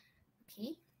world.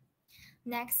 Okay,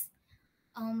 next,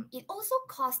 it also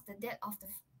caused the death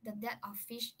of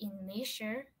fish in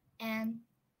Malaysia, and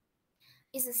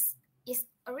is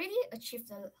already achieved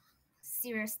the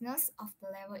seriousness of the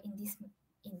level in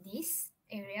this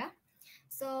area.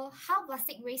 So how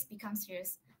plastic waste becomes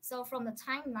serious? So from the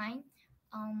timeline,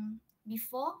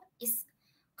 before it's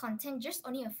contained just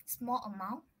only a small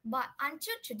amount, but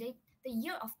until today, the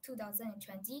year of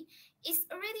 2020, it's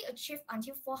already achieved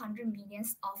until 400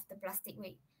 millions of the plastic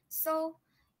waste. So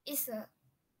it's a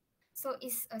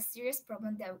serious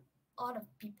problem that all the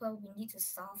people we need to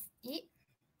solve it.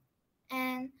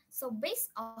 And so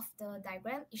based off the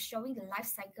diagram is showing the life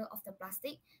cycle of the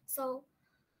plastic. So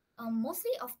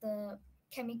mostly of the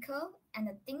chemical and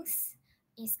the things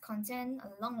is contain a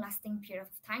long-lasting period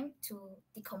of time to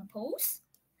decompose.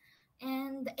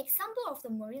 And the example of the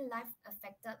marine life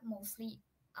affected mostly,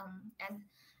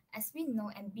 as we know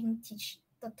and being teach,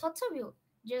 the turtle will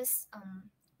just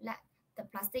let the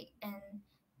plastic, and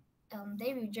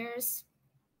they will just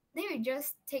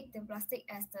take the plastic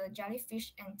as the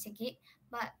jellyfish and take it,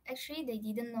 but actually they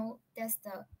didn't know that's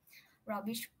the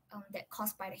rubbish that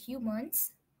caused by the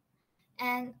humans.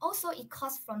 And also it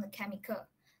caused from the chemical.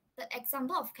 The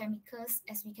example of chemicals,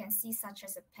 as we can see, such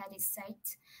as the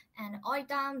pesticide and oil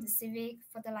dam, the civic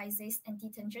fertilizers and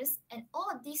detergents, and all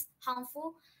of these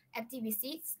harmful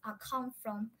activities are come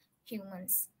from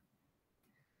humans.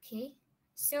 Okay,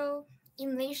 so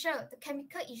in Malaysia, the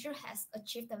chemical issue has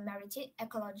achieved the maritime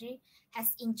ecology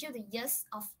has endured the years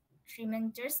of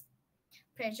tremendous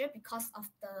pressure because of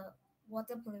the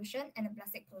water pollution and the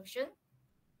plastic pollution.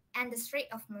 And the Strait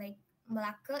of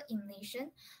Malacca in Malaysia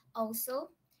also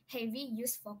heavy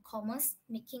use for commerce,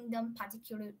 making them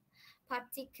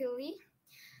particularly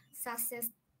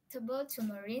susceptible to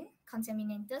marine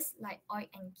contaminants like oil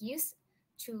and gas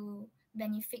to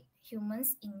benefit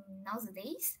humans in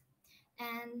nowadays.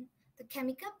 And the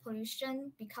chemical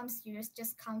pollution becomes serious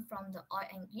just come from the oil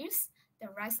and gas, the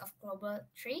rise of global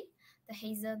trade, the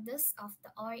hazards of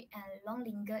the oil and long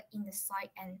linger in the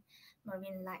soil and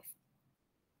marine life.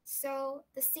 So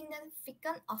the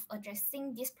significance of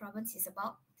addressing these problems is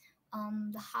about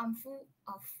the harmful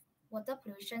of water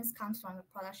pollution comes from the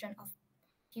production of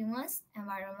humans,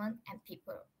 environment, and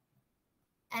people.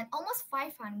 And almost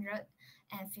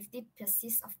 550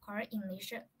 species of coral in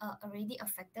Malaysia are already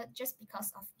affected just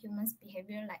because of humans'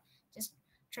 behavior, like just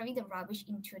throwing the rubbish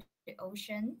into the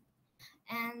ocean.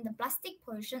 And the plastic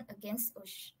pollution against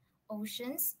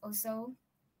oceans also,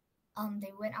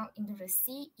 they went out into the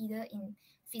sea either in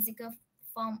physical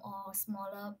form or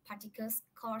smaller particles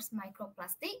called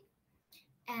microplastic.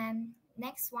 And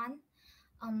next one,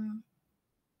 um,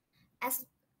 as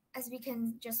as we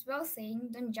can just well saying,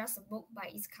 don't judge a book by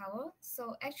its cover.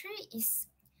 So actually, it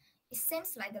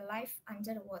seems like the life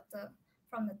under the water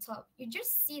from the top. You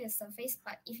just see the surface,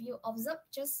 but if you observe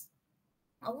just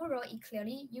overall it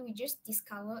clearly, you will just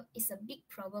discover it's a big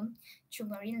problem to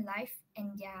marine life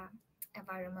and their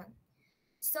environment.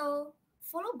 So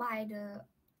followed by the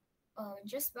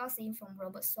just well saying from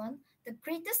Robert Swan, the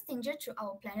greatest danger to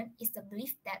our planet is the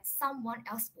belief that someone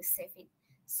else will save it.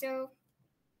 So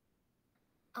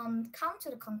come to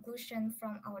the conclusion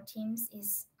from our teams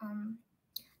is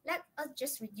let us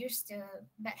just reduce the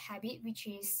bad habit, which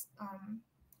is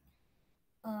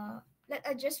let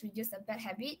us just reduce the bad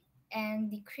habit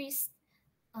and decrease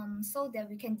so that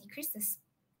we can increase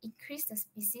the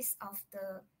species of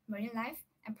the marine life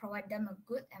and provide them a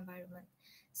good environment.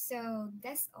 So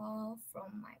that's all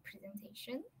from my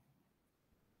presentation.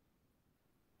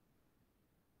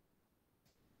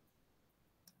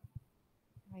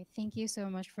 All right, thank you so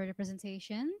much for the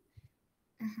presentation.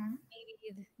 Uh-huh.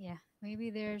 Maybe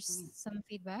there's some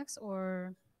feedbacks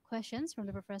or questions from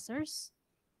the professors.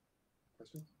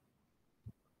 Questions?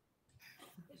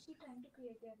 Is she trying to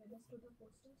create the awareness through the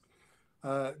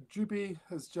posters? Juby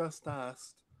has just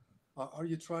asked, are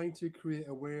you trying to create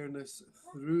awareness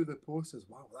through the posters?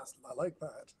 Wow, I like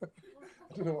that.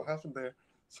 I don't know what happened there.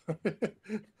 Sorry.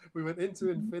 We went into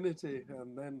infinity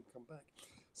and then come back.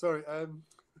 Sorry,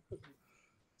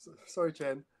 sorry,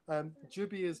 Chen.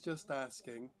 Juby is just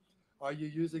asking, are you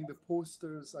using the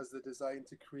posters as the design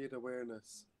to create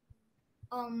awareness?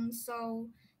 So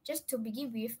just to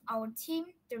begin with, our team,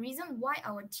 the reason why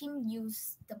our team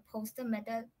use the poster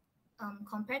method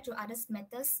compared to others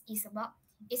methods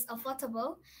is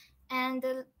affordable, and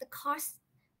the cost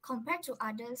compared to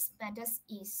others methods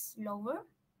is lower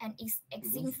and is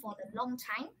exist for a long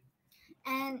time.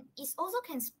 And it also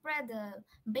can spread the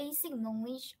basic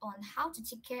knowledge on how to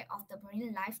take care of the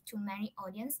marine life to many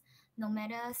audience, no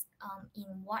matter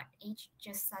in what age,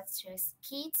 just such as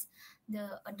kids,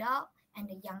 the adult, and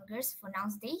the youngest for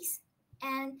nowadays.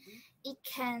 And it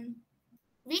can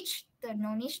reach the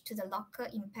knowledge to the local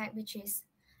impact, which is,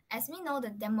 as we know, the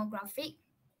demographic.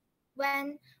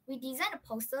 When we design a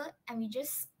poster and we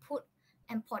just put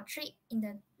and portray in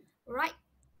the right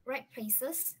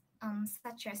places,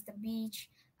 such as the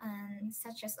beach and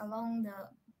such as along the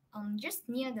just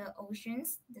near the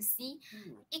oceans, the sea,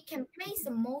 it can place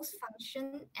the most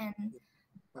function and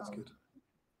That's good.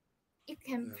 it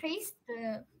can place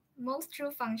the most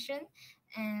true function,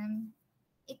 and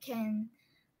it can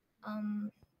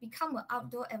become an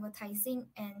outdoor advertising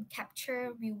and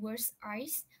capture viewers'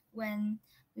 eyes when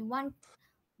we want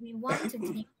to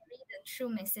deliver the true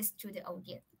message to the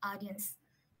audience.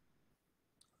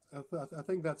 I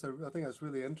think that's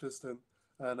really interesting,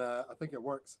 and I think it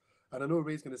works. And I know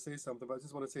Ray's going to say something, but I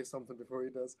just want to say something before he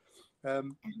does.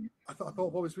 I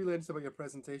thought what was really interesting about your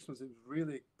presentation was it was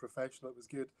really professional. It was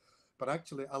good, but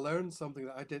actually I learned something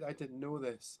that I didn't know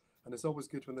this, and it's always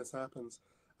good when this happens.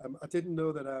 I didn't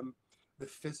know that the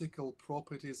physical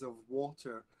properties of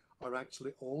water are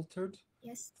actually altered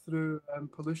through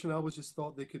pollution. I always just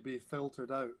thought they could be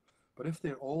filtered out, but if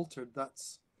they're altered,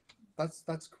 that's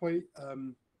quite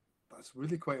that's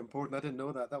really quite important. I didn't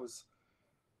know that.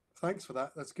 Thanks for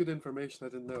that. That's good information. I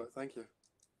didn't know it. Thank you.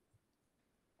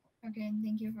 Okay,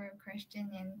 thank you for your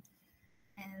question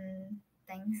and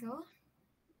thanks all.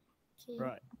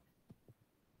 Okay.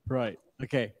 Right.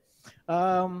 Okay.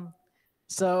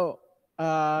 So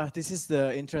This is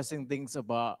the interesting things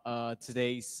about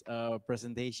today's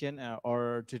presentation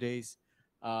or today's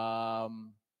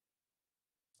um,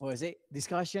 what is it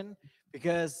discussion,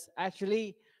 because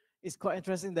actually it's quite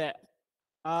interesting that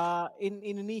in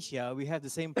Indonesia we have the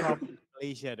same problem in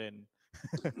Malaysia. Then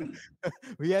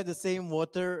we have the same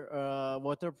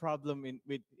water problem in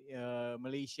with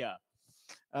Malaysia,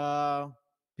 uh,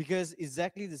 because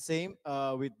exactly the same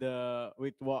with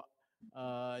what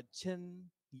Chen,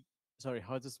 sorry,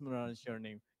 how to pronounce your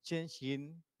name? Chen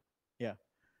Xin. Yeah.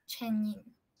 Chen Yin.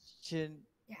 Chen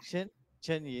Yeah.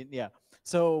 Chen Yin. Yeah.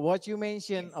 So what you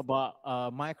mentioned about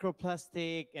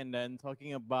microplastic and then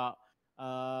talking about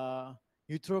uh,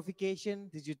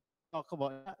 eutrophication. Did you talk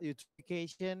about that?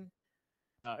 Eutrophication.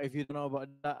 If you don't know about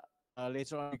that,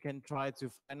 later on you can try to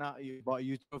find out about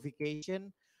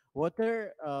eutrophication.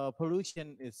 Water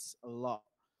pollution is a lot.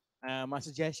 My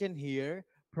suggestion here,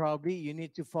 probably you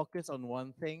need to focus on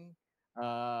one thing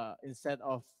instead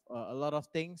of a lot of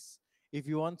things. If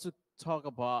you want to talk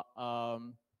about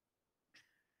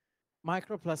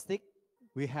microplastic,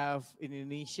 we have in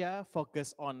Indonesia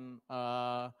focus on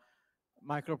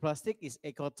microplastic is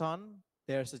ecoton.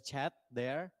 There's a chat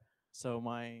there. So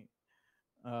my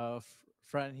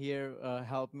friend here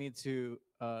helped me to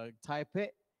type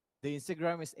it. The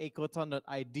Instagram is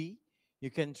ecoton.id. You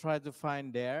can try to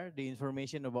find there the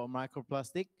information about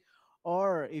microplastic.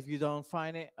 Or if you don't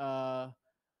find it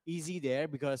easy there,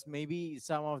 because maybe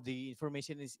some of the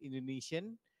information is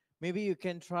Indonesian, maybe you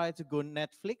can try to go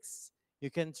Netflix.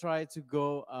 You can try to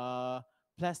go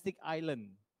Plastic Island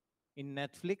in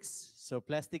Netflix. So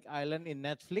Plastic Island in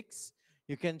Netflix.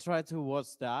 You can try to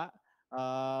watch that.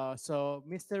 So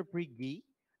Mr. Priggy,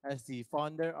 as the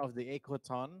founder of the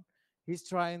Ecoton, he's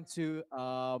trying to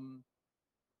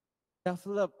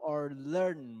develop or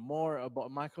learn more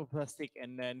about microplastic,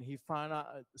 and then he found out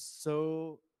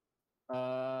so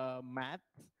mad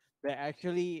that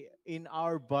actually in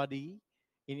our body,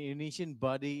 in Indonesian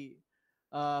body,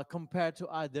 compared to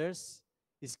others,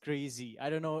 is crazy. I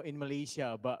don't know in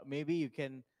Malaysia, but maybe you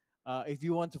can, if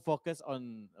you want to focus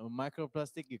on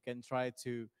microplastic, you can try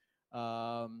to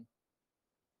um,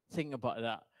 think about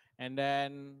that. And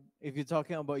then if you're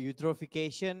talking about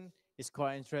eutrophication, it's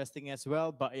quite interesting as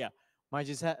well. But yeah, my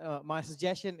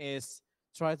suggestion is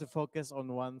try to focus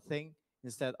on one thing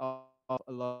instead of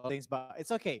a lot of things. But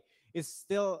it's okay. It's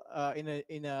still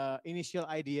in a initial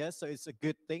idea, so it's a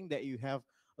good thing that you have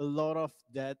a lot of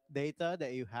that data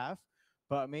that you have.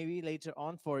 But maybe later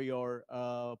on for your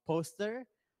poster,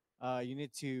 you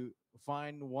need to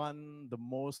find one the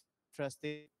most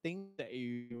interesting things that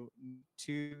you need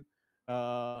to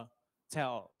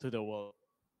tell to the world.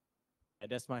 Yeah,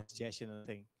 that's my suggestion, I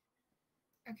think.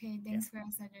 Okay, Yeah. thanks for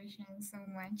your suggestion so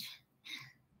much.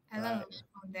 I learned a Right. lot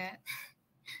from that.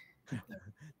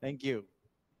 Thank you.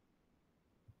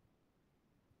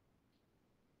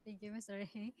 Thank you, Mr.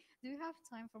 A. Do we have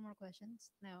time for more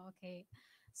questions? No, okay.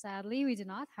 Sadly, we do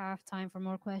not have time for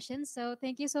more questions. So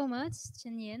thank you so much,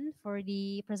 Chen Yin, for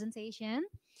the presentation.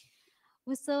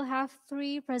 We still have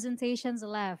 3 presentations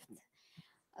left.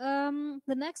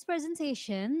 The next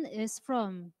presentation is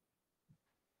from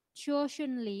Chuo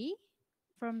Shun Lee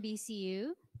from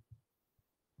BCU.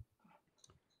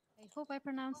 I hope I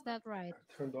pronounced that right.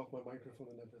 I turned off my microphone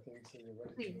and everything, so you're ready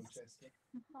to go, Please. Chester.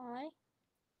 Hi,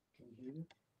 Can you hear me?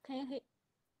 can you hear,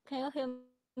 can you hear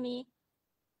me?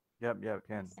 Yep,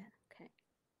 can. Okay.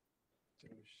 Do you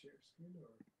want to share screen or?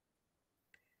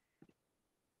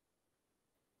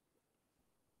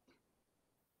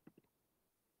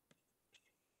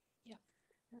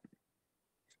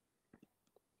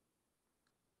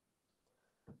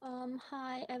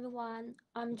 Hi everyone,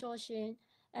 I'm Joshua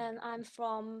and I'm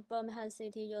from Birmingham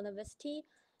City University.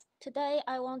 Today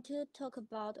I want to talk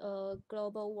about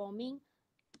global warming.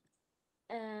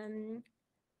 And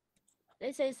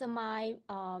this is my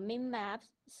main map,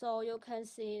 so you can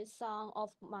see some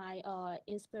of my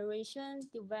inspiration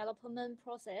development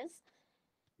process.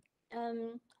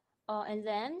 And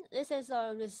then this is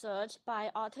a research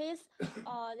by artists.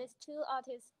 These 2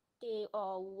 artists, they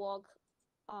work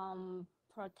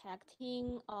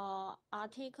protecting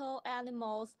article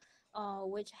animals,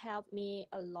 which helped me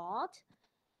a lot.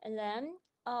 And then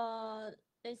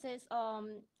this is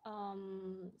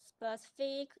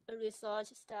specific research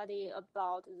study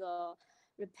about the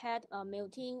rapid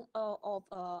melting of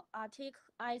Arctic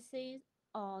ices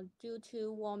due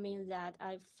to warming that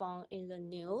I found in the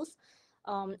news.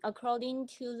 According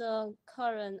to the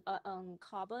current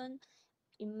carbon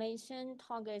emission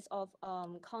targets of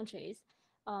countries,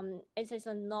 it is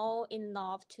not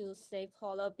enough to save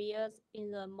polar bears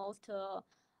in the most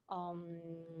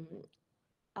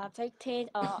affected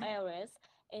areas.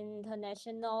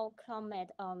 International climate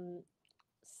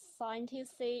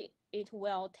scientists say it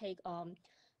will take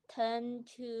 10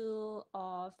 to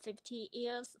 50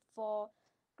 years for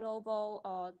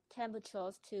global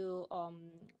temperatures to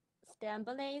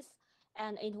stabilize,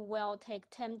 and it will take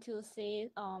time to see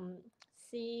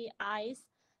sea ice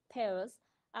pairs.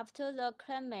 After the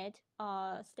climate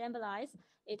stabilize,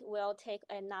 it will take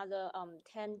another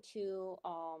 10 to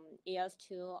years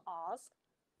to ask.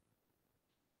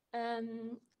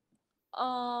 And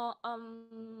uh,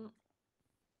 um,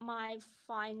 my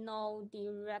final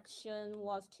direction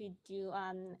was to do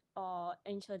an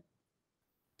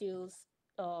introduce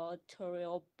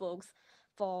tutorial books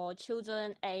for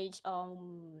children age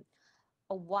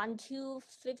 1 to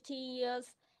 50 years,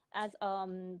 as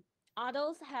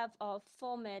adults have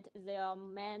format their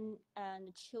men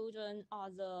and children are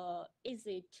the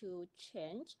easy to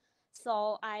change.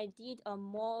 So I did a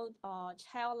more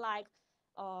childlike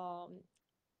um,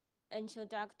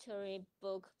 introductory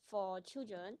book for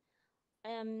children.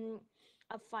 And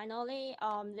finally,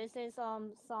 this is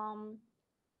some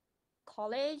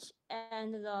college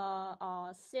and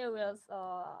the series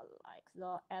like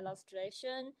the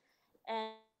illustration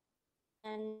and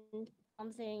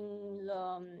something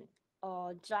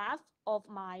the draft of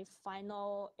my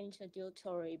final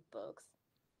introductory books.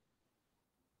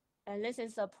 And this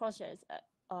is the process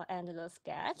and the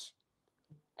sketch.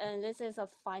 And this is a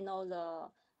final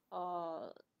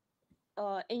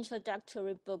the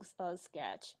introductory books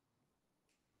sketch.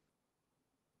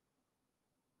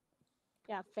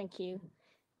 Yeah, thank you.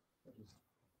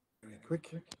 Very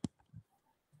quick.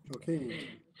 Okay.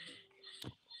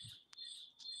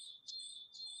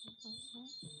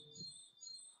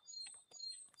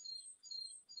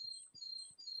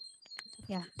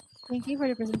 Yeah, thank you for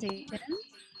the presentation.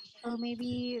 So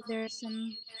maybe there's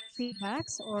some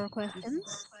feedbacks or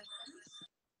questions.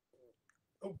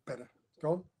 Oh, better.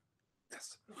 Go on.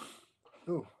 Yes.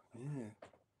 Oh, yeah.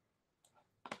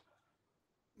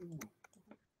 Ooh.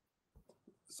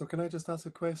 So can I just ask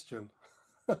a question?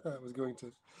 I was going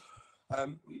to.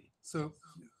 Um, so,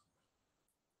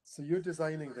 so you're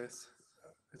designing this.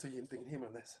 So they can hear me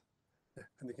on this, yeah,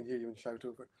 and they can hear you and shout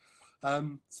over.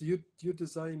 So you're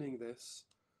designing this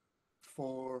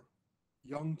for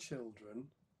young children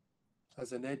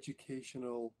as an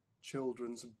educational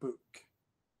children's book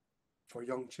for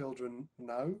young children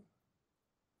now.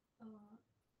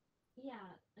 Yeah,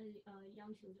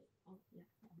 young children. Oh,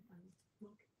 yeah.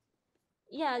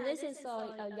 Yeah, this is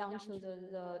a young children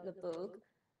the book,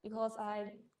 because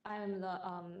I am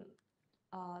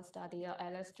the study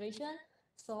illustration,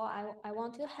 so I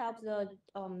want to help the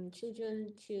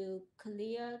children to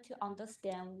clear to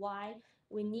understand why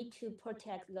we need to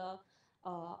protect the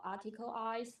article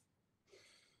eyes.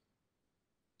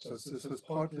 So it's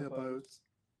partly about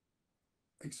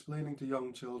explaining to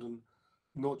young children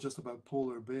not just about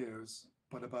polar bears,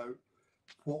 but about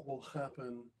what will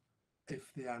happen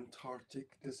if the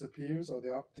Antarctic disappears or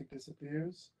the Arctic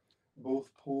disappears. Both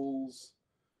poles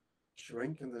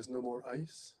shrink and there's no more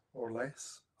ice or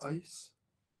less ice.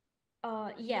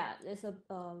 Yeah, there's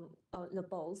the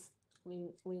both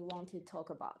we want to talk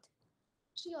about.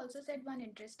 She also said one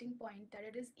interesting point that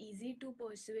it is easy to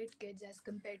persuade kids as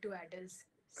compared to adults.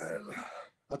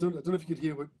 I don't know if you could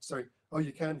hear what. Sorry. Oh,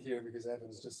 you can hear because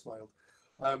Evans just smiled.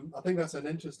 I think that's an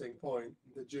interesting point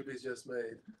that Juby's just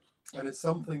made, and it's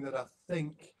something that I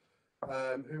think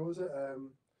who was it?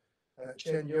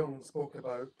 Chen Young spoke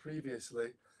about previously,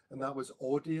 and that was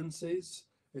audiences.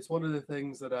 It's one of the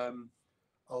things that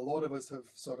a lot of us have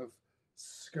sort of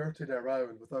skirted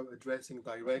around without addressing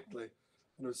directly.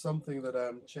 And it was something that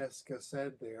Cheska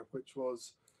said there, which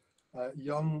was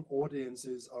young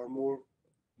audiences are more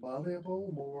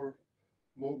malleable, more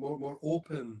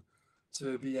open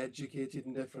to be educated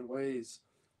in different ways.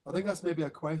 I think that's maybe a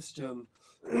question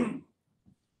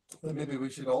that maybe we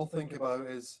should all think about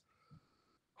is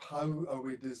how are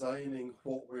we designing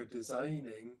what we're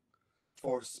designing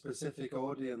for specific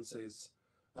audiences?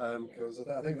 Because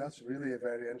I think that's really a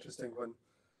very interesting when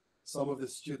some of the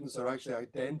students are actually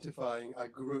identifying a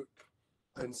group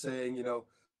and saying, you know,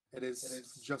 it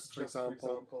is just, for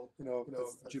example, you know,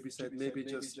 as Juby said, maybe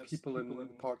just people in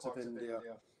parts of India,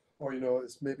 or, you know,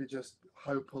 it's maybe just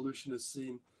how pollution is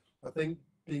seen. I think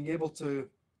being able to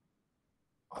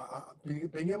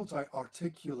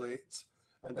articulate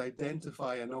and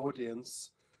identify an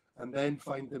audience and then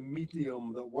find the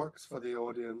medium that works for the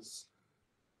audience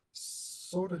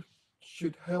sort of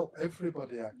should help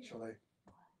everybody, actually.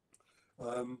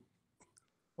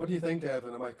 What do you think,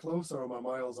 Evan? Am I close or am I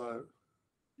miles out?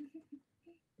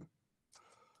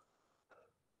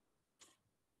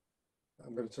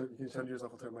 I'm going to turn, you turn yours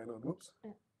off, I'll turn mine on. Whoops.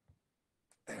 Yeah.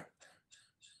 There.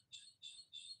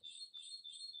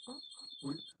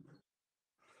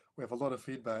 We have a lot of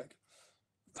feedback.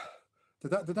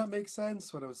 Did that make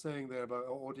sense what I was saying there about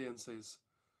audiences?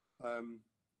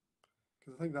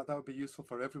 Because I think that would be useful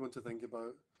for everyone to think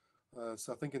about.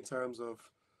 So I think in terms of,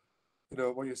 you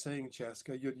know, what you're saying,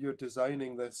 Cheska, you're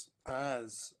designing this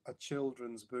as a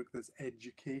children's book that's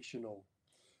educational.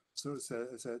 So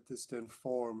it's to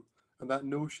inform, and that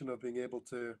notion of being able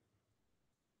to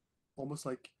almost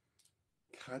like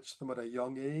catch them at a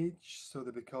young age so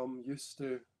they become used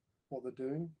to what they're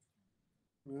doing.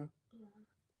 Yeah.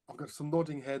 I've got some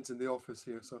nodding heads in the office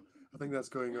here, so I think that's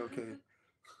going okay.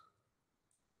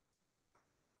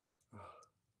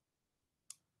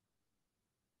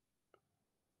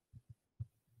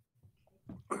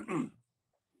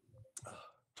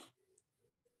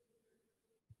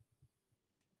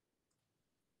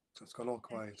 So it's gone all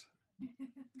quiet.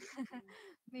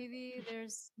 Maybe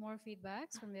there's more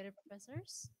feedbacks from the other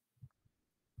professors.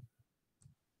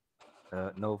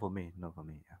 No for me. No for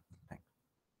me. Yeah. Thanks.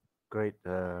 Great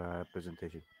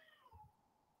presentation.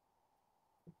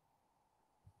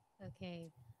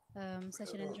 Okay,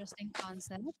 such an interesting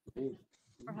concept.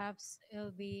 Perhaps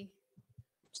it'll be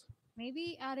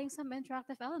maybe adding some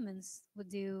interactive elements would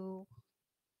do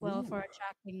well for Ooh.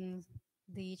 attracting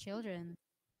the children.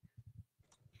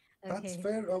 That's Okay.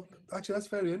 very actually that's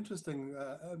very interesting.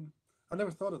 I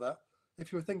never thought of that.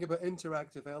 If you were thinking about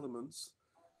interactive elements,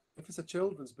 if it's a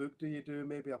children's book, do you do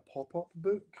maybe a pop-up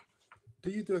book? Do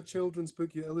you do a children's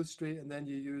book you illustrate and then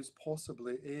you use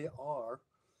possibly AR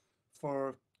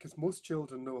for, because most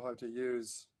children know how to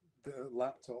use the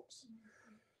laptops,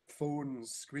 phones,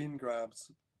 the screen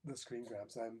grabs, what do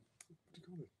you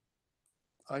call it?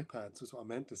 iPads is what I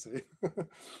meant to say.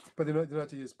 But they know how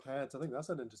to use pads. I think that's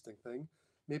an interesting thing.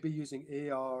 Maybe using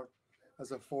AR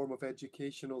as a form of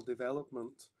educational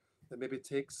development that maybe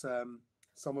takes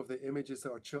some of the images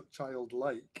that are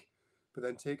childlike, but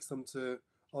then takes them to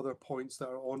other points that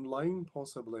are online,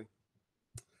 possibly.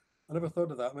 I never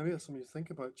thought of that. Maybe that's something you think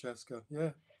about, Cheska.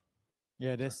 Yeah.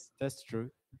 Yeah, that's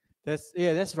true.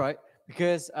 That's right.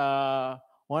 Because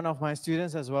one of my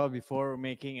students as well before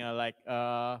making a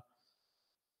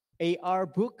AR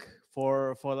book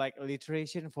for like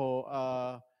alliteration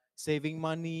for saving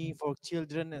money for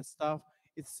children and stuff.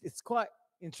 It's quite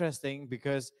interesting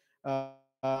because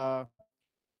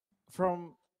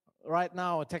from right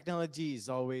now technology is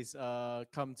always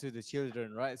come to the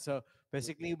children, right? So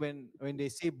basically when they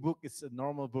say book, it's a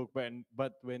normal book,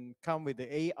 but when come with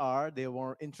the AR, they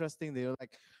were interesting. They're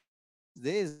like, what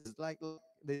is this? Like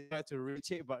they try to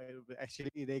reach it, but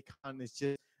actually they can't. It's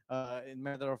just in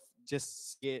matter of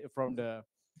just see it from the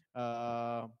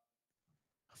uh,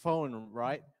 phone,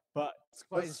 right? But it's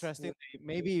quite interesting.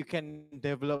 Maybe you can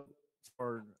develop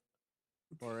for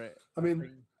it. I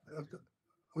mean, I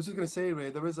was just going to say, Ray,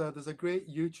 there's a great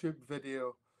YouTube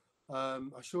video.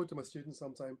 I show it to my students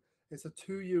sometime. It's a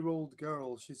 2-year-old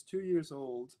girl. She's 2 years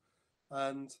old,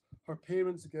 and her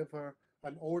parents give her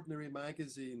an ordinary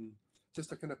magazine,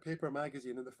 just a kind of paper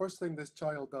magazine. And the first thing this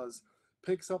child does,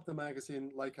 picks up the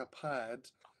magazine like a pad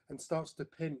and starts to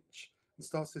pinch and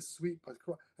starts to sweep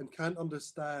and can't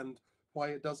understand why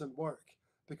it doesn't work,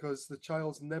 because the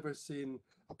child's never seen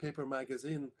a paper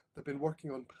magazine. They've been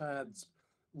working on pads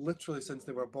literally since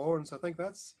they were born. So I think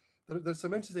there's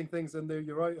some interesting things in there.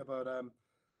 You're right about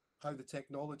how the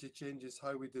technology changes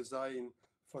how we design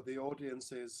for the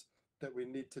audiences that we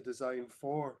need to design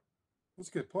for. That's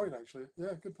a good point, actually.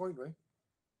 Yeah, good point, Ray.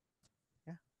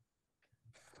 Yeah.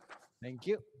 Thank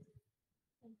you.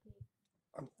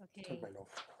 Okay. Turn mine off.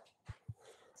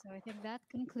 So I think that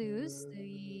concludes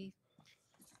the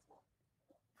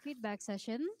feedback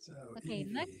session. Okay,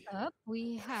 next up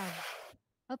we have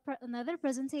another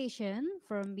presentation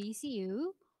from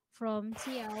BCU from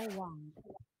TL Wang.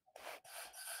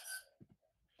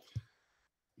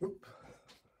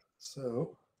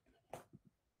 So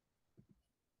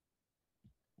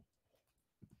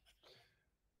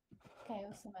can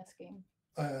you see my screen?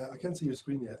 I can't see your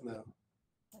screen yet now.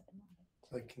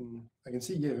 I can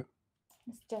see you.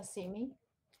 It's just see me?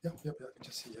 Yep, I can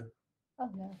just see you. Oh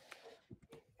no.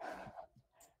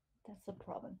 That's the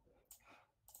problem.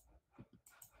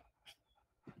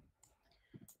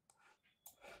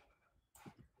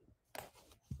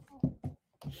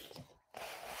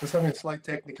 Just having a slight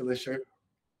technical issue.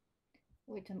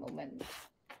 Wait a moment.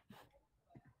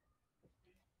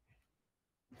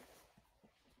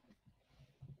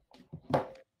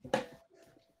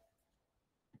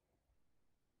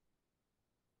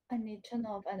 I need to turn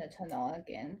off and turn on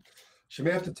again. She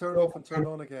may have to turn off and turn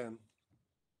on again.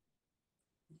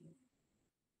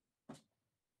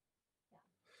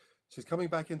 She's coming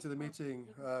back into the meeting.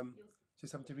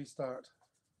 She's having to restart.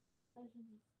 Oh,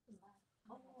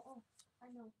 I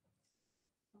know.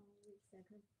 Wait a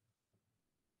second.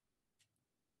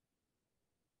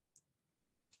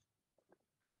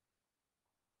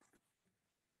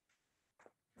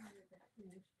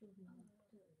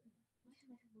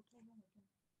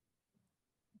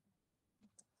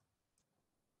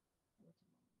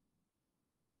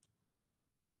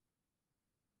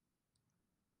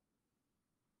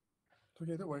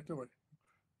 Okay, don't worry, don't worry.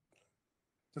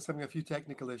 Just having a few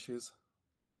technical issues.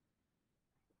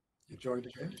 You joined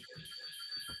again.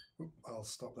 Oop, I'll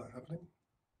stop that happening.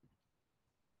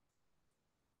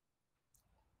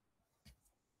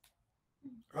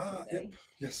 Yep,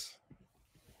 yes.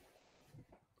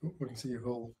 Oh, we can see your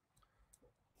whole.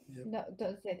 Yep. No,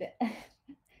 don't say that.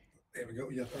 There we go.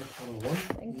 Yeah, one.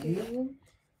 Thank you.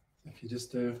 If you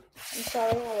just I'm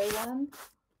sorry, everyone.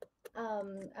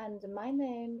 And my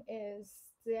name is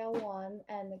Wan,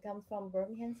 and I come from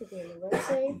Birmingham City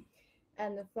University.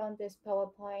 And from this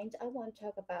PowerPoint, I want to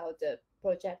talk about the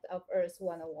project of Earth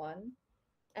 101.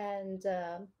 And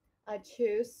I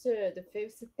choose the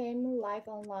fifth theme, Life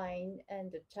Online,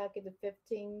 and the target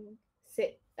 15,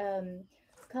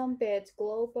 combat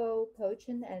global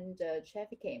poaching and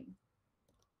trafficking.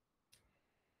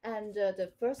 And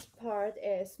the first part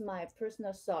is my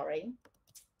personal story.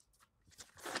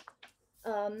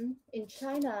 In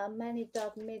China, many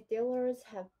dog meat dealers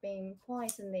have been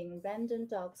poisoning random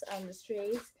dogs on the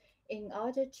streets in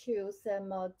order to sell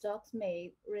more dogs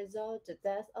meat, result the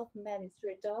death of many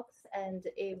street dogs and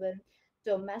even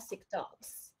domestic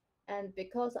dogs. And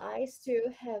because I still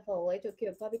have a little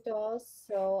cute puppy dog,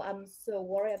 so I'm so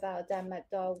worried about that my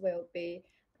dog will be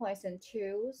poisoned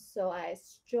too. So I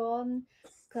strong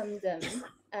condemn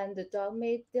and the dog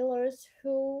meat dealers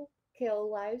who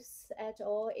kill lives at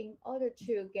all in order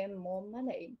to gain more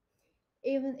money.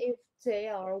 Even if they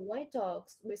are white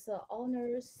dogs with the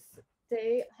owners,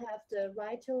 they have the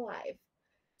right to life.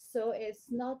 So it's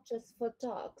not just for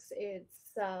dogs,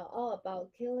 it's all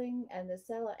about killing and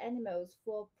selling animals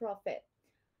for profit.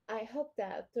 I hope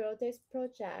that through this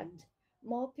project,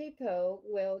 more people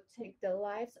will take the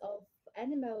lives of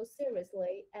animals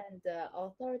seriously and the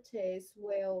authorities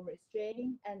will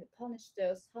restrain and punish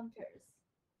those hunters.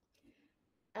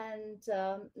 And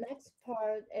next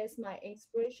part is my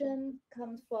inspiration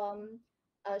comes from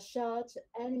a short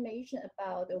animation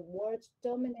about a world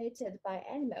dominated by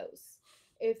animals.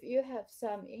 If you have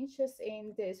some interest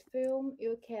in this film,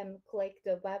 you can click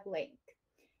the web link.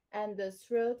 And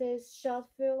through this short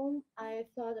film, I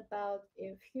thought about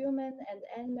if human and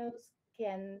animals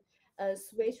can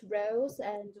switch roles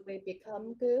and we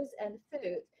become goods and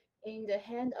food in the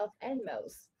hand of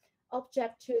animals,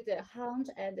 object to the hunt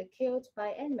and killed by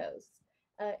animals.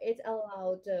 It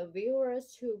allowed the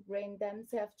viewers to bring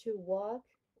themselves to work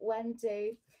when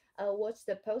they watch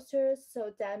the posters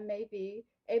so that maybe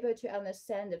able to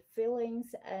understand the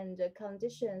feelings and the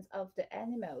conditions of the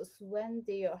animals when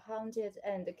they are hunted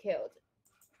and killed.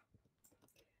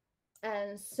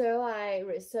 And so I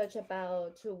research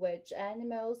about which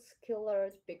animals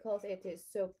killed because it is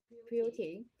so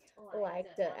pretty,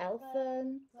 like the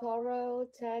elephant, coral,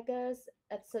 tigers,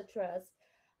 etc.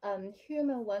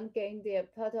 Human one gain their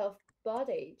part of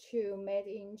body to made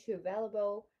into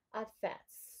valuable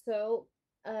artifacts. So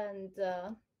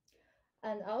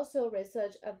and also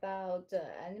research about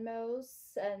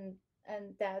animals and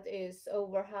that is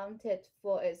overhunted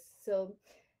for its so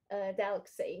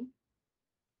delicacy.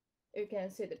 You can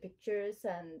see the pictures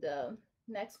and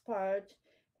next part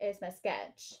is my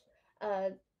sketch.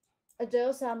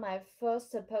 Those are my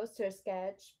first poster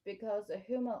sketch because a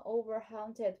human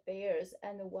overhunted bears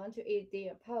and want to eat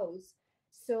their paws.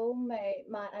 So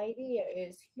my idea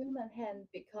is human hand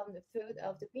become the food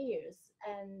of the bears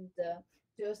and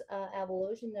those are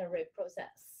evolutionary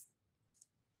process.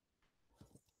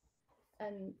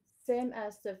 And same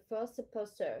as the first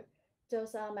poster,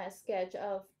 those are my sketch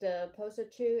of the poster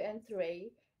 2 and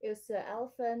 3. It's the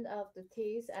elephant of the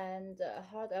teeth and the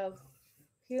heart of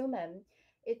human.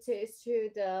 It is to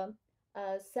the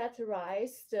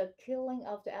satirize the killing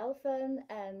of the elephant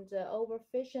and the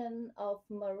overfishing of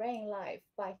marine life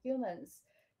by humans,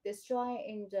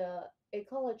 destroying the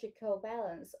ecological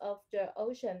balance of the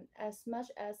ocean as much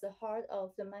as the heart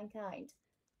of the mankind.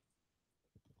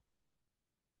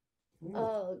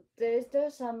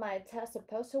 There's my test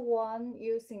poster one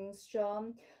using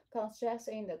strong contrast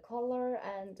in the color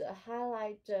and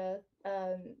highlight the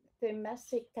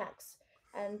thematic text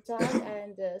and dark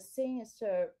and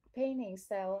sinister painting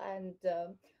style and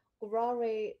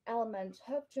gory element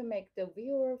help to make the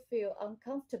viewer feel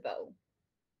uncomfortable.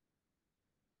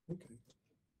 Okay.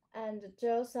 And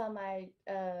those are my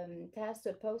test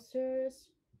posters.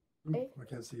 I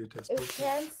can't see your test You posters.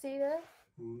 can't see that?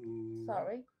 No.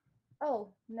 Sorry.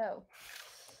 Oh, no.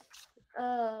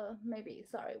 Maybe,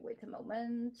 sorry, wait a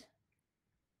moment.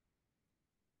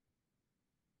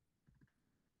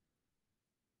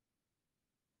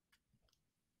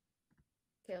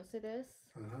 Can you see this?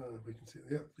 We can see.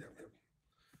 Yep.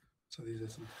 So these are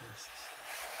some tests.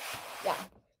 Yeah.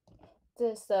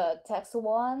 This text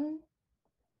 1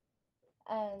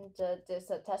 and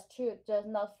this test 2 just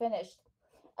not finished.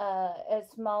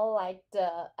 It's more like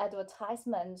the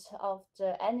advertisement of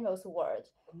the animals world.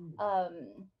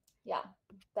 Yeah,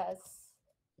 that's.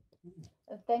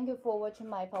 Thank you for watching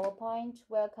my PowerPoint.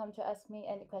 Welcome to ask me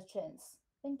any questions.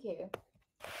 Thank you.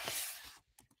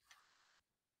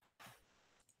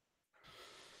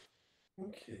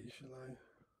 Okay, shall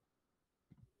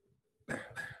I?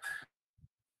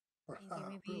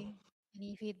 Thank you. Maybe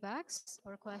any feedbacks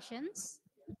or questions?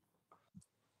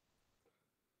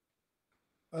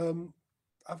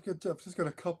 I've just got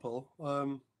a couple.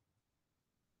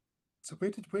 So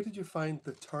where did you find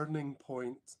the turning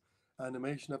point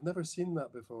animation? I've never seen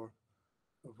that before,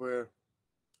 of where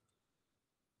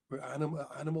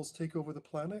animals take over the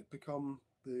planet, become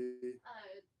the.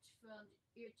 From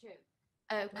YouTube.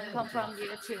 Come from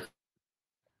YouTube.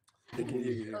 They can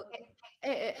hear you.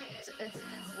 Okay.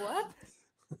 What?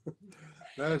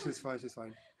 No, she's fine. She's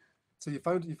fine. So you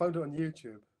found it on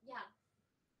YouTube. Yeah.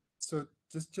 So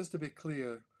just to be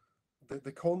clear,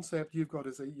 the concept you've got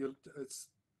is that it's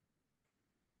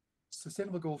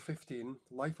Sustainable Goal 15,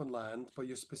 life on land, but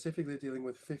you're specifically dealing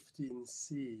with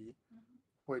 15C,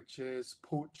 which is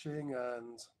poaching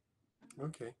and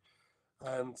okay,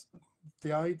 and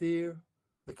the idea,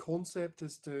 the concept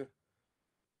is to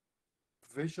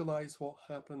visualize what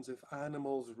happens if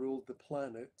animals ruled the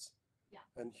planet,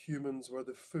 and humans were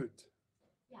the food.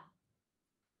 Yeah.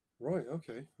 Right.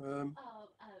 Okay.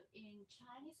 In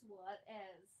Chinese word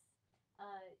is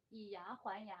以牙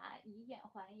还牙,以眼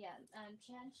还眼, and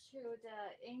change to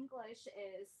the English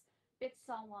is beat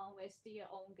someone with their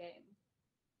own game.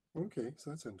 Okay,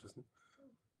 so that's interesting.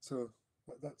 So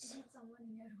that's Beat someone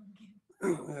in your own game.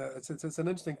 yeah, it's an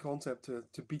interesting concept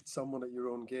to beat someone at your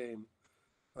own game.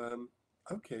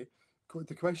 Okay,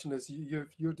 the question is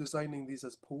you're designing these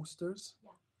as posters.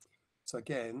 Yeah. So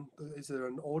again, is there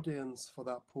an audience for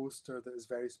that poster that is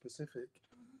very specific?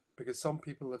 Because some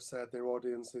people have said their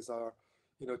audiences are,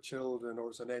 children, or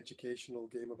it's an educational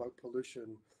game about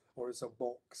pollution, or it's a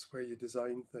box where you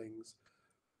design things.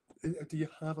 Do you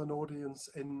have an audience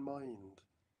in mind?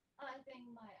 I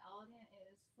think my audience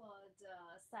is for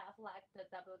the staff like the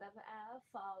WWF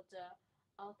or the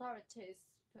authorities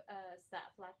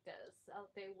staff like this.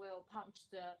 They will punch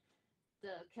the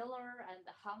killer and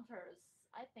the hunters.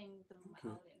 I think my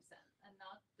audience and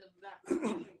not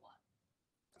everyone.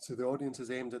 So the audience is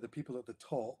aimed at the people at the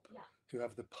top who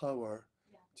have the power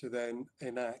to then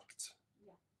enact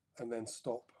and then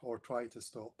stop or try to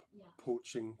stop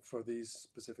poaching for these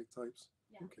specific types.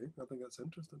 Okay, I think that's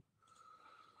interesting.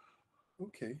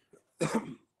 Okay.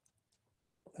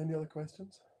 Any other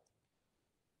questions?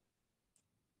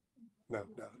 No.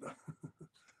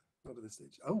 Not at this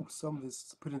stage. Oh, some of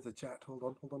this put into the chat. Hold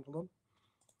on.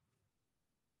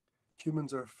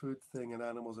 Humans are a food thing and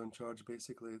animals are in charge,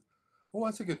 basically. Oh,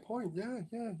 that's a good point. Yeah.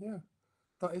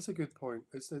 That is a good point.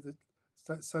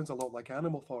 That sounds a lot like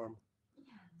Animal Farm. Yeah.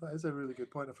 That is a really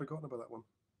good point. I've forgotten about that one.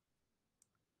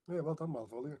 Yeah, well done,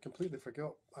 Malvolio. I completely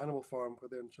forgot Animal Farm, where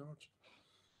they're in charge.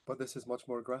 But this is much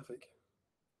more graphic.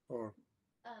 Or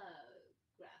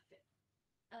graphic.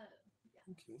 Yeah.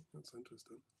 Okay, that's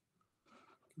interesting.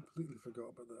 Completely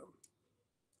forgot about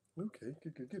that. Okay,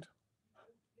 good.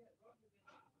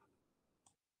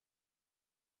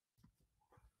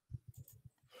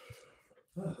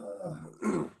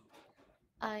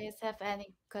 You have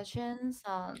any questions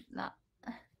or not?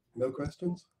 No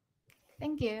questions?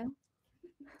 Thank you.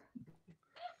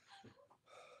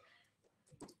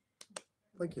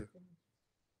 Thank you.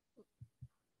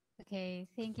 Okay,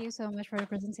 thank you so much for your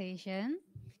presentation.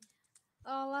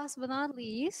 Last but not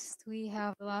least, we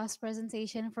have the last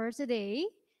presentation for today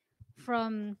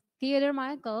from Theodore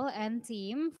Michael and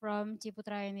team from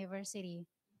Ciputra University.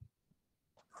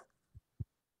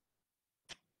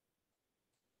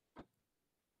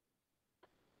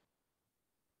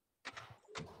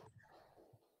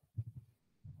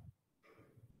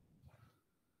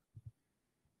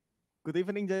 Good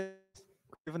evening, judges.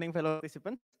 Good evening, fellow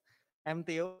participants. I'm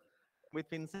Theo with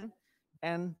Vincent,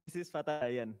 and this is Fata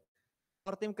Dayan.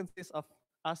 Our team consists of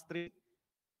Astrid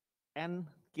and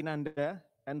Kinanda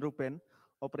and Ruben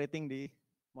operating the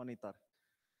monitor.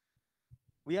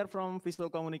 We are from Visual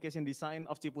Communication Design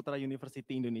of Ciputra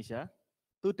University, Indonesia.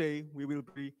 Today, we will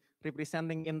be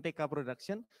representing NTK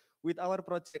production with our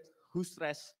project Who's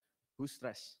Stress, Who's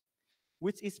Stress,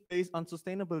 which is based on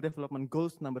Sustainable Development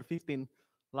Goals number 15,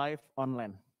 live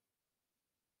online.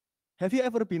 Have you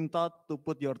ever been taught to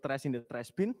put your trash in the trash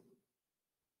bin?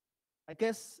 I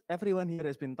guess everyone here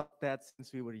has been taught that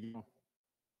since we were young.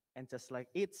 And just like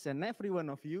each and every one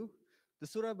of you, the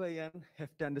Surabayan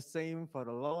have done the same for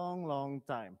a long, long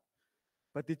time.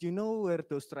 But did you know where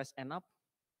those trash end up?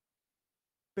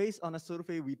 Based on a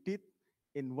survey we did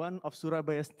in one of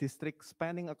Surabaya's districts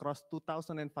spanning across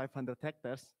 2,500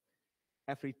 hectares,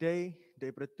 every day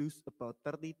they produce about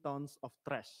 30 tons of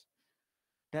trash.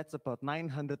 That's about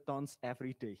 900 tons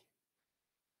every day.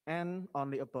 And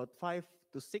only about 5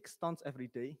 to 6 tons every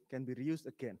day can be reused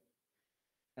again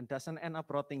and doesn't end up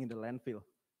rotting in the landfill.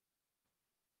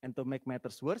 And to make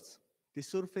matters worse, the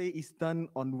survey is done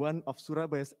on one of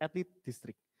Surabaya's athlete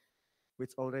district,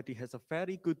 which already has a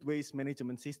very good waste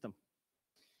management system.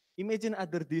 Imagine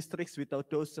other districts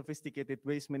without those sophisticated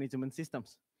waste management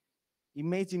systems.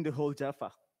 Imagine the whole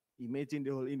Java, imagine the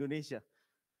whole Indonesia,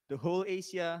 the whole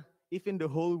Asia, even the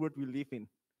whole world we live in.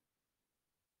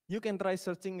 You can try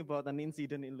searching about an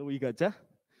incident in Louis Gajah,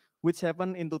 which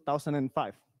happened in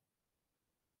 2005,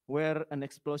 where an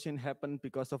explosion happened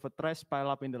because of a trash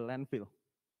pileup in the landfill,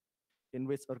 in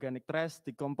which organic trash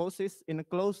decomposes in a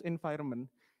closed environment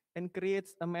and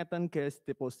creates a methane gas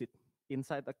deposit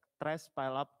inside a trash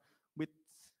pileup, which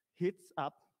heats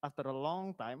up after a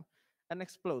long time and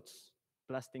explodes,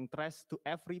 blasting trash to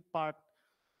every part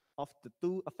of the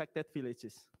 2 affected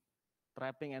villages,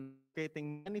 trapping and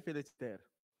suffocating many villages there.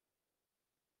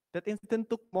 That incident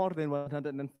took more than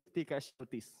 150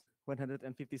 casualties,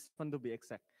 157 to be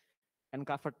exact, and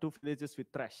covered 2 villages with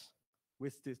trash,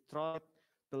 which destroyed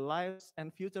the lives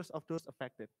and futures of those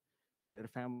affected, their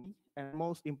family, and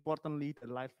most importantly, their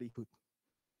livelihood.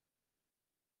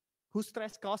 Whose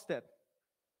trash caused that?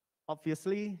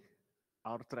 Obviously,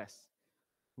 our trash,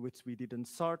 which we didn't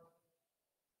sort,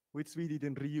 which we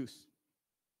didn't reuse.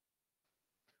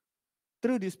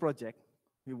 Through this project,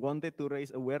 we wanted to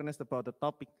raise awareness about the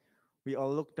topic we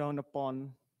all look down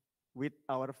upon with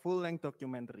our full-length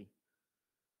documentary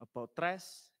about trash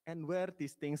and where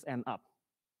these things end up.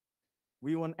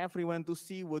 We want everyone to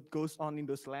see what goes on in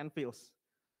those landfills,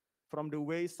 from the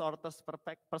waste sorter's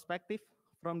perspective,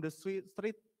 from the street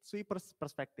sweeper's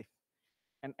perspective,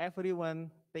 and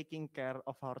everyone taking care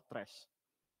of our trash.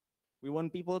 We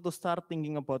want people to start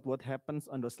thinking about what happens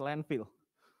on those landfill,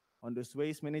 on those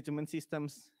waste management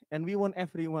systems, and we want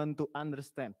everyone to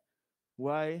understand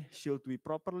why should we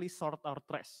properly sort our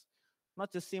trash,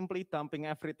 not just simply dumping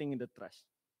everything in the trash.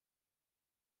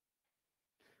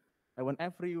 I want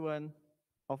everyone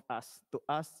of us to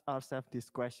ask ourselves this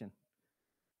question: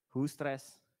 who's trash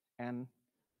and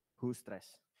who's trash?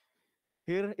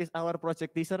 Here is our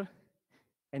project teaser.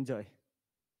 Enjoy.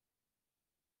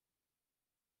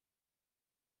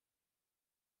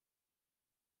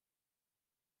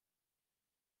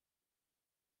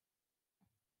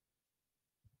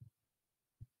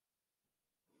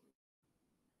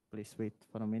 Please wait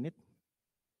for a minute.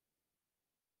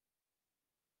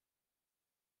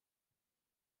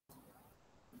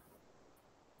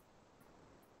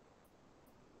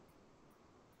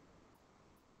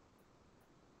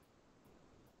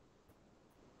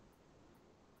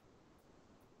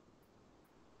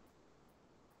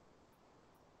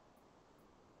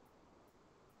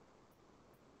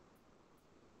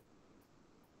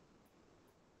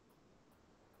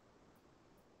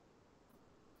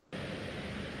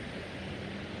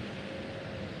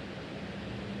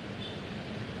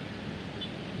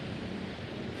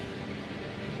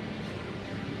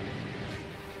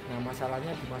 Nah,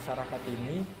 masalahnya di masyarakat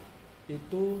ini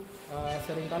itu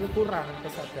seringkali kurang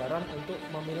kesadaran untuk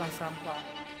memilah sampah.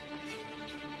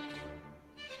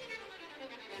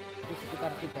 Itu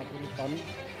sekitar 30 ton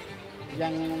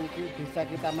yang bisa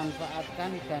kita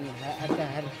manfaatkan dan ada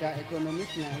harga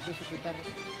ekonomisnya itu sekitar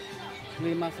 5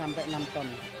 sampai 6 ton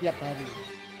tiap hari.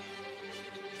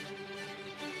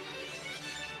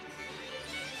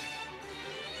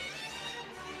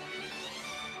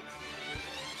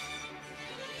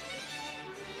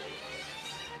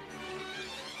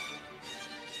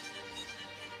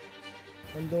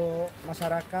 Untuk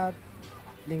masyarakat,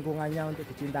 lingkungannya untuk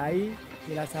dicintai,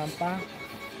 milah sampah,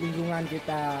 lingkungan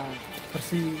kita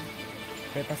bersih,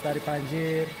 bebas dari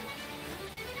banjir.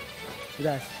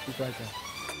 Jelas, itu aja.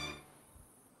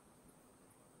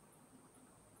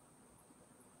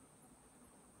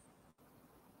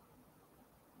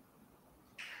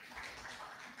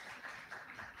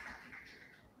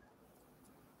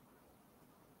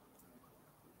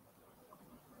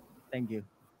 Thank you.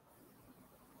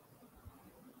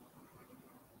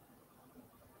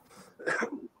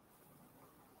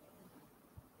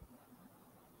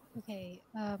 Okay,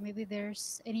 maybe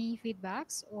there's any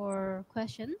feedbacks or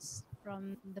questions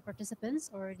from the participants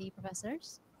or the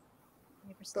professors.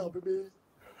 May That'll proceed.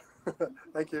 be me.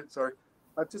 Thank you. Sorry,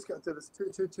 I've just got to this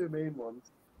two main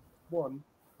ones. One,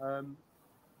 the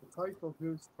title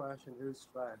 "Who's Trash and Who's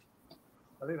Trash."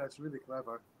 I think that's really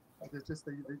clever. It's just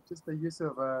the use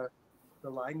of the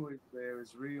language there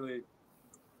is really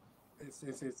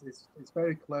it's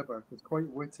very clever. It's quite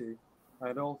witty,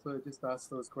 and also just asks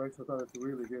those questions. I thought it's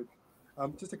really good.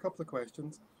 Just a couple of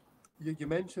questions. You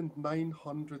mentioned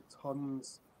 900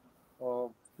 tons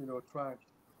of trash.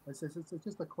 It's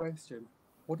just a question.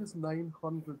 What does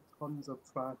 900 tons of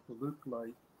trash look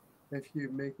like if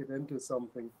you make it into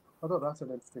something? I thought that's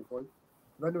an interesting point.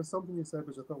 And then there was something you said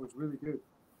which I thought was really good.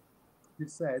 You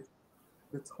said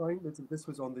the time this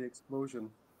was on the explosion.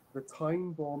 The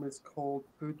time bomb is called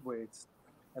food waste,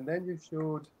 and then you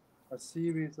showed a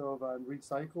series of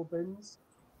recycle bins.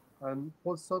 And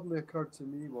what suddenly occurred to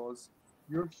me was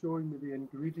you're showing me the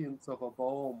ingredients of a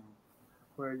bomb,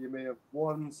 where you may have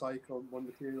one cycle, one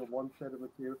material, one set of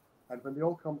material, and when they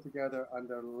all come together and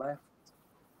they're left,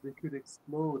 they could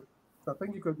explode. So I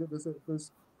think you could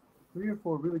there's 3 or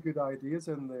 4 really good ideas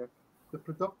in there. The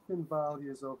production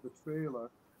values of the trailer,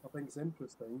 I think, is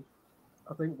interesting.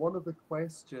 I think one of the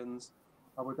questions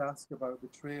I would ask about the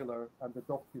trailer and the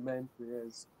documentary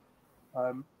is,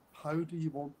 how do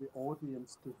you want the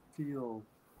audience to feel?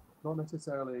 Not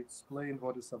necessarily explain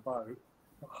what it's about,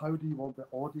 but how do you want the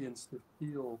audience to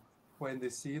feel when they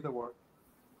see the work?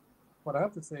 But I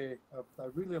have to say, I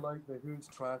really like the who's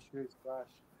trash, who's trash.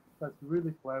 That's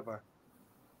really clever.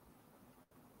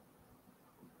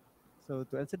 So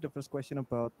to answer the first question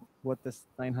about what does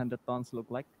 900 tons look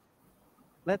like,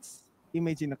 let's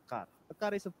imagine a car. A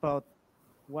car is about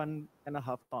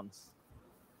 1.5 tons.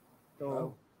 So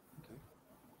Wow. Okay.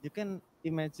 you can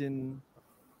imagine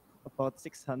about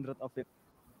 600 of it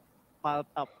piled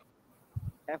up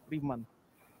every month.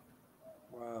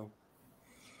 Wow.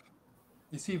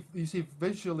 You see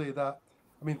visually that,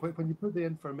 I mean, when you put the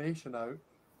information out,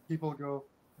 people go,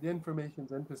 the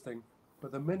information's interesting.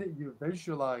 But the minute you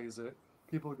visualize it,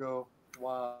 people go,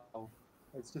 wow,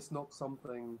 it's just not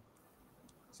something.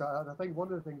 So I think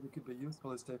one of the things that could be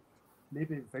useful is to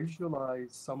maybe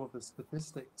visualize some of the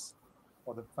statistics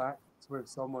or the facts where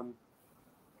someone,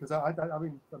 because I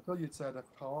mean, until you'd said a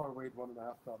car weighed 1.5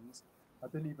 tons, I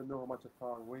didn't even know how much a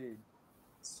car weighed.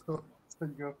 So you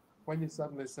go, when you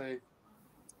suddenly say,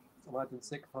 imagine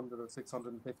 600 or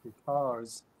 650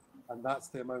 cars, and that's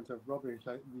the amount of rubbish,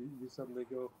 you suddenly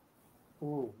go,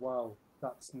 oh, wow,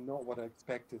 that's not what I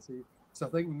expect to see. So I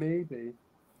think maybe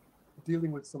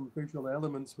dealing with some visual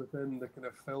elements within the kind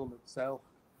of film itself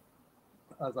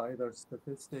as either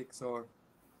statistics or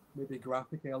maybe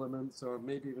graphic elements or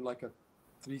maybe even like a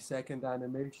 3-second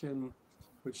animation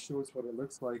which shows what it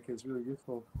looks like is really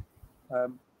useful.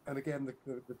 And again,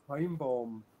 the time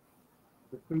bomb,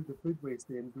 the food waste,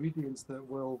 the ingredients that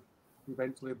will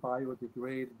eventually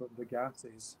biodegrade, but the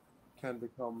gases can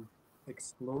become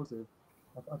explosive.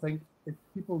 I think if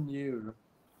people knew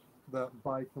that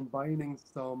by combining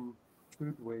some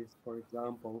food waste, for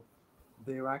example,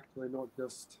 they're actually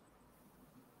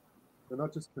they're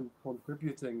not just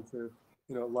contributing to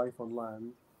life on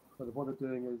land, but what they're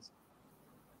doing is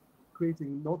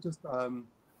creating not just a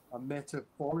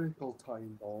metaphorical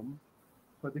time bomb,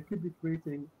 but they could be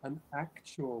creating an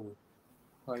actual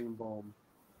time bomb.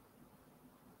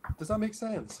 Does that make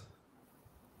sense?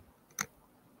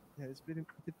 Yeah, it pretty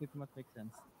much makes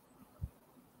sense.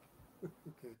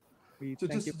 Okay. So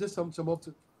just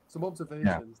some observations.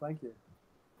 Yeah. Thank you.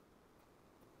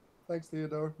 Thanks,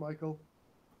 Theodore. Michael.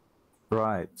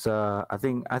 Right. I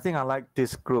think I like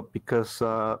this group because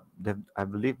I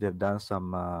believe they've done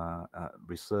some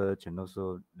research, and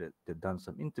also they've done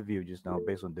some interview just now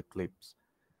based on the clips.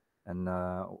 And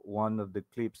one of the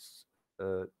clips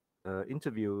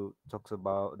interview talks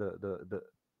about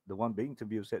the one being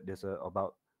interviewed said there's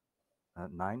about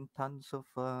 9 tons of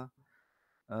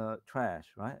trash,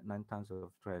 right? 9 tons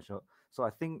of trash. So I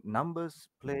think numbers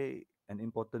play an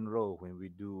important role when we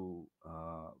do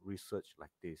research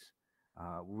like this.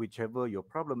 Whichever your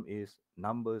problem is,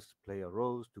 numbers play a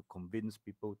role to convince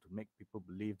people, to make people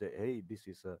believe that, hey, this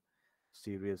is a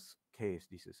serious case,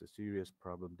 this is a serious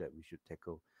problem that we should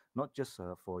tackle, not just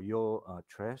for your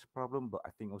trash problem, but I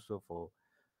think also for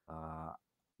uh,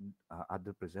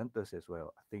 other presenters as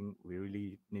well. I think we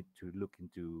really need to look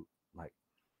into, like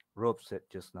Rob said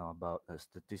just now, about a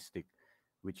statistic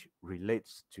which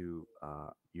relates to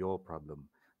your problem.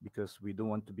 because we don't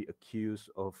want to be accused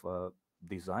of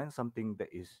design something that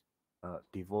is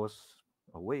divorced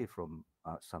away from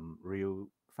some real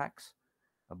facts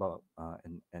about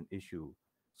an issue.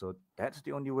 So that's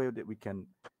the only way that we can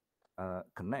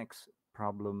connect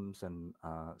problems and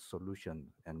solution,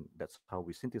 and that's how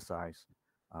we synthesize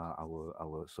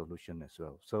our solution as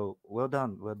well. So well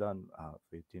done, for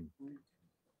your team.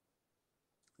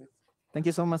 Thank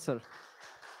you so much, sir.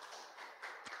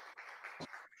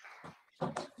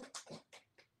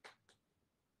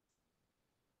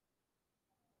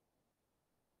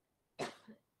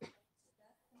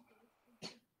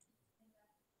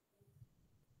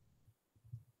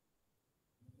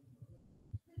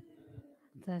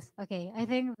 Okay, I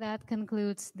think that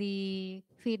concludes the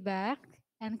feedback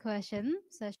and question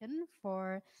session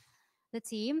for the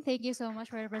team. Thank you so much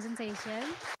for your presentation.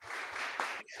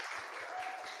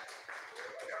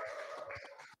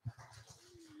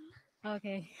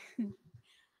 Okay.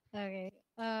 Okay.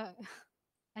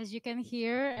 As you can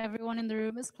hear, everyone in the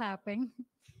room is clapping.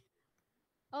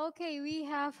 Okay, we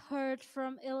have heard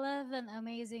from 11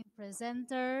 amazing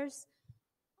presenters,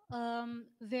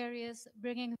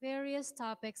 bringing various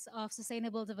topics of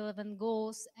sustainable development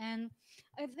goals. And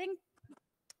I think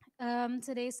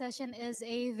today's session is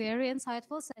a very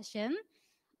insightful session.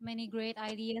 Many great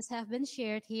ideas have been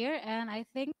shared here, and I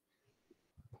think,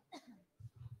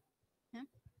 yeah,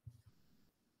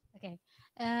 okay,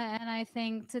 and I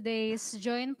think today's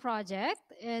joint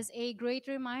project is a great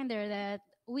reminder that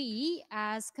we,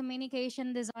 as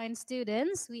communication design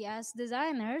students, we as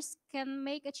designers, can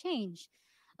make a change.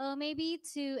 Maybe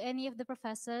to any of the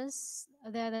professors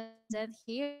that are present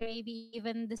here, maybe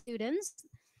even the students.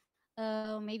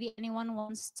 Maybe anyone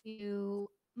wants to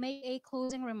make a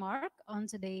closing remark on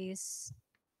today's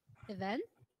event.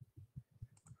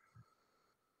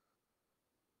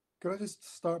 Could I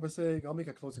just start by saying, I'll make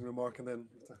a closing remark and then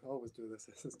I always do this.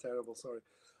 This is terrible. Sorry.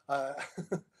 Uh,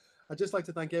 I'd just like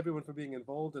to thank everyone for being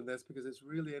involved in this, because it's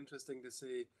really interesting to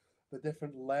see the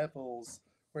different levels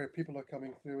where people are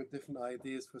coming through with different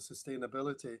ideas for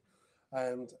sustainability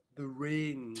and the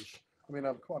range. I mean,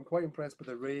 I'm quite impressed with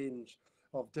the range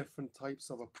of different types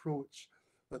of approach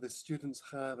that the students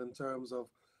have in terms of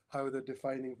how they're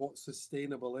defining what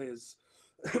sustainable is.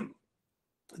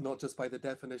 Not just by the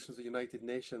definitions of the United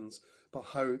Nations, but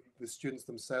how the students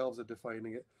themselves are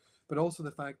defining it. But also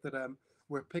the fact that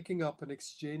we're picking up and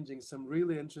exchanging some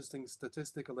really interesting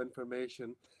statistical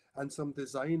information and some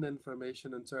design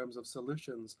information in terms of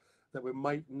solutions that we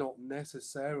might not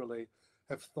necessarily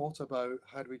have thought about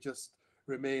had we just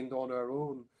remained on our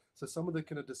own. So some of the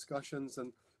kind of discussions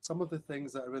and some of the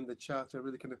things that are in the chat are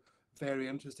really kind of very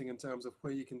interesting in terms of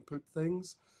where you can put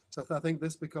things. So I think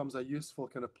this becomes a useful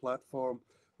kind of platform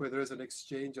where there is an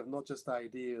exchange of not just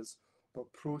ideas,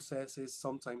 but processes,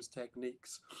 sometimes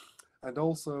techniques. And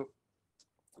also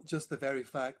just the very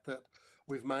fact that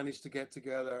we've managed to get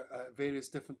together at various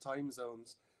different time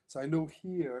zones. So I know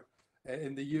here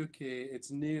in the UK,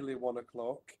 it's nearly 1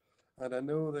 o'clock. And I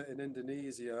know that in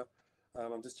Indonesia,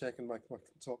 I'm just checking my clock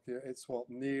here, it's what,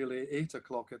 nearly 8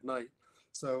 o'clock at night.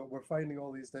 So we're finding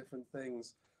all these different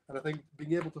things. And I think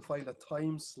being able to find a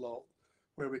time slot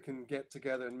where we can get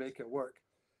together and make it work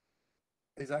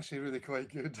is actually really quite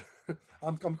good.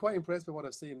 I'm quite impressed with what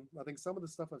I've seen. I think some of the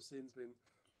stuff I've seen has been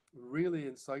really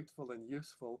insightful and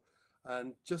useful.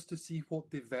 And just to see what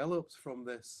develops from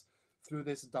this through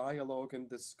this dialogue and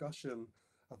discussion,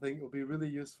 I think it will be really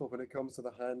useful when it comes to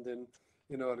the hand in,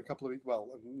 in a couple of weeks, well,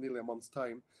 nearly a month's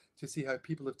time, to see how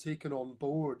people have taken on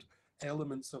board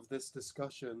elements of this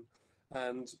discussion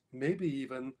and maybe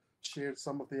even shared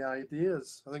some of the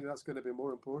ideas. I think that's going to be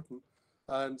more important.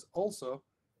 And also,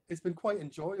 it's been quite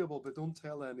enjoyable, but don't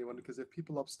tell anyone, because if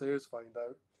people upstairs find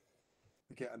out,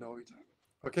 they get annoyed.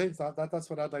 Okay, so that's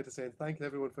what I'd like to say. And thank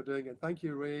everyone for doing it. Thank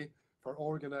you, Ray, for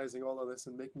organizing all of this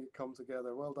and making it come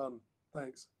together. Well done.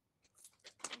 Thanks.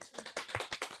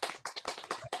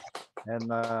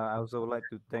 And I also would like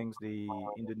to thank the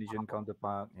Indonesian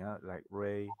counterpart, yeah, like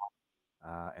Ray,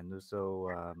 and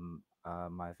also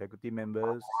my faculty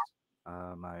members,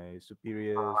 my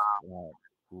superiors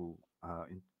who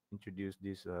introduced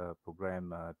this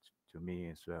program to me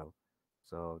as well.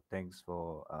 So thanks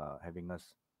for having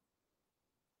us.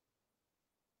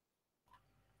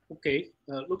 Okay,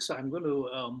 looks like I'm going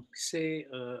to say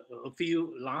a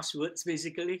few last words,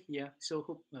 basically. Yeah, so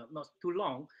hope not too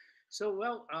long. So,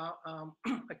 well,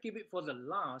 I keep it for the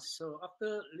last. So,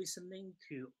 after listening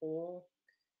to all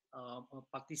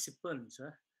participants,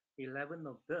 11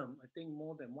 of them, I think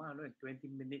more than 120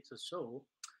 minutes or so,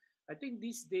 I think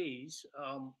these days,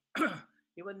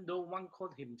 even though one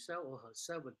called himself or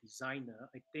herself a designer,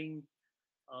 I think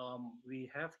we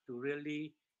have to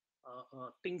really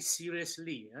think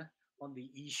seriously on the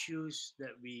issues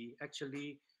that we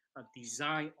actually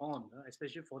design on,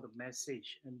 especially for the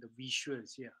message and the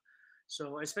visuals. Yeah.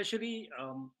 So especially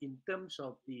in terms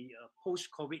of the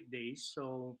post-COVID days.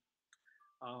 So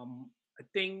I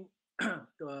think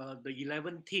the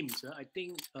 11 teams. I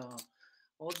think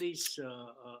all these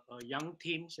young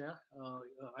teams.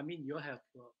 I mean, you have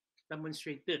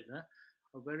demonstrated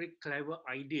a very clever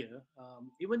idea.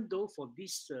 Even though for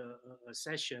this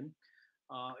session,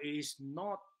 it is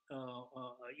not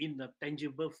in a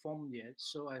tangible form yet.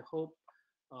 So I hope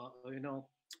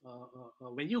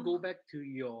when you go back to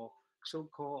your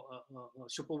so-called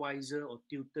supervisor or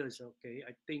tutors, okay,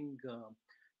 I think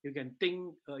you can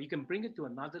bring it to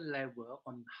another level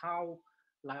on how,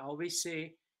 like I always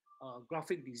say,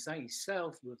 graphic design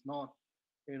itself will not,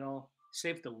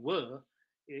 save the world.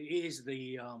 It is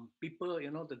the people,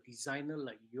 the designer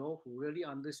like you who really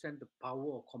understand the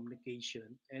power of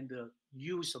communication and the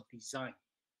use of design.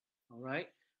 All right.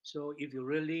 So if you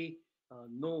really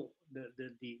know the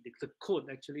code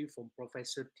actually from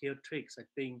Professor Theotrix, I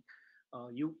think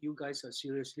you guys are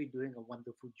seriously doing a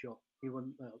wonderful job,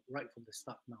 even right from the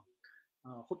start now.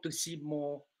 Hope to see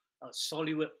more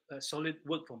solid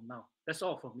work from now. That's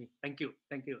all from me. Thank you.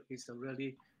 Thank you. It's a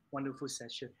really wonderful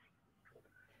session.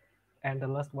 And the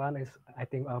last one is, I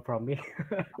think, from me.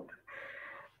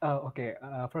 Okay,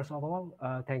 first of all,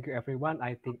 thank you everyone.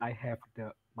 I think I have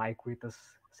my greatest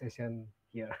session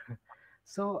here.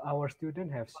 So our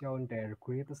students have shown their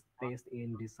greatest taste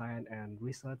in design and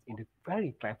research in a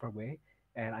very clever way,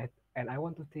 and I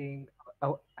want to think,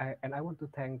 and I want to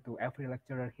thank to every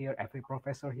lecturer here, every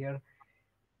professor here.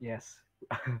 Yes,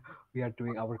 we are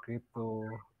doing our great to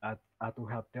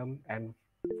help them, and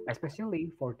especially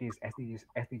for this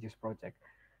SDGs project.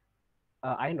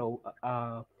 I know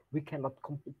we cannot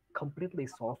completely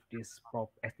solve this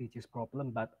SDGs problem,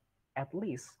 but at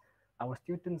least our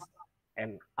students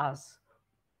and us,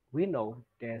 we know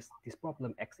this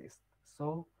problem exists.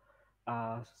 So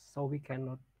we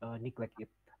cannot neglect it.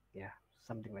 Yeah,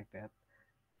 something like that.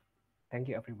 Thank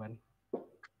you, everyone.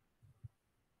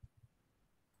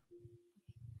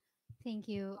 Thank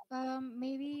you.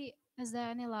 Maybe is there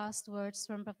any last words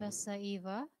from Professor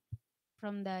Eva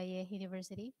from Dayeh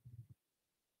University?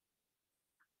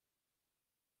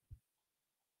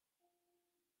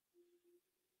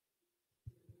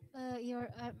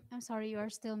 I'm sorry, you are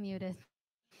still muted.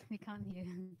 We can't hear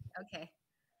you. Okay.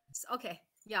 Okay.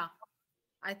 Yeah.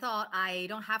 I thought I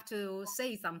don't have to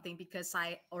say something because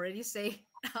I already say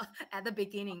at the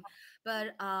beginning,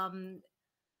 but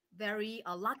very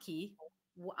lucky.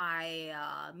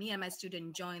 Me and my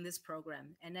student joined this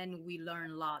program, and then we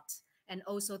learn a lot. And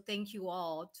also, thank you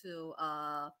all to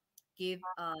give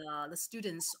the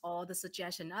students all the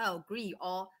suggestion. I agree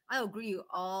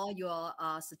all your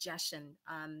suggestion.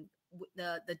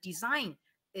 The design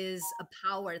is a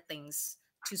power things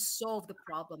to solve the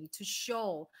problem, to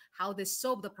show how they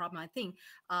solve the problem. I think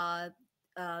at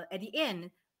the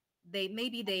end, they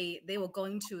were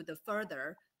going to the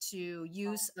further to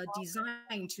use a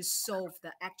design to solve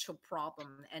the actual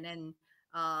problem, and then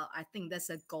I think that's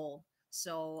a goal.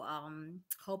 So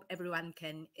hope everyone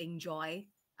can enjoy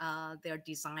their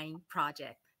design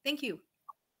project. Thank you.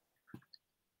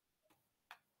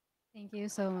 Thank you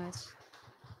so much.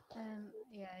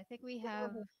 Yeah, I think we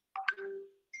have.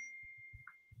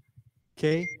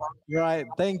 Okay, right.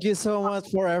 Thank you so much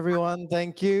for everyone.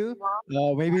 Thank you.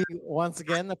 Maybe once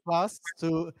again, applause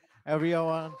to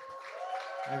everyone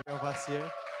of us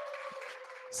here.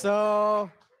 So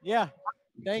yeah,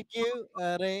 thank you,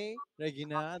 Ray,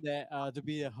 Regina, to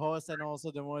be the host and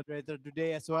also the moderator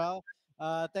today as well.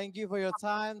 Thank you for your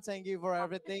time. Thank you for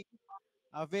everything.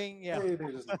 I think, yeah, Hey,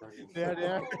 they're just talking. they're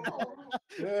there.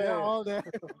 They're Yeah. all there.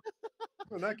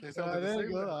 In that case, I'll do the There you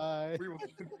same. go. then. Hi. We will.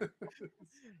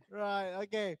 Right.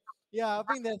 Okay. Yeah, I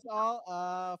think that's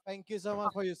all. Thank you so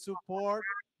much for your support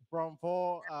from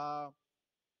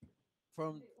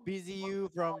BZU,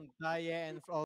 from Dayeh, and